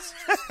ours.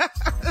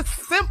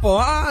 Simple,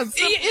 huh? Simple.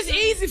 It's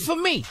easy for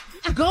me.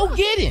 Go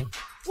get him.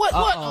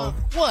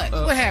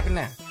 What happened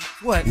now?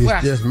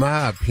 It's just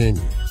my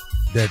opinion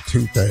that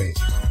two things.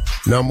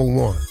 Number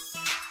one,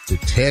 the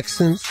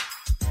Texans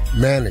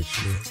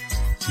management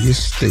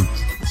is stupid.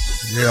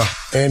 Yeah.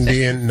 And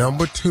then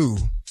number two,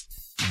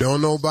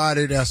 don't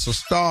nobody that's a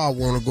star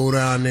want to go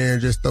down there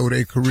and just throw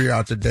their career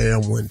out the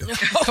damn window.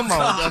 Come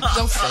on,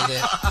 don't say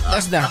that.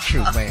 That's not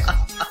true, man.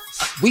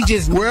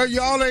 Well,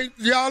 y'all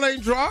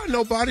ain't drawing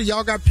nobody.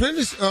 Y'all got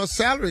plenty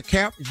salary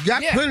cap. You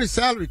got plenty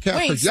salary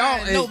cap because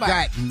y'all ain't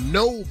got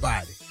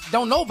nobody.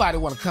 Don't nobody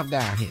want to come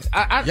down here.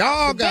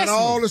 Y'all got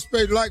all the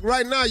space. Like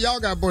right now, y'all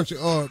got a bunch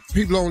of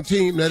people on the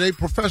team that ain't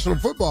professional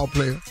football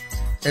players,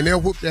 and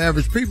they'll whoop the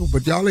average people.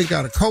 But y'all ain't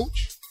got a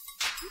coach,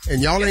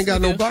 and y'all ain't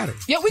got nobody.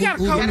 Yeah, we got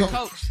a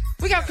coach.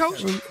 We got a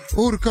coach.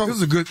 Who the coach? This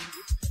is a good.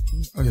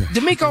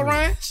 D'Amico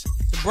Ryans,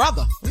 the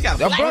brother. We got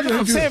a brother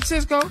from San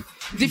Francisco,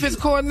 defensive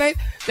coordinator.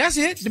 That's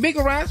it.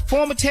 D'Amico Ryans,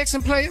 former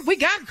Texan player. We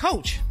got a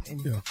coach.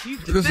 Yeah.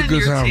 This is a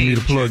good time for me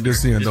to plug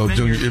this in, though,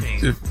 Junior.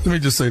 Let me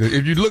just say that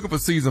if you're looking for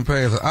season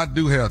passes, I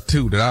do have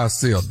two that I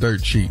sell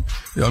dirt cheap.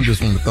 Yeah, I'm just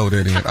going to throw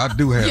that in. I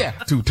do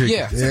have 2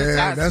 tickets.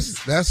 Yeah,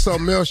 that's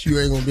something else you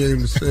ain't going to be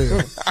able to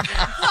sell.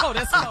 Oh,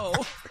 that's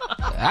cold.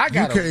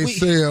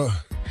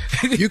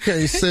 You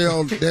can't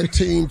sell that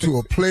team to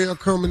a player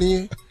coming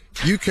in.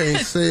 You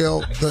can't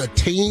sell the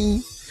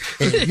team,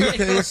 and you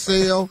can't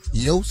sell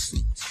your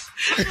seats.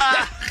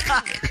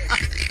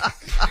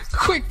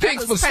 Quick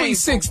picks for Sweet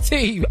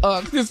 16.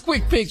 Just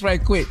quick picks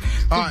right quick.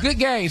 Good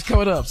games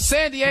coming up.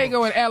 San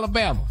Diego and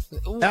Alabama.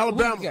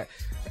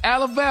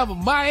 Alabama,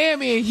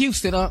 Miami and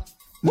Houston. No,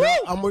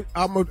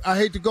 I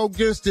hate to go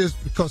against this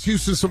because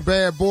Houston's some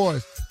bad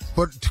boys,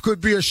 but it could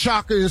be a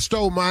shocker in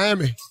store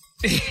Miami.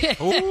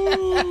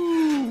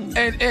 Ooh.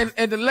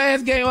 And the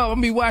last game I'm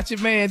gonna be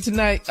watching, man,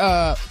 tonight.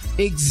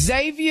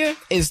 Xavier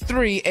is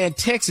 3 and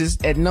Texas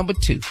at number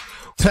 2.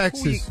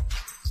 Texas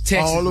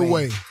all the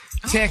way.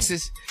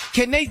 Texas.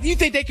 You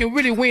think they can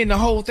really win the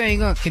whole thing?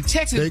 Can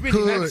Texas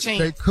really have a chance?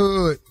 They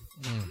could.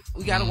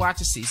 We gotta watch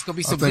and see. It's gonna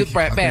be some good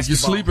basketball. You're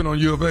sleeping on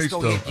U of H,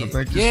 though. I think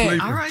you're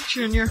sleeping. All right,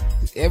 Junior.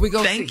 There we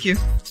go. Thank you.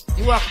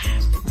 You're welcome.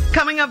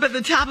 Coming up at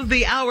the top of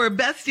the hour,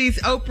 besties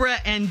Oprah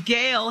and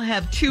Gayle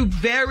have 2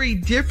 very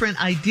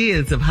different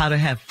ideas of how to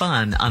have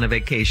fun on a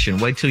vacation.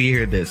 Wait till you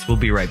hear this. We'll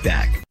be right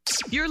back.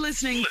 You're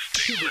listening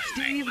to the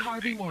Steve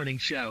Harvey Morning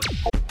Show.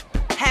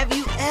 Have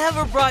you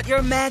ever brought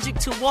your magic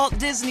to Walt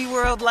Disney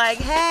World like,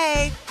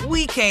 hey,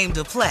 we came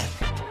to play?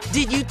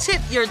 Did you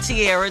tip your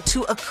tiara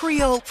to a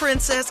Creole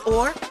princess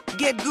or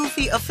get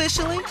goofy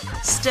officially?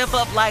 Step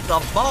up like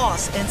a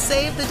boss and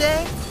save the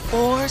day?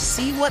 Or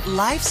see what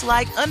life's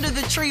like under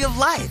the tree of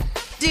life?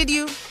 Did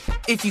you?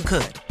 If you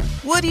could.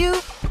 Would you?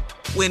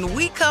 When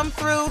we come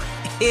through,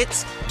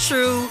 it's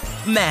true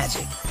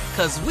magic.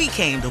 'Cause we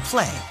came to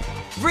play.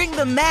 Bring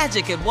the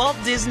magic at Walt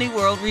Disney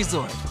World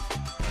Resort.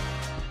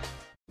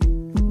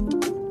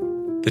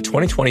 The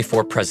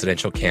 2024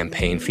 presidential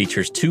campaign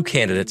features 2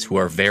 candidates who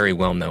are very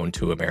well known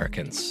to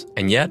Americans.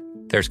 And yet,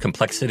 there's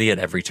complexity at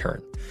every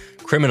turn.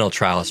 Criminal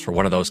trials for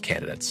one of those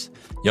candidates.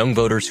 Young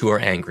voters who are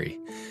angry.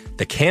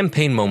 The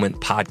Campaign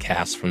Moment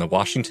podcast from the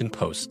Washington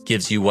Post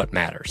gives you what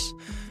matters.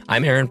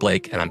 I'm Aaron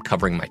Blake, and I'm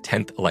covering my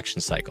 10th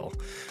election cycle.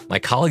 My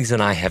colleagues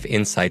and I have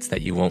insights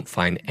that you won't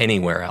find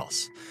anywhere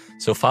else.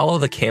 So follow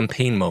the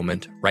Campaign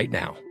Moment right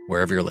now,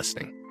 wherever you're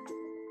listening.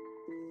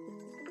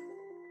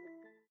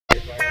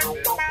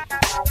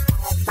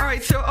 All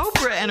right, so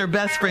Oprah and her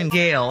best friend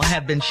Gayle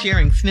have been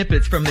sharing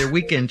snippets from their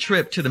weekend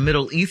trip to the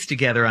Middle East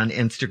together on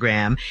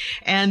Instagram.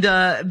 And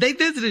they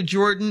visited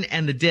Jordan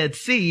and the Dead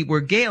Sea, where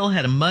Gayle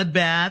had a mud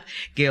bath.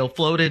 Gayle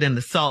floated in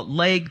the Salt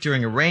Lake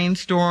during a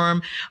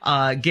rainstorm.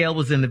 Gayle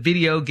was in the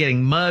video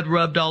getting mud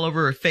rubbed all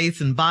over her face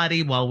and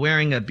body while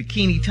wearing a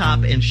bikini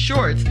top and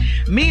shorts.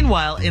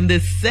 Meanwhile, in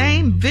this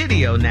same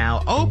video now,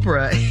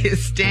 Oprah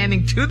is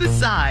standing to the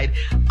side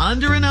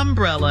under an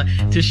umbrella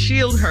to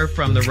shield her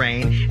from the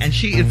rain, and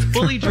she is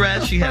fully dressed.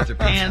 She has her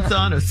pants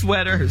on, her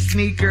sweater, her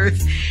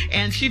sneakers,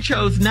 and she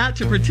chose not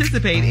to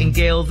participate in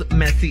Gayle's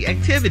messy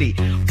activity.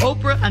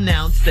 Oprah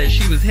announced that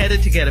she was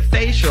headed to get a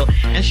facial,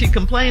 and she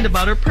complained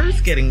about her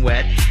purse getting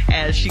wet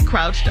as she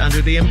crouched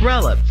under the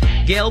umbrella.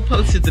 Gayle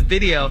posted the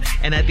video,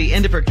 and at the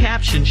end of her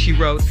caption, she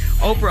wrote,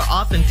 "Oprah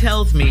often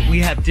tells me we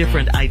have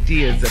different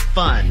ideas of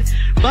fun,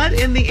 but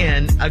in the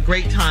end, a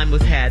great time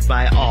was had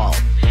by all."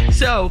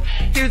 So,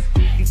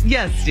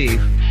 yes,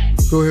 Steve.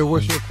 Go ahead,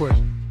 what's your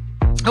question?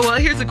 Well,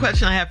 here's a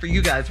question I have for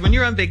you guys. When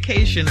you're on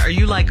vacation, are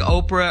you like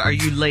Oprah? Are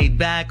you laid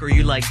back? Or are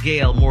you like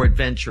Gayle, more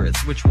adventurous?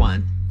 Which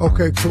one?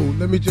 Okay, cool.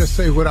 Let me just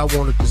say what I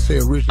wanted to say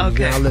originally.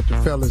 Okay. I'll let the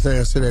fellas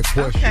answer that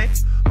question. Okay.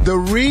 The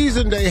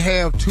reason they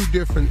have 2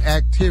 different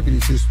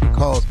activities is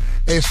because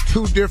it's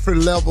 2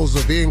 different levels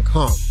of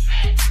income.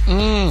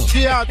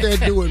 She out there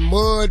doing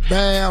mud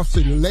baths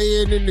and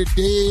laying in the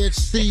Dead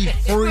Sea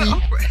free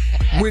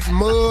with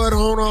mud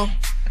on her.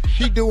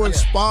 She doing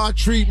spa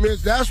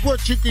treatments. That's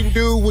what you can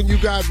do when you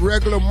got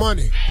regular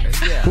money.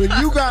 Yeah. When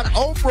you got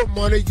Oprah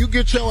money, you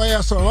get your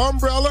ass an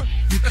umbrella.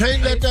 You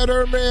can't let that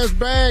Hermes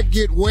bag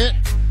get wet,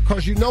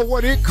 because you know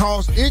what it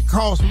costs. It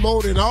costs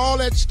more than all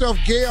that stuff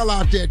Gayle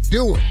out there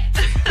doing.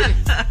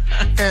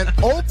 And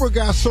Oprah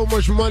got so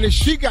much money,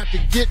 she got to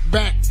get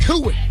back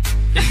to it.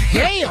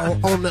 Gayle,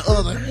 on the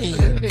other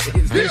hand,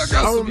 is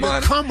on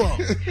the come up.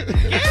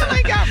 Gayle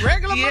ain't got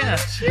regular money.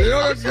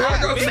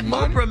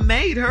 Oprah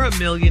made her a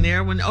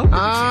millionaire when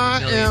Oprah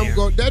became a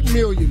millionaire. That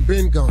million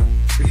been gone.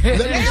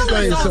 Let me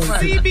say on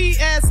something.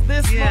 CBS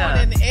this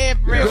morning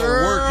every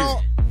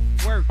Girl,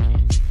 working.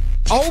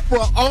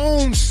 Oprah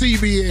owns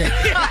CBS.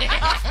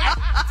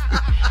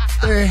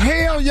 The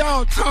hell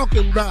y'all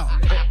talking about?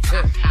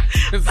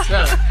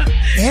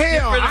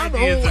 Hell, I'm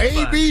on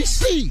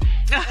ABC.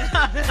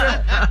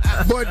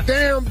 But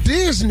damn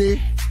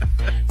Disney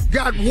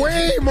got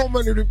way more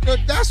money than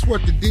that's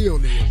what the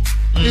deal is.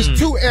 It's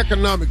too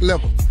economic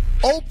level.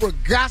 Oprah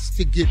got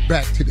to get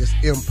back to this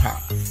empire.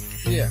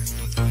 Yeah.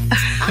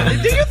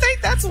 Do you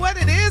think that's what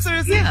it is, or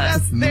is it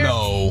just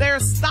their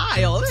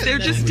style? They're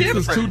just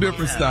different. It's two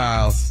different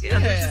styles. Yeah,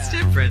 they're just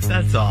different.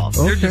 That's all.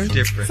 They're just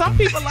different. Some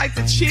people like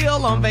to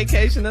chill on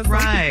vacation, and some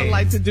people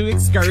like to do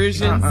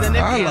excursions. And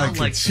I like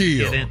to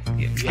chill.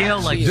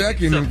 Gayle likes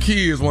Jackie and them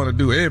kids want to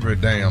do every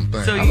damn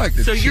thing. So, I like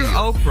to chill. you're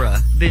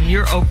Oprah. Then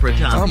you're Oprah,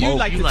 Tom. You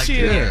like to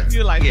chill.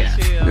 You like to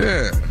chill.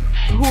 Yeah.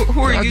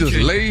 Who are I you, just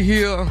Junior? lay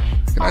here?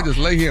 Can I just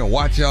lay here and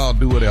watch y'all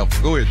do whatever?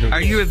 Go ahead, Junior.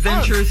 Are you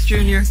adventurous,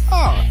 Junior?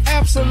 Oh,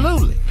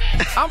 absolutely.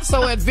 I'm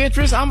so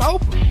adventurous, I'm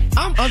Oprah.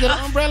 I'm under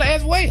the umbrella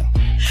as well.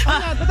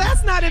 But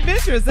that's not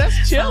adventurous.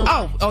 That's chill.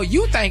 Oh,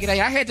 you think it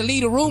ain't? I had to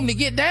leave the room to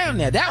get down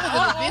there. That was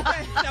an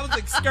adventure. That was an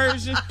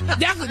excursion.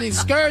 That was an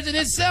excursion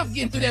itself,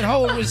 getting through that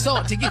whole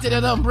resort to get to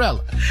that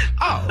umbrella.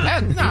 Oh,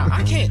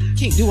 I can't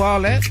do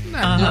all that.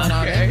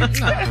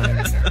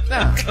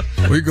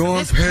 No. We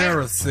going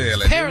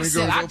parasailing.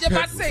 Parasailing. I just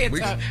about to say it.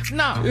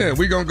 No. Yeah,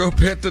 we gonna go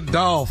pet the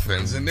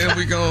dolphins, and then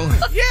we gonna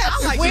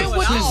swim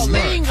with the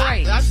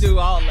stingrays. I do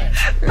all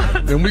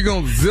that. Then we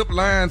gonna zip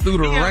line through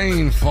the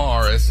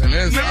rainforest, and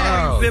that's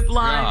zip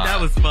line. That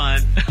was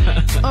fun.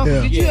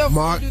 Did you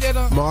ever do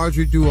that?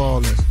 Marjorie do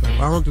all that stuff.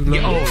 I don't do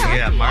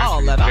nothing.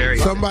 Marjorie.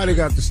 Somebody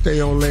got to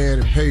stay on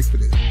land and pay for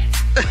this.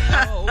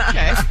 Oh,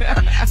 okay.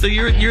 So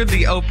you're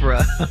the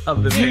Oprah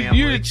of the family.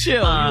 You're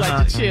chill. You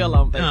like to chill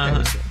on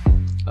vacation.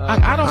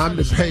 I'm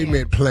the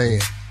payment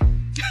plan.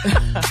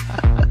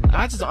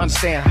 I just don't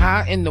understand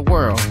how in the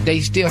world they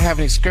still have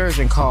an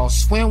excursion called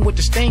Swim with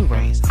the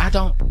Stingrays. I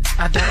don't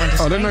understand.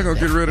 Oh, they're not gonna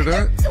get rid of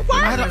that?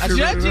 Why are you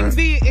judging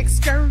the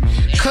excursion?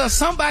 Cause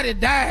somebody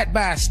died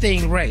by a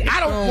stingray. I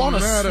don't want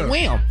to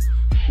swim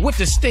with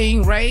the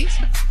stingrays.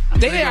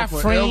 They are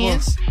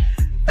friends.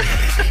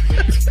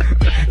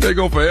 They're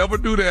gonna forever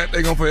do that.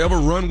 They're gonna forever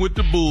run with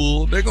the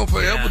bull. They're gonna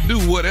forever do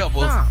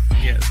whatever.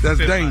 That's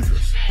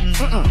dangerous.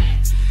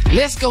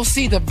 Let's go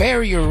see the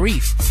barrier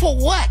reef. For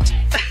what?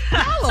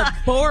 Y'all are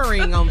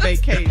boring on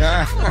vacation.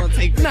 I want to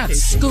take vacation. Not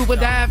scuba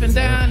diving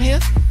down here.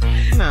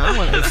 No, I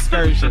want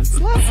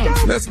excursions. Let's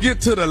go. Let's get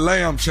to the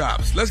lamb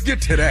chops. Let's get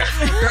to that.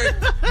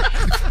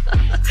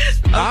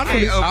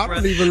 Okay? I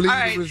don't even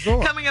leave the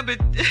resort. Coming up at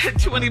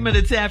 20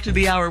 minutes after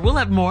the hour, we'll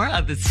have more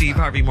of the Steve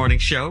Harvey Morning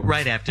Show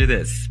right after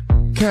this.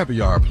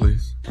 Caviar,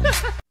 please.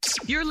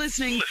 You're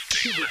listening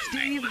to the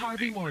Steve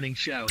Harvey Morning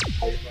Show.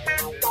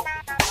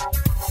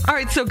 All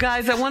right, so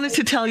guys, I wanted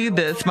to tell you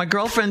this. My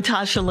girlfriend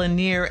Tasha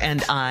Lanier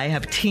and I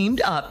have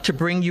teamed up to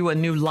bring you a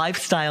new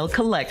lifestyle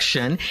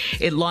collection.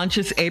 It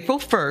launches April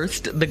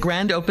 1st, the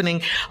grand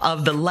opening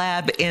of the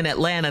Lab in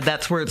Atlanta.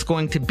 That's where it's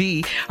going to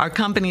be. Our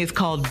company is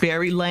called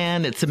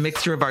Berryland. It's a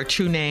mixture of our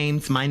two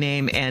names, my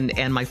name and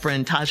my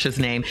friend Tasha's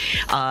name.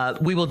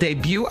 We will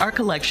debut our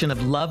collection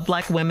of Love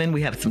Black Women.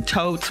 We have some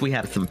totes. We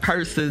have some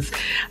purses.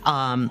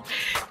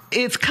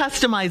 It's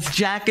customized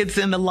jackets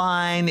in the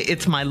line.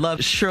 It's my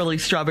Love Shirley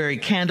Strawberry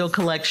Candle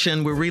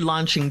collection. We're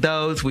relaunching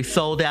those. We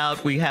sold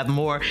out. We have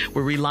more.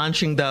 We're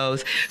relaunching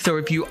those. So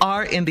if you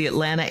are in the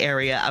Atlanta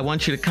area, I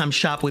want you to come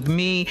shop with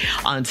me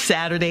on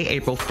Saturday,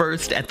 April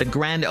 1st at the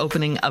grand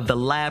opening of the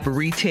Lab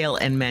Retail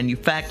and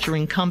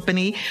Manufacturing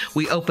Company.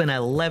 We open at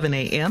 11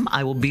 a.m.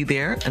 I will be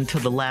there until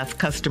the last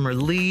customer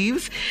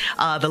leaves.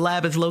 The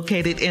Lab is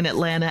located in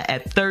Atlanta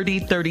at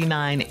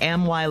 3039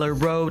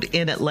 Amweiler Road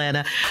in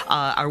Atlanta.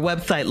 Our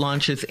website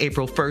launches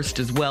April 1st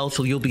as well,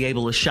 so you'll be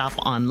able to shop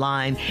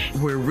online.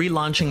 We're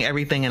relaunching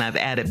everything, and I've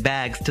added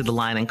bags to the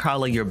line. And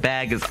Carla, your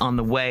bag is on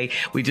the way.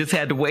 We just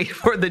had to wait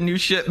for the new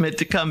shipment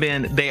to come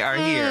in. They are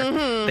here.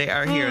 They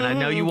are here, and I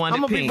know you wanted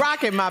pink. I'm going to be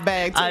rocking my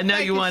bag, too. I know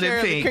you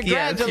wanted pink.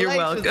 Yes, you're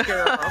welcome.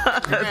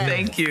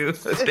 Thank you.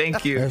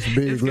 Thank you. That's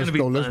big. Let's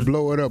go. Let's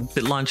blow it up.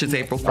 It launches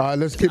April 1st. All right,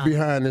 let's get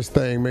behind this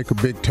thing. Make a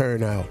big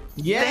turnout.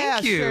 Yeah,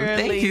 thank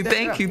you.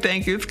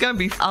 Thank you. It's going to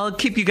be, I'll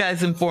keep you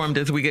guys informed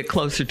as we get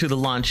closer to the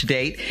launch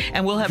date.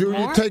 And we'll have Junior,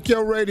 more. take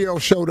your radio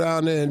show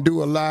down there and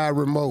do a live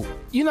remote.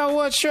 You know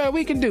what? Sure,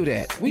 we can do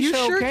that. We You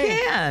sure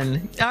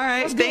can. All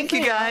right. Thank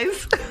you,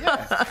 guys.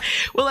 Yeah.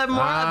 We'll have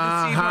more of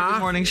the Steve Harvey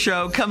Morning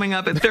Show coming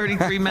up at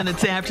 33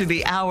 minutes after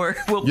the hour.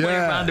 We'll play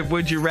a round of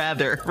Would You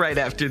Rather right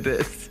after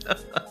this.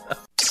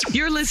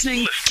 You're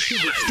listening to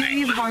the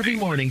Steve Harvey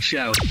Morning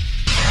Show.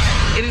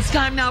 It is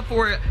time now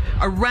for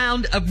a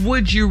round of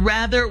Would You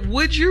Rather.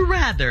 Would you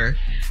rather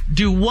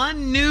do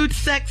one nude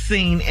sex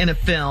scene in a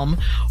film,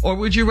 or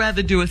would you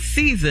rather do a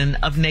season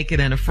of Naked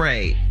and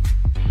Afraid?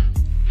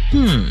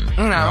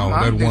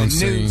 That one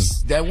scene.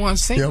 That one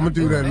scene. Yeah, I'm going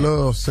to do that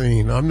love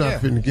scene. I'm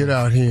not finna get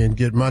out here and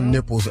get my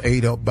nipples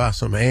ate up by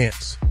some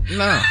ants.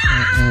 No.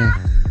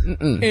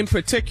 In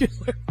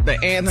particular,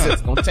 the ants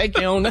that's going to take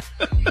you on that.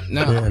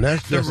 No. Yeah,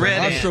 that's just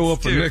when I show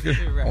up for naked.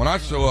 When I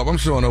show up, I'm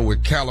showing up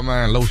with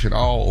calamine lotion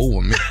all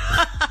over me.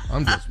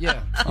 I'm just.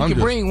 Yeah. You can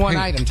bring one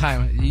item,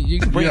 Time. You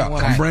can bring one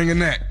item. I'm bringing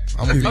that.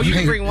 You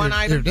can bring one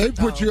item? If they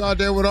put you out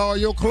there with all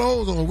your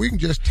clothes on, we can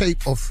just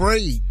tape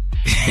Afraid.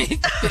 I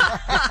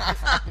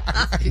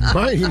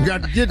ain't even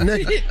got to get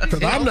naked.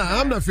 Because I'm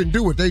not finna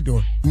do what they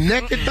doing.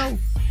 Naked, though?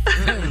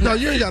 No,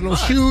 you ain't got no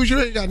shoes. You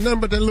ain't got nothing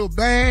but that little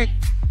bag.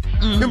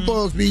 Them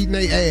bugs be eating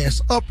their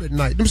ass up at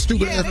night. Them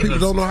stupid ass people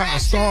don't know how to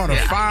start a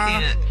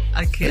fire.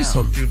 I can't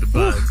do the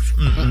bugs.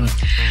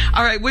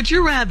 All right, would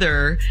you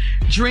rather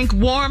drink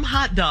warm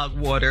hot dog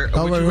water,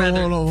 or would you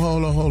rather...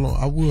 Hold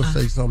on. I will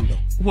say something, though.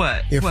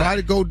 What? If I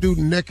go do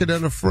Naked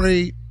and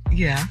Afraid,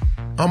 yeah,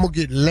 I'm going to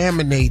get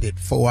laminated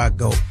before I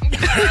go.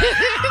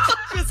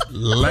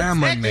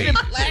 Laminated?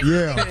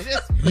 Yeah.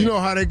 You know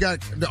how they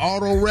got the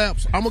auto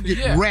wraps? I'm going to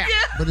get wrapped,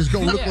 but it's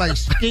going to look like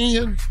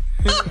skin.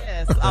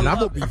 Yes, and I'm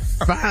going to be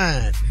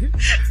fine.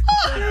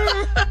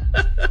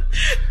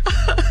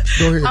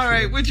 Go ahead. All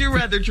right, would you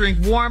rather drink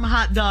warm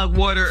hot dog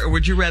water, or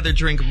would you rather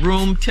drink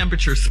room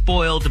temperature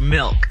spoiled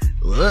milk?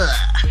 Ugh.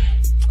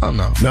 Oh,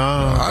 no. No.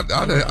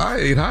 I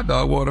ate hot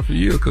dog water for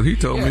years because he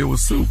told me it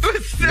was soup.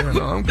 Yeah,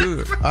 no, I'm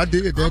good. I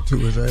did that to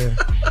his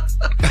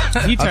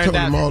ass. He turned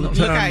out. Look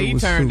how he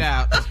turned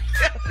out.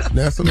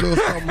 That's a little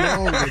something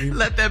wrong with him.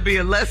 Let that be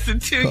a lesson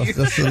to you.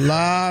 That's a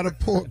lot of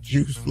pork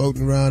juice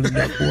floating around in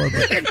that boy.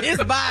 In his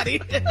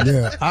body.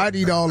 Yeah, I'd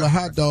eat all the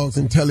hot dogs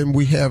and tell him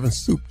we having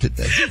soup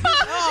today.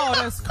 Oh,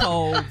 that's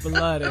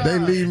cold-blooded. They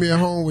leave me at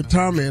home with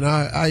Tommy, and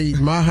I eat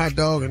my hot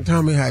dog and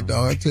Tommy hot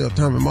dog. I tell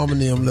Tommy, Mama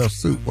and them left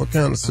soup. What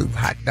kind of soup?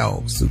 Hot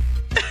dog soup.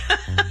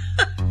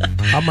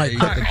 I might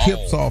cut the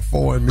tips off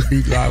for him and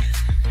be like,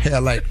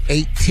 had like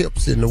 8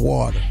 tips in the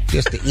water,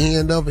 just the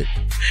end of it.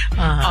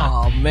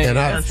 Oh man, and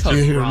I still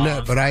hearing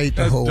that, but I ate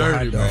the whole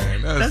dirty, hot dog.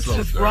 Man. That's so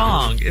just dirty.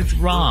 wrong. It's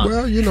wrong.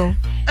 Well, you know,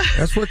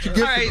 that's what you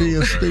get All right. for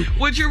being stupid.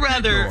 Would you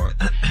rather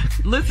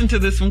listen to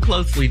this one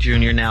closely,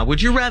 Junior? Now,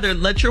 would you rather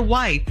let your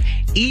wife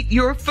eat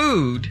your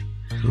food,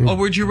 or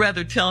would you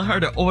rather tell her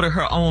to order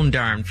her own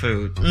darn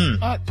food?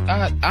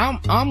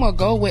 I'm gonna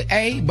go with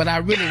A, but I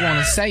really want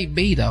to say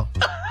B though.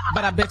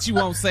 But I bet you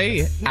won't say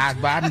it.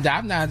 I'm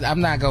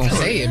not gonna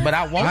say it, but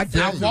I want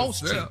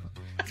to.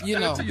 You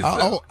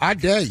know. I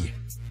dare you.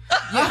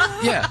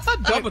 Yeah.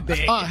 Double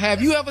dare.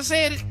 Have you ever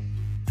said it?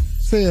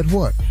 Said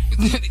what?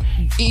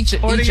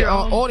 Order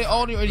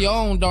your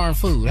own darn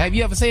food. Have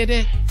you ever said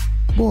that?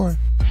 Boy.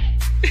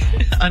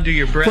 Under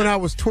your breath? When I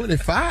was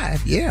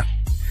 25, yeah.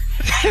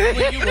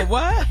 When you were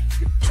what?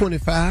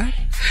 25.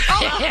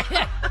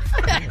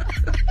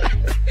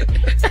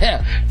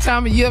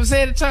 Tommy, you ever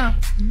said it, Tom?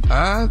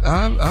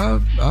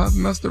 I've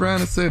messed around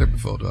and said it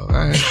before, dog.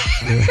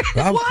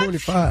 I was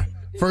 25.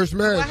 First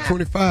marriage,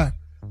 25.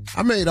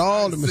 I made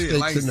all the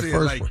mistakes in the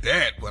first one.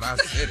 That, but I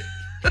said it.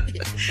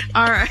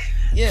 All right.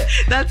 Yeah.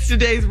 That's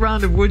today's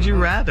round of Would You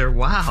Rather.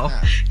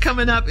 Wow.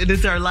 Coming up, it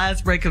is our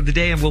last break of the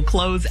day, and we'll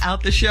close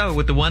out the show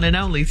with the one and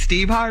only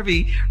Steve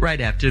Harvey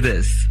right after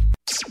this.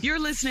 You're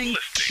listening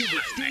to the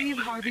Steve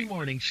Harvey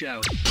Morning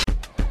Show.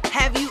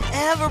 Have you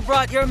ever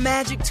brought your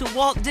magic to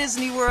Walt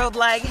Disney World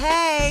like,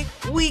 hey,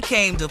 we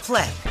came to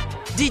play?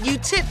 Did you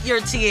tip your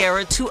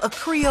tiara to a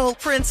Creole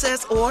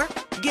princess or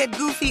get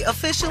goofy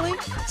officially?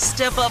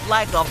 Step up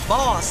like a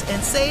boss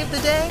and save the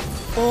day?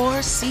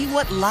 Or see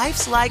what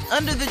life's like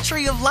under the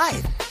tree of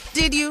life?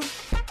 Did you?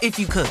 If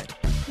you could.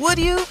 Would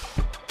you?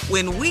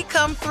 When we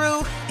come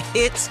through,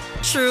 it's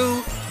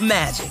true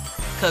magic.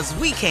 'Cause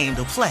we came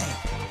to play.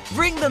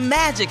 Bring the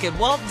magic at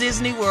Walt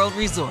Disney World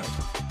Resort.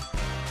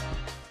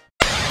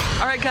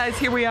 All right, guys,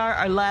 here we are,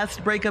 our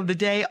last break of the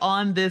day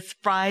on this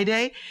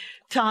Friday.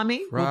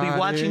 Tommy, we'll be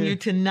watching you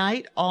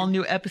tonight. All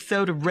new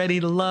episode of Ready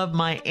to Love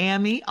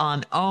Miami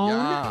on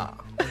OWN.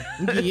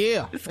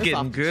 Yeah. It's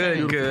getting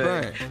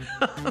good.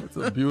 It's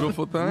a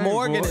beautiful thing.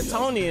 Morgan boy. and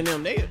Tony and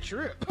them, they a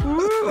trip.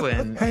 Ooh,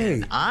 and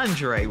Hey.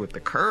 Andre with the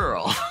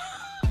curl.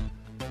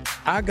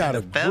 I got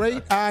a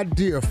great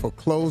idea for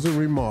closing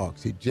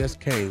remarks. It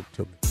just came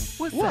to me.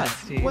 What's that,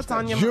 Steve? What's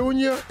on your mind?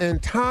 Junior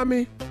and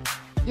Tommy,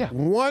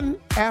 one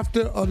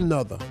after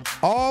another.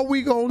 All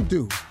we gonna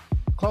do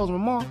Close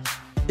remarks.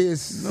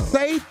 is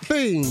say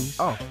things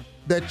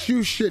that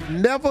you should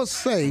never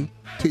say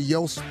to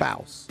your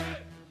spouse.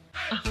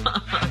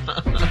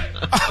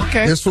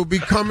 Okay. This will be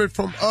coming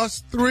from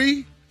us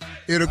three.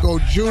 It'll go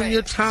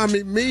Junior,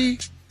 Tommy, me.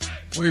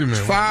 Wait a minute.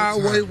 Fire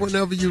away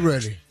whenever you're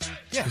ready.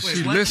 Yeah. Is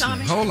she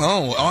listening? Hold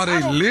on. Are they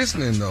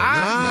listening, though?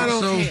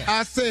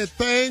 I said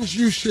things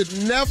you should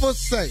never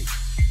say.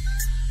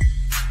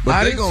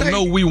 But they going to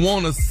know we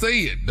want to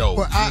say it, though.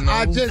 But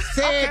I just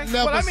said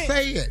never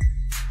say it.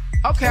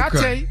 Okay, I'll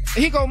tell you.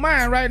 Here go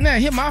mine right now.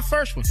 Here, my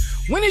first one.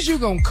 When is you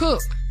going to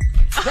cook?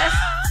 That's,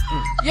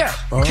 yeah.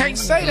 Can't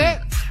say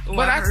that. Well,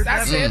 but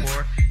I said,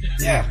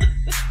 yeah.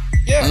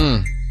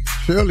 Yeah.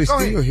 Shirley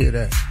still hear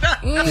that.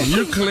 Can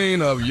you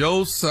clean up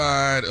your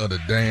side of the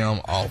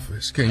damn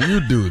office? Can you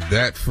do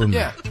that for me?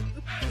 Yeah.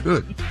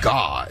 Good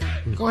God.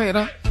 Go ahead,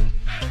 huh?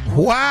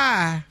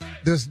 Why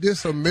does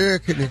this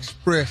American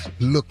Express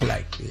look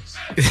like this?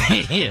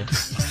 Can't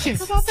say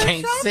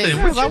it.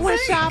 Because I went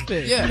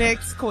shopping. Yeah.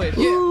 Next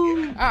question.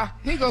 Yeah.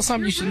 Here goes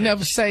something you should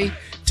never say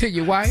to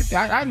your wife.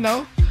 I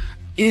know.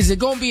 Is it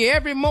going to be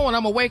every morning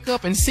I'm going to wake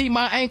up and see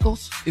my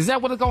ankles? Is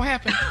that what is going to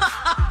happen?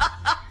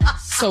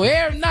 So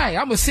every night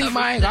I'm going to see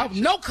my ankles.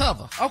 No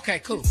cover. Okay,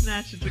 cool.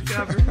 Snatches the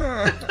cover.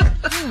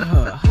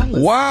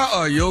 Why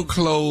are your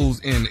clothes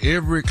in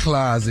every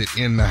closet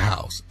in the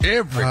house?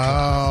 Every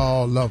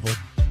closet. Oh, love them.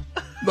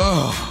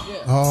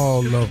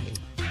 Oh, love them.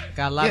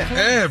 Got a lot of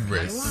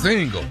every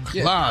single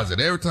closet.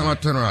 Every time I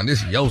turn around,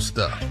 this is your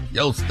stuff.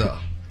 Your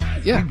stuff.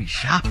 Yeah. We be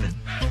shopping.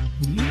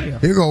 Yeah.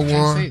 Here go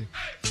one.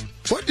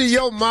 What do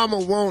your mama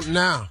want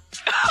now?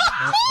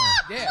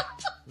 Yeah.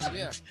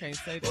 Yeah. Can't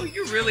say that. Well,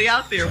 you're really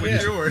out there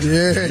with yours.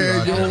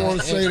 Yeah, you don't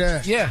want to say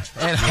that. Yeah.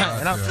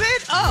 And I'm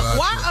Sit up.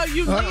 Why are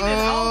you leaning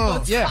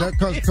over? Yeah.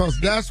 Because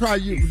that's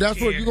what you're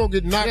going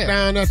to get knocked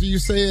down after you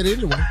say it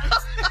anyway.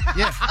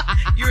 Yeah.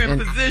 You're in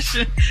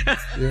position.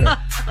 Yeah.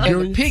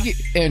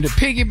 And to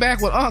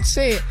piggyback what Unc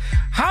said,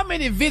 how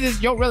many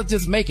visits your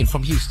relatives making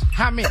from Houston?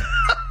 How many?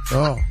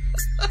 Oh.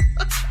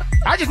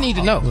 I just need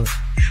to know.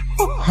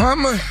 How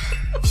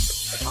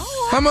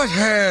much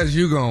hair is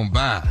you gonna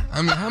buy?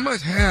 I mean, how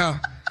much hair?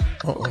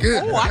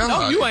 I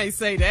know you ain't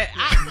say that.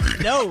 I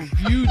know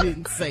you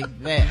didn't say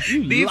that.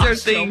 These are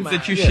things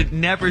that you should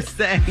never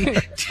say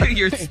to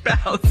your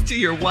spouse, to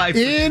your wife.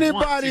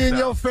 Anybody in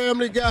your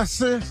family got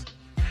sense?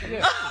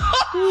 Yeah.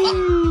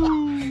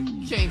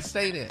 Can't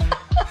say that.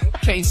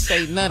 Can't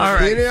say none of All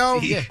that.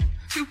 right. Yeah.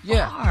 Too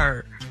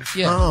far.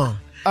 Yeah.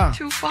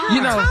 Too far.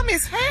 You know,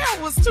 Tommy's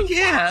hair was too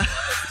far.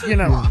 You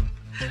know,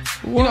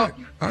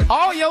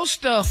 all your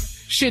stuff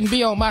shouldn't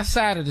be on my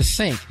side of the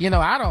sink. You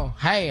know, I don't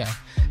have,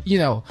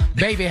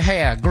 baby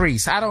hair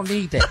grease. I don't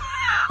need that.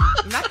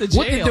 Not the jail.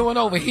 What you doing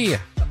over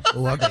here?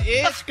 The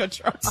edge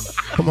control.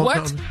 Come on,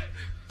 What? Tommy.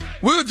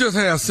 We'll just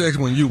have sex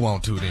when you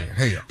want to then.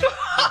 Hell.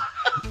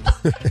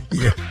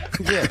 Yeah.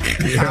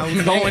 I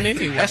was going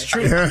anyway. That's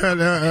true.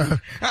 That's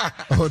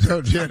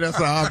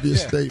an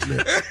obvious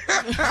statement.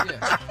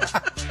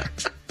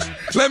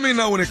 Let me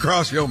know when it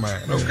crosses your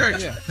mind, okay?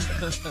 Yeah.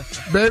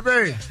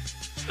 Baby,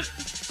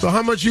 so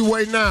how much you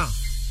weigh now?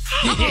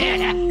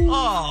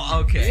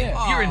 Oh, okay.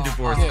 Yeah. You're in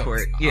divorce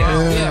court.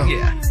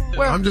 Yeah.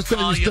 Well, I'm just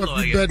telling you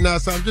stuff you better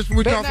not say.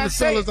 We're talking to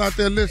fellas out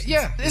there listening.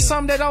 Yeah, it's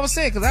something that I was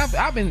saying because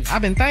I've been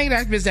thinking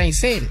that bitch ain't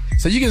said it.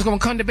 So you just gonna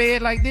come to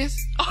bed like this?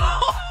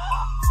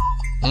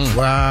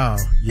 Wow.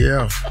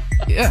 Yeah.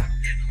 Yeah.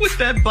 With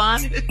that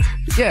bonnet.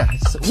 Yeah.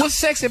 So what's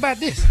sexy about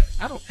this?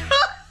 I don't.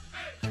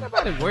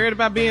 Nobody worried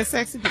about being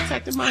sexy,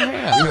 protecting my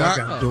hair. I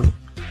got to do it.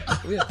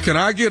 Can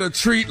I get a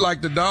treat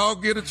like the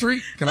dog get a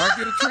treat? Can I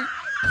get a treat?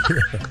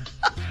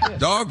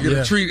 Dog get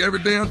a treat every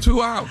damn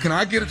 2 hours. Can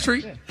I get a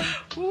treat?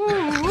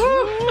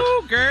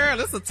 Ooh, girl,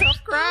 it's a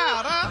tough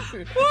crowd, huh?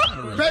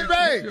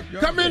 Baby,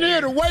 come in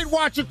here. The Weight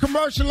Watcher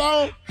commercial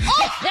on.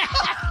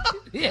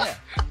 Yeah.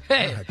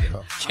 Hey.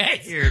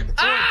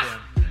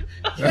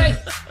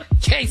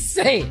 Can't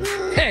say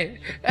it.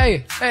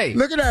 Hey.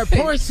 Look at that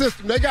point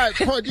system. They got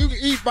points. You can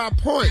eat by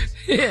points.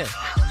 Yeah.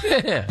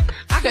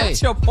 I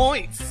got your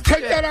points.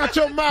 Take that out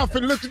your mouth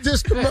and look at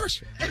this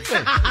commercial.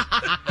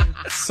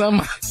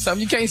 Some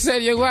you can't say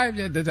to your wife.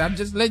 I'm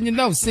just letting you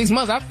know. 6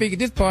 months, I figured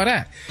this part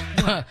out.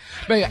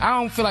 Baby, I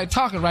don't feel like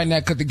talking right now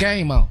because the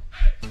game on.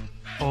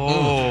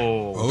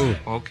 Oh.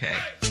 Okay.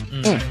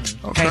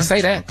 Can't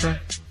say that. Okay.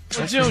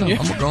 Well, Junior.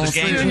 I'm going to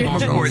say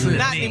it.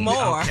 Not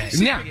anymore. Okay.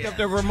 She picked up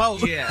the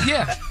remote. Yeah.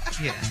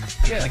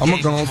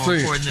 I'm going to say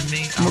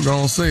it. I'm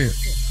going to say it.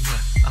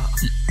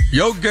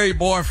 Your gay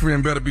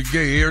boyfriend better be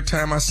gay every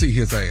time I see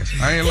his ass.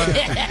 I ain't lying.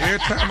 Every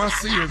time I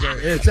see his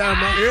ass.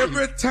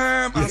 Every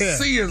time I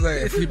see his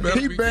ass, he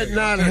better be gay.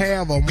 Not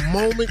have a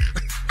moment.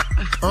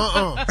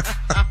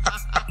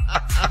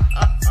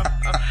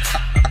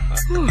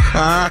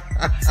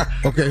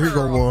 Okay, here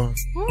go one.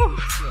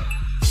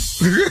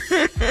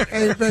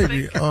 Hey,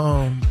 baby.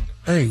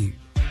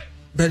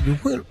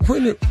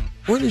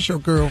 When is your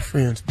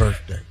girlfriend's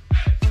birthday?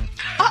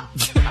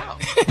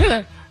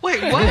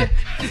 Wait, what?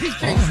 He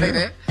can't say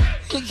that.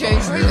 He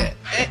can't say that.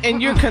 And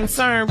you're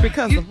concerned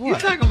because of what? You're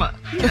talking about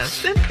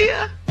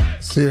Cynthia?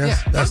 See,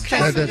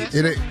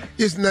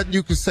 it's nothing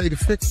you can say to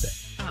fix that.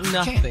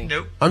 Nothing.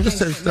 Nope. I'm just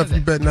telling you stuff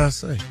you better not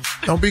say.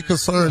 Don't be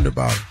concerned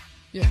about it.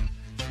 Yeah.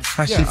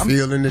 How she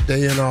feeling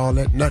today and all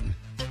that. Nothing.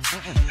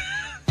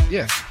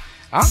 Yeah.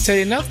 I'll tell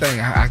you another thing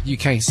you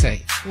can't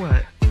say.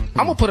 What?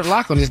 I'm going to put a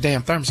lock on this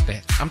damn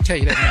thermostat. I'm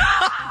telling you that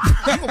now.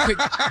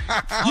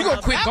 You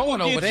gonna quit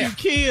going over there. You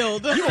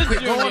killed. You gonna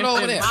quit going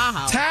over there.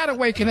 Tired of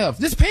waking up.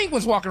 This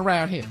penguin's walking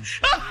around here.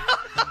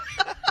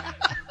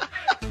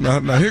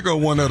 Now here go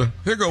one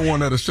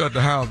that'll shut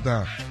the house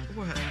down.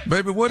 What?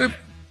 Baby, what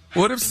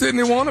if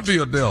Sydney want to be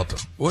a Delta?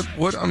 What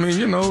I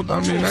mean,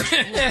 that's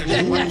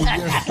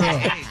Yes,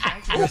 sir.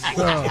 Yes,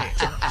 sir.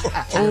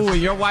 Oh,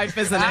 your wife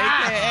is an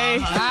AKA?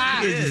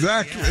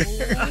 Exactly.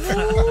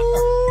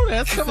 Ooh,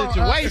 that's a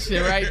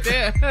situation right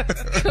there.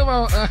 Come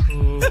on.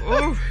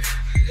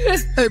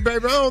 Hey,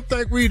 baby, I don't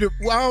think we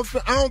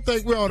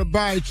ought to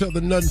buy each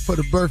other nothing for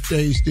the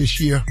birthdays this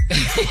year.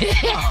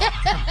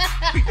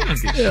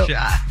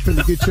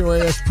 Finna get your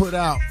ass put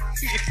out.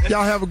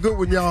 Y'all have a good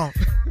one, y'all.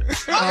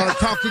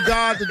 Talk to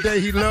God today.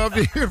 He loved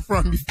to hear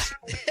from you.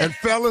 And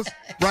fellas,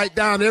 write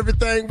down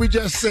everything we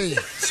just said.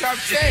 Sharp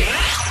shake.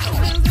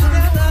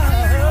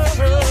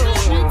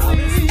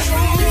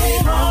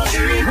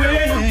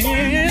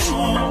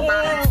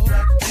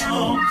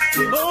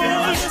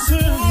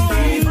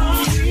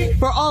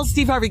 For all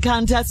Steve Harvey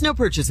contests, no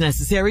purchase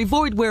necessary,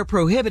 void where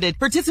prohibited.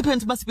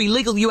 Participants must be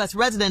legal U.S.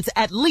 residents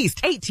at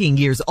least 18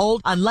 years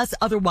old unless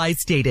otherwise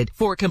stated.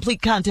 For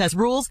complete contest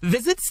rules,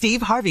 visit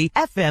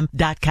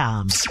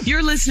SteveHarveyFM.com.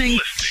 You're listening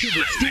to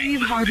the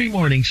Steve Harvey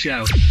Morning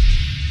Show.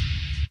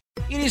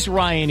 It is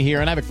Ryan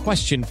here, and I have a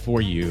question for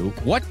you.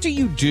 What do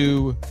you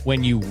do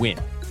when you win?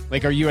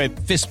 Like, are you a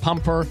fist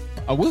pumper,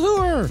 a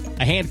woohooer,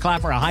 a hand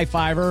clapper, a high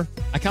fiver?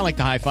 I kind of like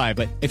the high five,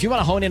 but if you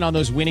want to hone in on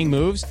those winning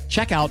moves,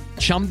 check out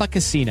Chumba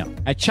Casino.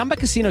 At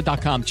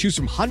ChumbaCasino.com, choose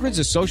from hundreds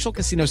of social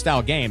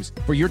casino-style games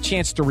for your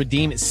chance to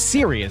redeem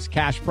serious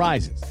cash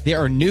prizes.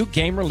 There are new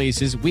game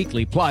releases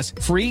weekly, plus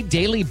free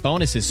daily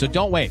bonuses. So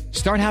don't wait.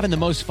 Start having the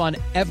most fun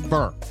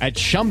ever at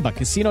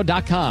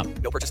ChumbaCasino.com.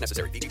 No purchase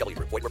necessary. VGW.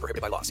 Void where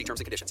prohibited by law. See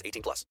terms and conditions.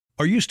 18+.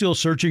 Are you still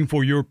searching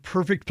for your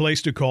perfect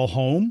place to call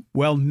home?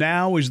 Well,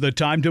 now is the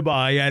time to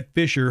buy at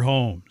Fisher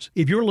Homes.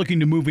 If you're looking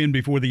to move in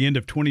before the end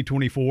of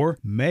 2024,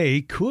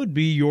 May could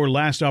be your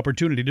last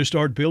opportunity to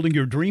start building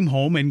your dream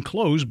home and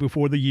close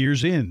before the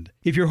year's end.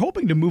 If you're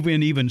hoping to move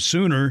in even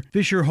sooner,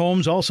 Fisher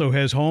Homes also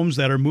has homes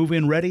that are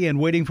move-in ready and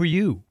waiting for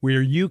you,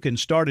 where you can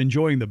start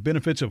enjoying the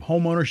benefits of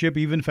homeownership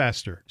even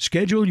faster.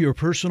 Schedule your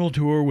personal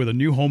tour with a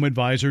new home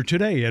advisor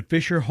today at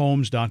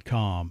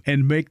FisherHomes.com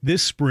and make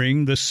this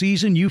spring the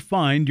season you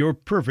find your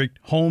perfect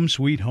home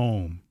sweet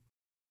home.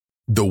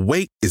 The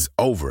wait is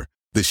over.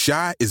 The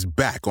Chi is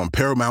back on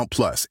Paramount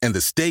Plus, and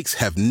the stakes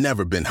have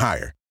never been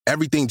higher.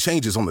 Everything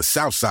changes on the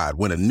South Side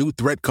when a new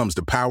threat comes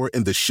to power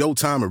in the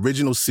Showtime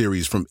original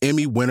series from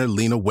Emmy winner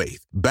Lena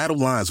Waithe. Battle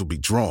lines will be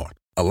drawn,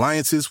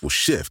 alliances will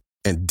shift,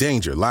 and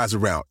danger lies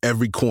around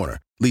every corner,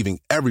 leaving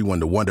everyone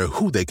to wonder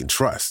who they can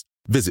trust.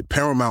 Visit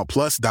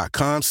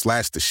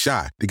ParamountPlus.com/The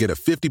Chi to get a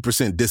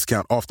 50%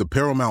 discount off the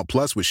Paramount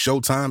Plus with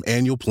Showtime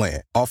annual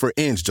plan. Offer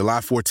ends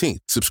July 14th.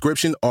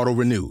 Subscription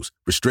auto-renews.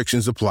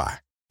 Restrictions apply.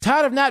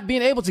 Tired of not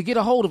being able to get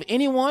a hold of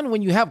anyone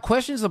when you have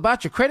questions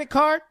about your credit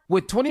card?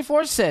 With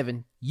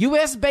 24/7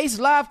 U.S.-based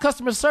live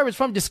customer service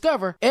from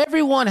Discover,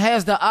 everyone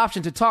has the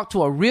option to talk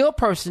to a real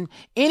person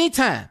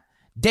anytime,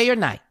 day or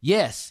night.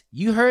 Yes,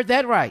 you heard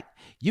that right.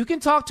 You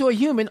can talk to a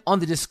human on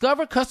the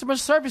Discover customer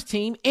service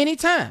team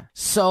anytime.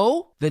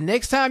 So, the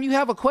next time you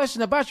have a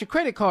question about your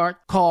credit card,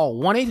 call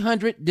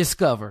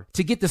 1-800-DISCOVER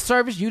to get the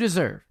service you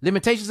deserve.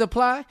 Limitations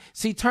apply.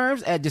 See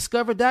terms at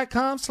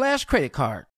discover.com/credit card.